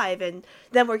season 5. And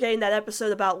then we're getting that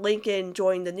episode about Lincoln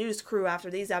joining the news crew after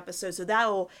these episodes. So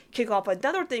that'll kick off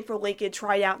another thing for Lincoln,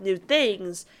 trying out new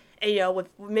things. And, with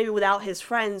maybe without his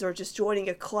friends, or just joining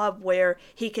a club where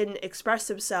he can express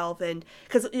himself. And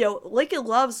because Lincoln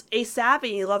loves a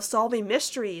savvy, he loves solving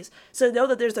mysteries. So to know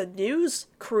that there's a news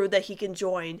crew that he can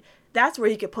join, that's where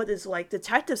he can put his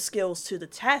detective skills to the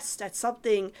test. That's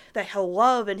something that he'll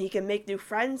love, and he can make new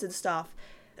friends and stuff.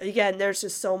 Again, there's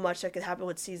just so much that could happen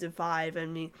with season 5. I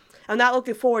mean, I'm not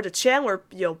looking forward to Chandler,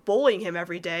 bullying him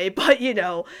every day, but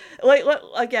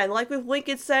like with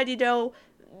Lincoln said,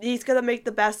 he's gonna make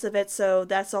the best of it, so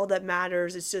that's all that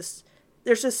matters.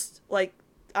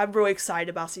 I'm really excited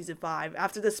about season 5.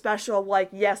 After the special,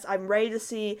 yes, I'm ready to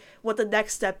see what the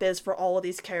next step is for all of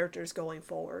these characters going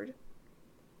forward.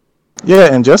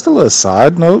 Yeah, and just a little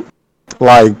side note,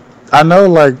 I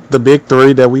know the big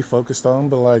 3 that we focused on,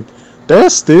 but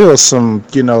there's still some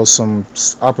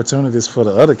opportunities for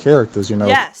the other characters,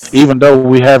 Yes. Even though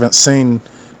we haven't seen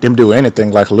them do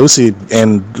anything, like Lucy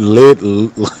and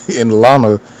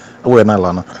Lana. Well, not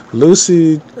Lana.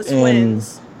 Lucy The and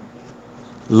twins.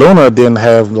 Luna didn't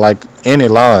have any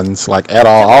lines at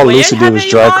all. All Lan Lucy have did was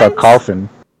any drag her lines? coffin.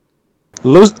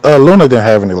 Luna didn't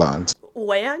have any lines.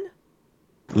 Lan?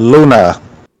 Luna.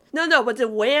 No, but did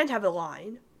Lan have a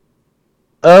line?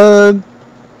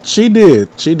 She did.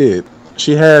 She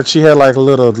had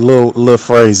little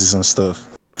phrases and stuff.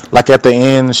 At the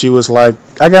end, she was like,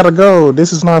 "I gotta go.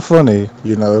 This is not funny."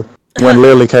 When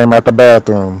Lily came out the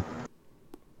bathroom.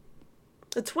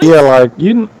 The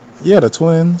twins? Yeah, the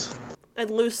twins.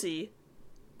 And Lucy.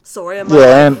 Sorry, and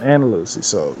Lucy.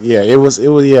 So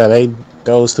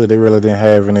those two, they really didn't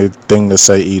have anything to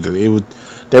say either.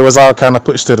 They was all kind of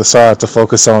pushed to the side to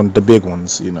focus on the big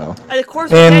ones, And of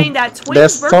course, we're getting that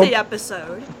twins birthday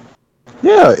episode.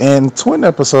 Yeah, and twin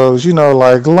episodes,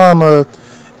 Lana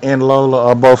and Lola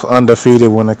are both undefeated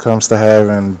when it comes to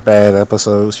having bad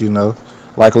episodes,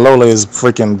 Lola is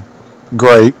freaking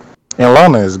great, and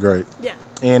Lana is great. Yeah.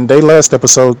 And they last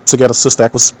episode together, Sister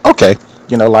Act, was okay.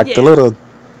 The little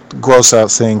gross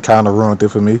out scene kind of ruined it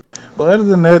for me. But other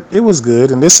than that, it was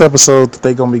good. And this episode that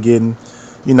they're going to be getting,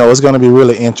 it's going to be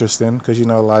really interesting because,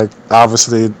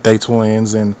 obviously they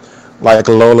twins, and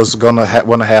Lola's going to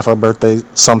want to have her birthday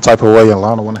some type of way, and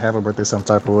Lana want to have her birthday some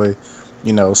type of way.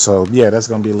 So yeah, that's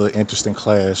going to be a little interesting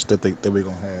clash that we're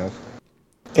going to have.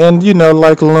 And,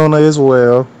 Luna as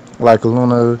well.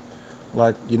 Luna,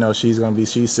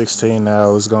 she's 16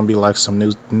 now. It's going to be some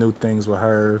new things with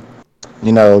her.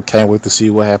 Can't wait to see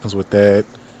what happens with that.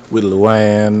 With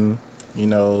Luann,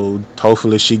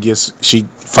 hopefully she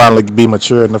finally be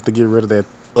mature enough to get rid of that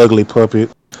ugly puppet.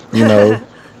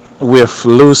 With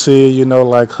Lucy,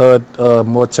 her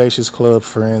Mortatious Club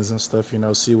friends and stuff,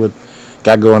 see what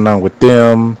got going on with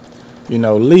them.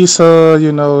 Lisa,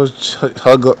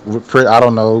 I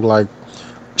don't know,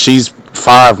 she's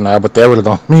 5 now, but that really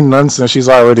don't mean nothing since she's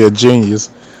already a genius.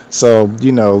 So,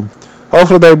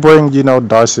 hopefully they bring,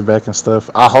 Darcy back and stuff.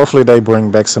 Hopefully they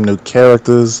bring back some new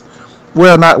characters.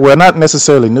 Well, not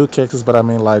necessarily new characters, but I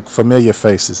mean familiar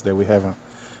faces that we haven't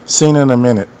seen in a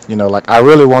minute. I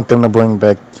really want them to bring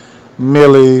back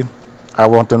Millie. I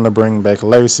want them to bring back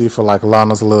Lacey for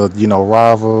Lana's little,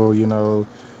 rival,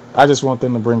 I just want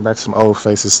them to bring back some old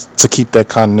faces to keep that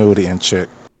continuity in check.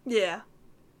 Yeah.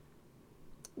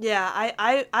 Yeah,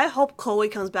 I hope Chloe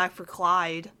comes back for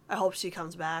Clyde. I hope she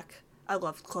comes back. I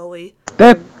love Chloe.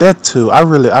 That too. I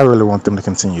really want them to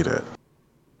continue that.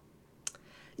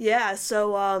 Yeah,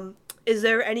 so is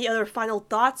there any other final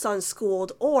thoughts on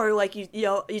Schooled, or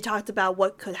you talked about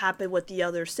what could happen with the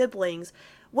other siblings?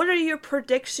 What are your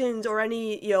predictions, or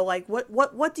any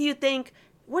what do you think?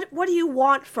 What do you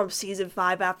want from season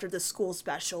 5 after the school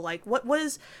special? What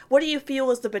do you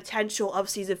feel is the potential of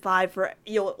season 5 for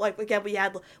again, we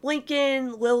had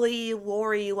Lincoln, Lily,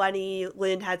 Lori, Lenny,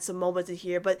 Lynn had some moments in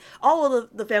here, but all of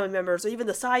the family members, or even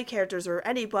the side characters, or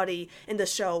anybody in the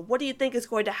show, what do you think is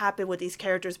going to happen with these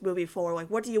characters moving forward?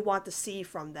 What do you want to see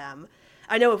from them?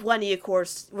 I know with Lenny, of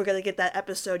course, we're going to get that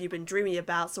episode you've been dreaming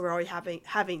about, so we're already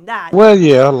having that. Well,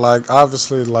 yeah,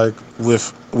 obviously,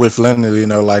 with Lenny,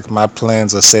 my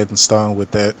plans are set in stone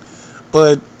with that.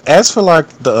 But as for,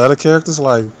 the other characters,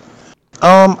 I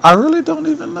really don't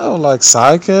even know.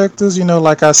 Side characters,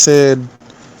 like I said,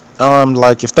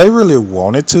 if they really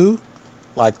wanted to,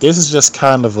 this is just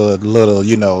kind of a little,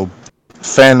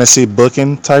 fantasy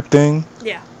booking type thing.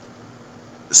 Yeah.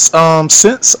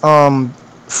 Since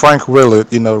Frank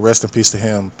Willard, rest in peace to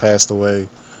him, passed away,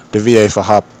 the VA for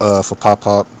Pop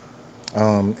Pop,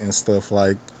 and stuff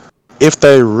like. If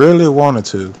they really wanted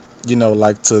to,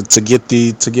 like to get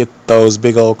those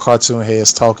big old cartoon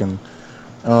heads talking,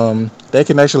 they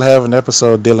can actually have an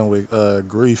episode dealing with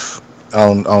grief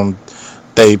on one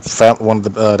of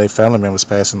they family members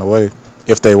passing away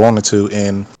if they wanted to,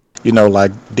 and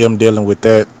like them dealing with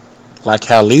that, like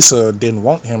how Lisa didn't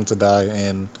want him to die,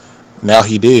 and now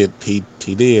he did. He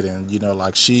did, and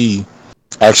like she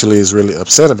actually is really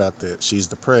upset about that. She's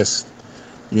depressed,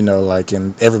 like,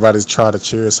 and everybody's trying to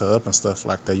cheers her up and stuff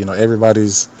like that.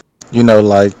 Everybody's,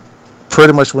 like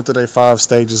pretty much went through their 5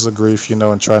 stages of grief,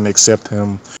 and trying to accept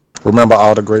him. Remember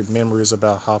all the great memories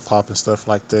about Hop Hop and stuff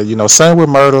like that. Same with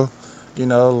Myrtle,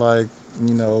 like,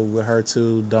 with her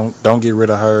too. Don't get rid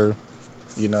of her,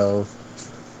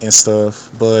 and stuff.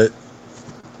 But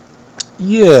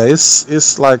yeah,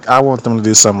 it's like I want them to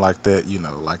do something like that,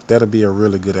 like that'll be a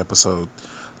really good episode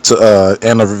to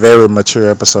and a very mature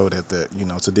episode at that,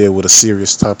 to deal with a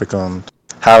serious topic on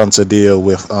how to deal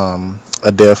with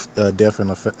a death in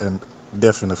a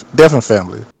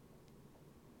family.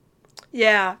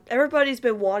 Yeah, everybody's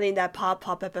been wanting that Pop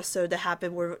Pop episode to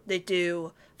happen where they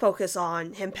do focus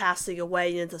on him passing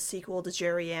away in the sequel to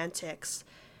Jerry Antics,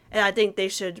 and I think they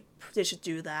should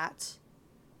do that.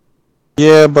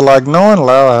 Yeah, but like knowing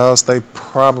Loud House, they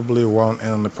probably won't,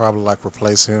 and they probably like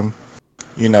replace him,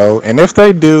 And if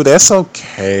they do, that's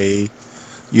okay,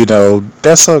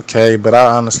 that's okay. But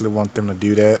I honestly want them to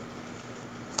do that,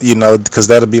 because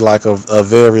that'll be like a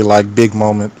very like big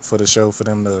moment for the show for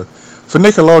them to, for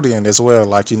Nickelodeon as well.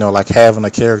 Like like having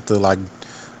a character like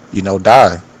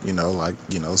die, like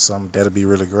some that'll be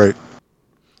really great.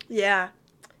 Yeah,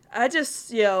 I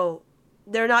just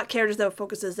they're not characters that would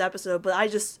focus this episode, but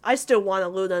I still want a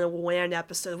Luna and Luann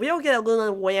episode. If we don't get a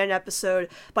Luna and Luann episode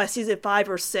by season 5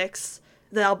 or 6,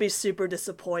 then I'll be super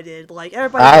disappointed. Like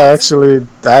everybody. I actually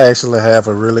have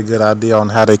a really good idea on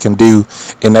how they can do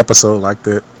an episode like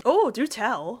that. Oh, do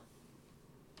tell.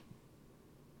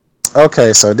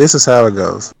 Okay, so this is how it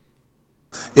goes.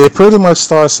 It pretty much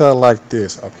starts out like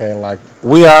this. Okay, like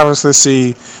we obviously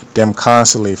see them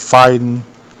constantly fighting.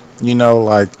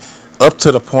 Like up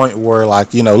to the point where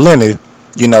like Lenny,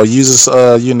 uses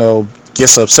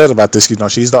gets upset about this.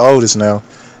 She's the oldest now,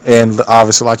 and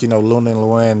obviously like Luna and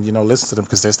Luann listen to them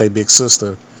because that's their big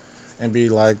sister, and be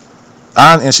like,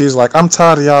 and she's like, I'm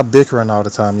tired of y'all bickering all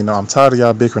the time. I'm tired of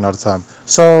y'all bickering all the time.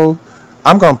 So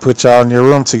I'm gonna put y'all in your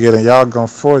room together, and y'all gonna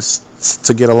force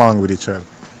to get along with each other.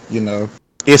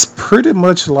 It's pretty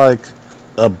much like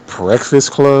a Breakfast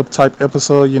Club type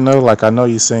episode. Like I know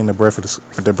you've seen the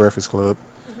Breakfast Club.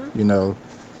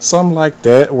 Something like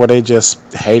that where they just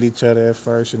hate each other at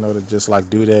first, to just like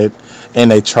do that,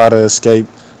 and they try to escape,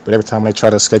 but every time they try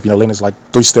to escape, Lynn is like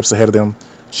 3 steps ahead of them.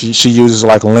 She uses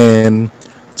like Lynn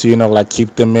to like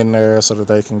keep them in there so that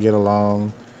they can get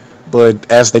along,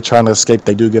 but as they trying to escape,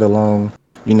 they do get along.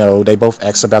 They both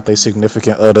ask about their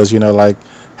significant others, like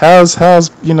how's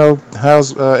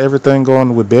everything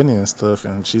going with Benny and stuff,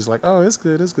 and she's like, oh, it's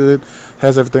good.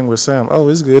 How's everything with Sam? Oh,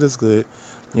 it's good.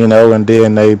 And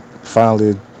then they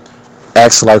finally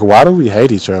ask like, why do we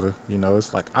hate each other?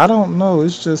 It's like, I don't know,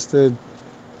 it's just that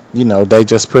they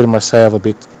just pretty much have a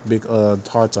big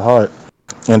heart to heart,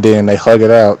 and then they hug it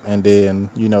out, and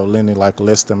then Lenny like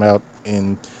lets them out,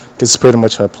 and it's pretty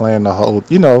much her plan. The whole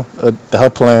her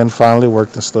plan finally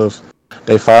worked and stuff.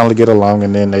 They finally get along,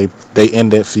 and then they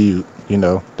end that feud.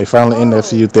 They finally end that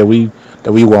feud that we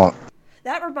want.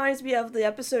 That reminds me of the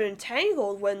episode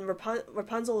Entangled when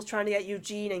Rapunzel is trying to get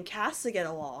Eugene and Cass to get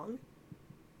along.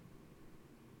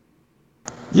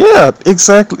 Yeah,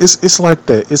 exactly. It's like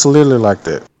that. It's literally like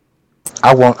that.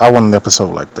 I want an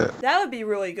episode like that. That would be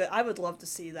really good. I would love to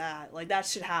see that. Like, that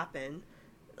should happen.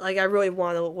 Like, I really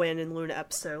want a Luann and Luna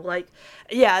episode. Like,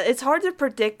 yeah, it's hard to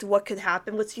predict what could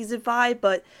happen with season 5,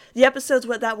 but the episodes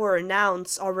that were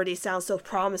announced already sound so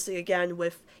promising again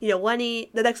with,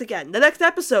 Lenny, the next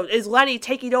episode is Lenny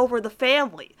taking over the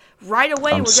family. Right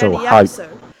away, we're getting the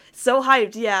episode. So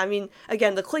hyped, yeah. I mean,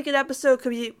 again, the Click It episode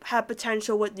could have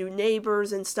potential with new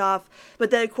neighbors and stuff,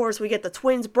 but then, of course, we get the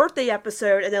twins' birthday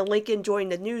episode, and then Lincoln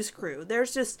joined the news crew.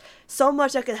 There's just so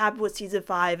much that could happen with season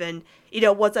 5, and,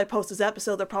 once I post this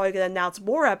episode, they're probably going to announce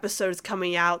more episodes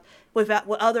coming out with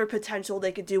what other potential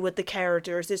they could do with the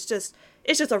characters. It's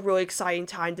just a really exciting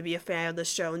time to be a fan of the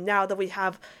show. Now that we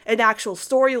have an actual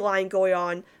storyline going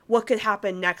on, what could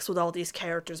happen next with all these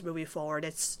characters moving forward?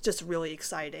 It's just really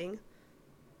exciting.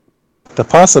 The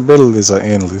possibilities are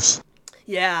endless.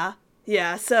 Yeah.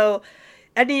 So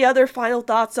Any other final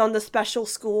thoughts on the special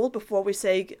school before we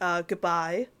say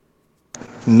goodbye?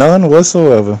 None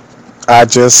whatsoever.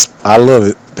 I love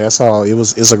it. That's all.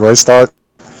 It's a great start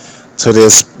to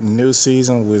this new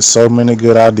season with so many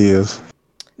good ideas.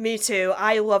 Me too.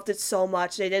 I loved it so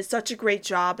much. They did such a great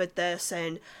job at this,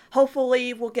 and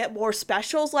hopefully we'll get more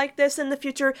specials like this in the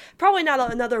future. Probably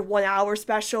not another 1 hour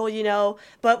special,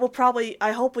 but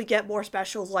I hope we get more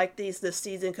specials like these this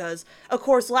season, because, of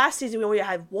course, last season we only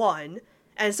had one,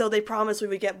 and so they promised we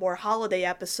would get more holiday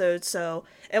episodes,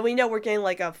 and we know we're getting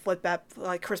like a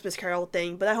like Christmas Carol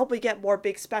thing, but I hope we get more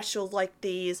big specials like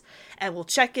these, and we'll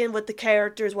check in with the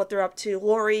characters, what they're up to.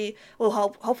 Lori,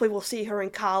 hopefully we'll see her in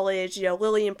college,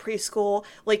 Lily in preschool,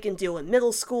 Lincoln Deal in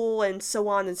middle school, and so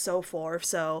on and so forth.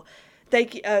 So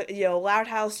thank you, Loud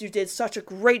House, you did such a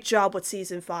great job with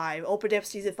Season 5. Opened up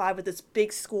Season 5 with this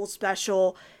big school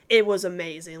special. It was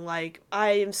amazing. Like, I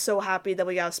am so happy that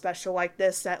we got a special like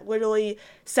this that literally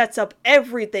sets up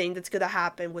everything that's going to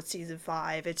happen with Season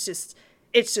 5. It's just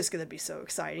going to be so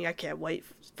exciting. I can't wait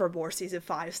for more Season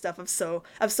 5 stuff. I'm so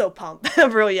pumped.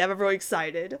 I'm really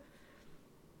excited.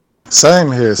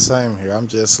 Same here. I'm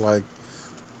just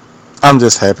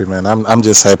happy, man. I'm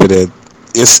just happy that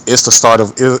it's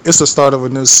the start of a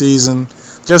new season.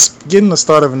 Just getting the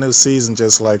start of a new season,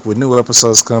 just like with new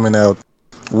episodes coming out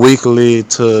weekly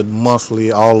to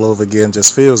monthly all over again,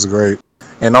 just feels great.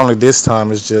 And only this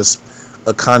time it's just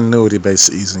a continuity based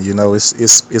season.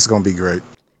 It's gonna be great.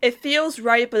 It feels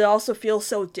right, but it also feels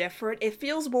so different. It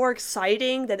feels more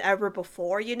exciting than ever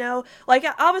before, Like,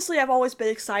 obviously, I've always been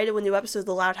excited when new episodes of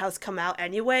The Loud House come out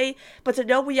anyway, but to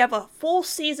know we have a full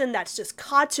season that's just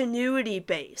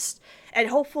continuity-based, and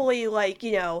hopefully,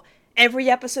 every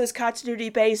episode is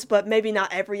continuity-based, but maybe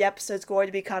not every episode is going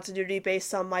to be continuity-based.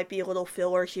 Some might be a little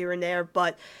filler here and there,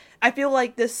 but I feel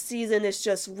like this season is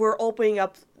just, we're opening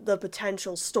up the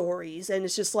potential stories, and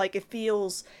it's just like, it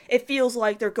feels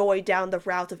like they're going down the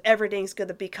route of everything's going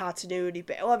to be continuity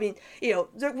based. Well, I mean, we're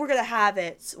going to have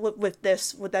it with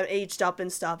them aged up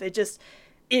and stuff. It just,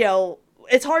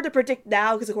 it's hard to predict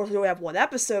now because, of course, we only have one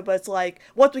episode, but it's like,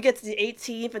 once we get to the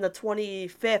 18th and the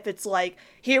 25th, it's like,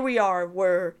 here we are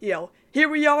in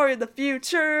the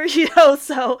future,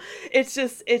 so it's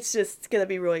just going to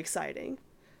be really exciting.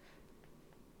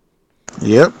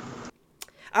 Yep.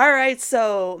 All right,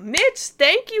 so Mitch,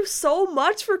 thank you so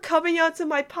much for coming on to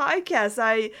my podcast.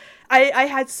 I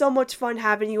had so much fun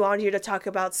having you on here to talk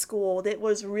about school. It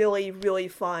was really, really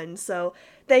fun. So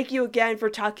thank you again for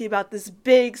talking about this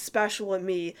big special with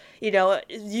me.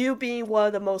 You being one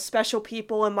of the most special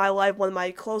people in my life, one of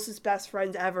my closest best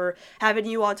friends ever, having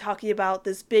you on talking about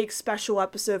this big special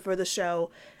episode for the show.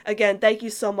 Again, thank you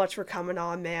so much for coming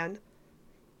on, man.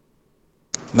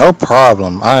 No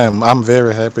problem. I'm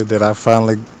very happy that I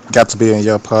finally got to be in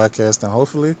your podcast, and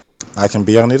hopefully I can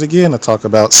be on it again to talk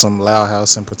about some Loud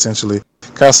House and potentially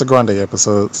Casa Grande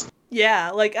episodes.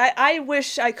 Yeah, like, I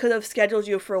wish I could have scheduled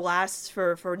you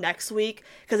for next week,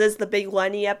 because it's the big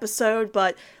Lenny episode,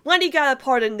 but Lenny got a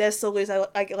part in this, so at least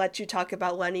I can let you talk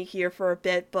about Lenny here for a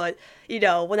bit. But,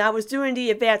 when I was doing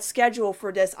the advanced schedule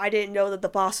for this, I didn't know that The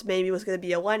Boss Baby was going to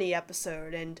be a Lenny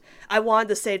episode, and I wanted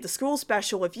to save the school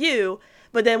special with you,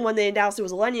 but then when they announced it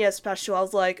was a Lenny special, I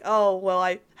was like, oh, well,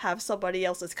 I have somebody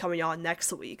else that's coming on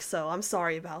next week, so I'm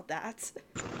sorry about that.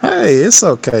 Hey, it's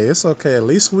okay. At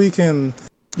least we can,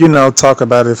 talk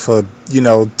about it for,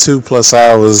 2+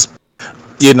 hours,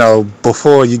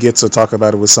 before you get to talk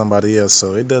about it with somebody else.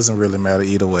 So it doesn't really matter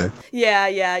either way. Yeah.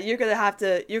 You're gonna have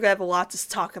a lot to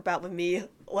talk about with me,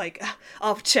 like,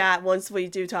 off chat once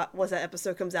that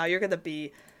episode comes out. You're gonna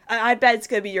be, I bet it's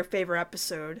gonna be your favorite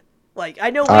episode. Like, I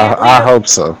know. I hope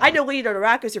so. I know Leader of the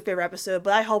Rack is your favorite episode,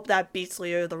 but I hope that beats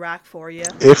Leader of the Rack for you.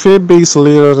 If it beats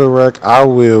Leader of the Rack, I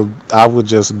would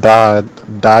just die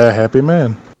a happy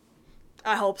man.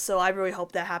 I hope so. I really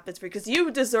hope that happens because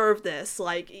you deserve this.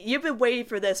 Like, you've been waiting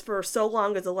for this for so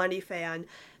long as a Lenny fan,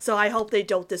 so I hope they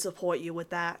don't disappoint you with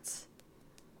that.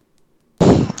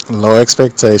 Low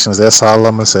expectations. That's all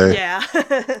I'm gonna say. Yeah.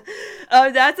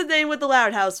 That's the thing with the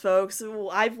Loud House, folks.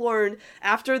 I've learned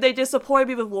after they disappoint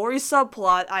me with Lori's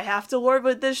subplot, I have to learn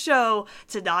with this show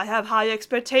to not have high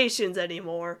expectations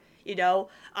anymore.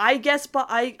 I guess, but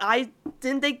I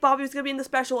didn't think Bobby was gonna be in the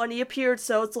special, and he appeared.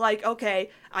 So it's like, okay,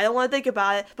 I don't want to think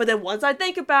about it. But then once I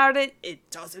think about it, it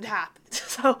doesn't happen.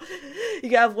 So you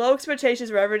gotta have low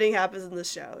expectations where everything happens in the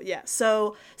show. Yeah.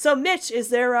 So Mitch, is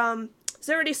there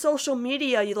any social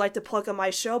media you'd like to plug on my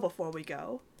show before we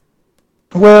go?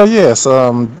 Well, yes.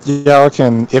 Y'all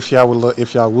can, if y'all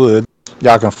would,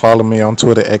 y'all can follow me on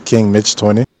Twitter at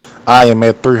KingMitch20. I am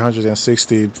at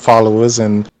 360 followers,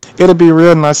 and it'll be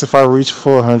real nice if I reach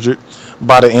 400.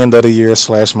 by the end of the year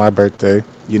 / my birthday.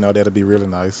 That'll be really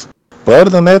nice. But other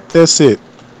than that, that's it.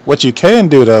 What you can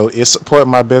do though is support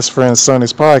my best friend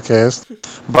Sonny's podcast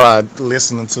by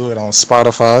listening to it on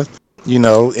Spotify,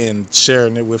 and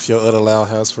sharing it with your other Loud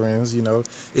House friends.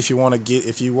 If you want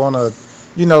to,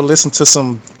 listen to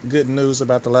some good news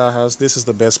about the Loud House, this is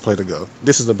the best place to go.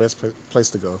 This is the best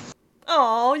place to go.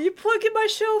 Oh, you plugging my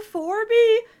show for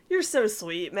me? You're so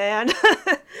sweet, man.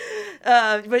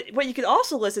 But you can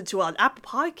also listen to on Apple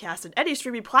Podcasts and any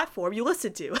streaming platform you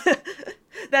listen to.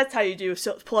 That's how you do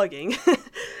plugging.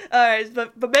 Alright,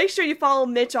 but make sure you follow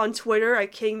Mitch on Twitter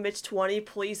at KingMitch20,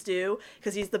 please do,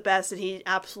 because he's the best and he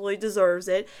absolutely deserves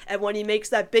it. And when he makes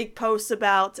that big post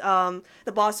about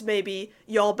the Boss Baby,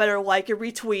 y'all better like and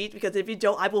retweet, because if you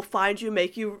don't, I will find you,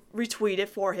 make you retweet it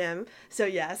for him. So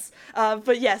yes.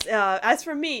 But yes, as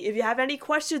for me, if you have any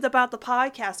questions about the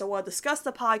podcast or want to discuss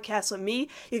the podcast with me,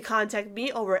 you can contact me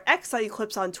over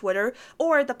 @Eclipse on Twitter,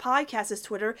 or the podcast's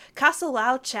Twitter, Casa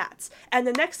Loud Chats. And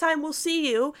the next time we'll see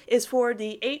you is for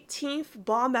the 18th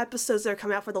bomb episodes that are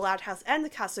coming out for the Loud House and the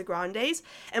Casa Grandes.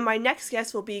 And my next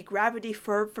guest will be Gravity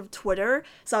Ferb from Twitter.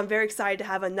 So I'm very excited to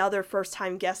have another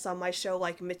first-time guest on my show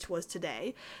like Mitch was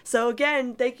today. So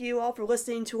again, thank you all for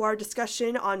listening to our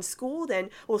discussion on school.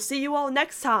 And we'll see you all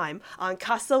next time on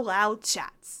Casa Loud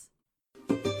Chats.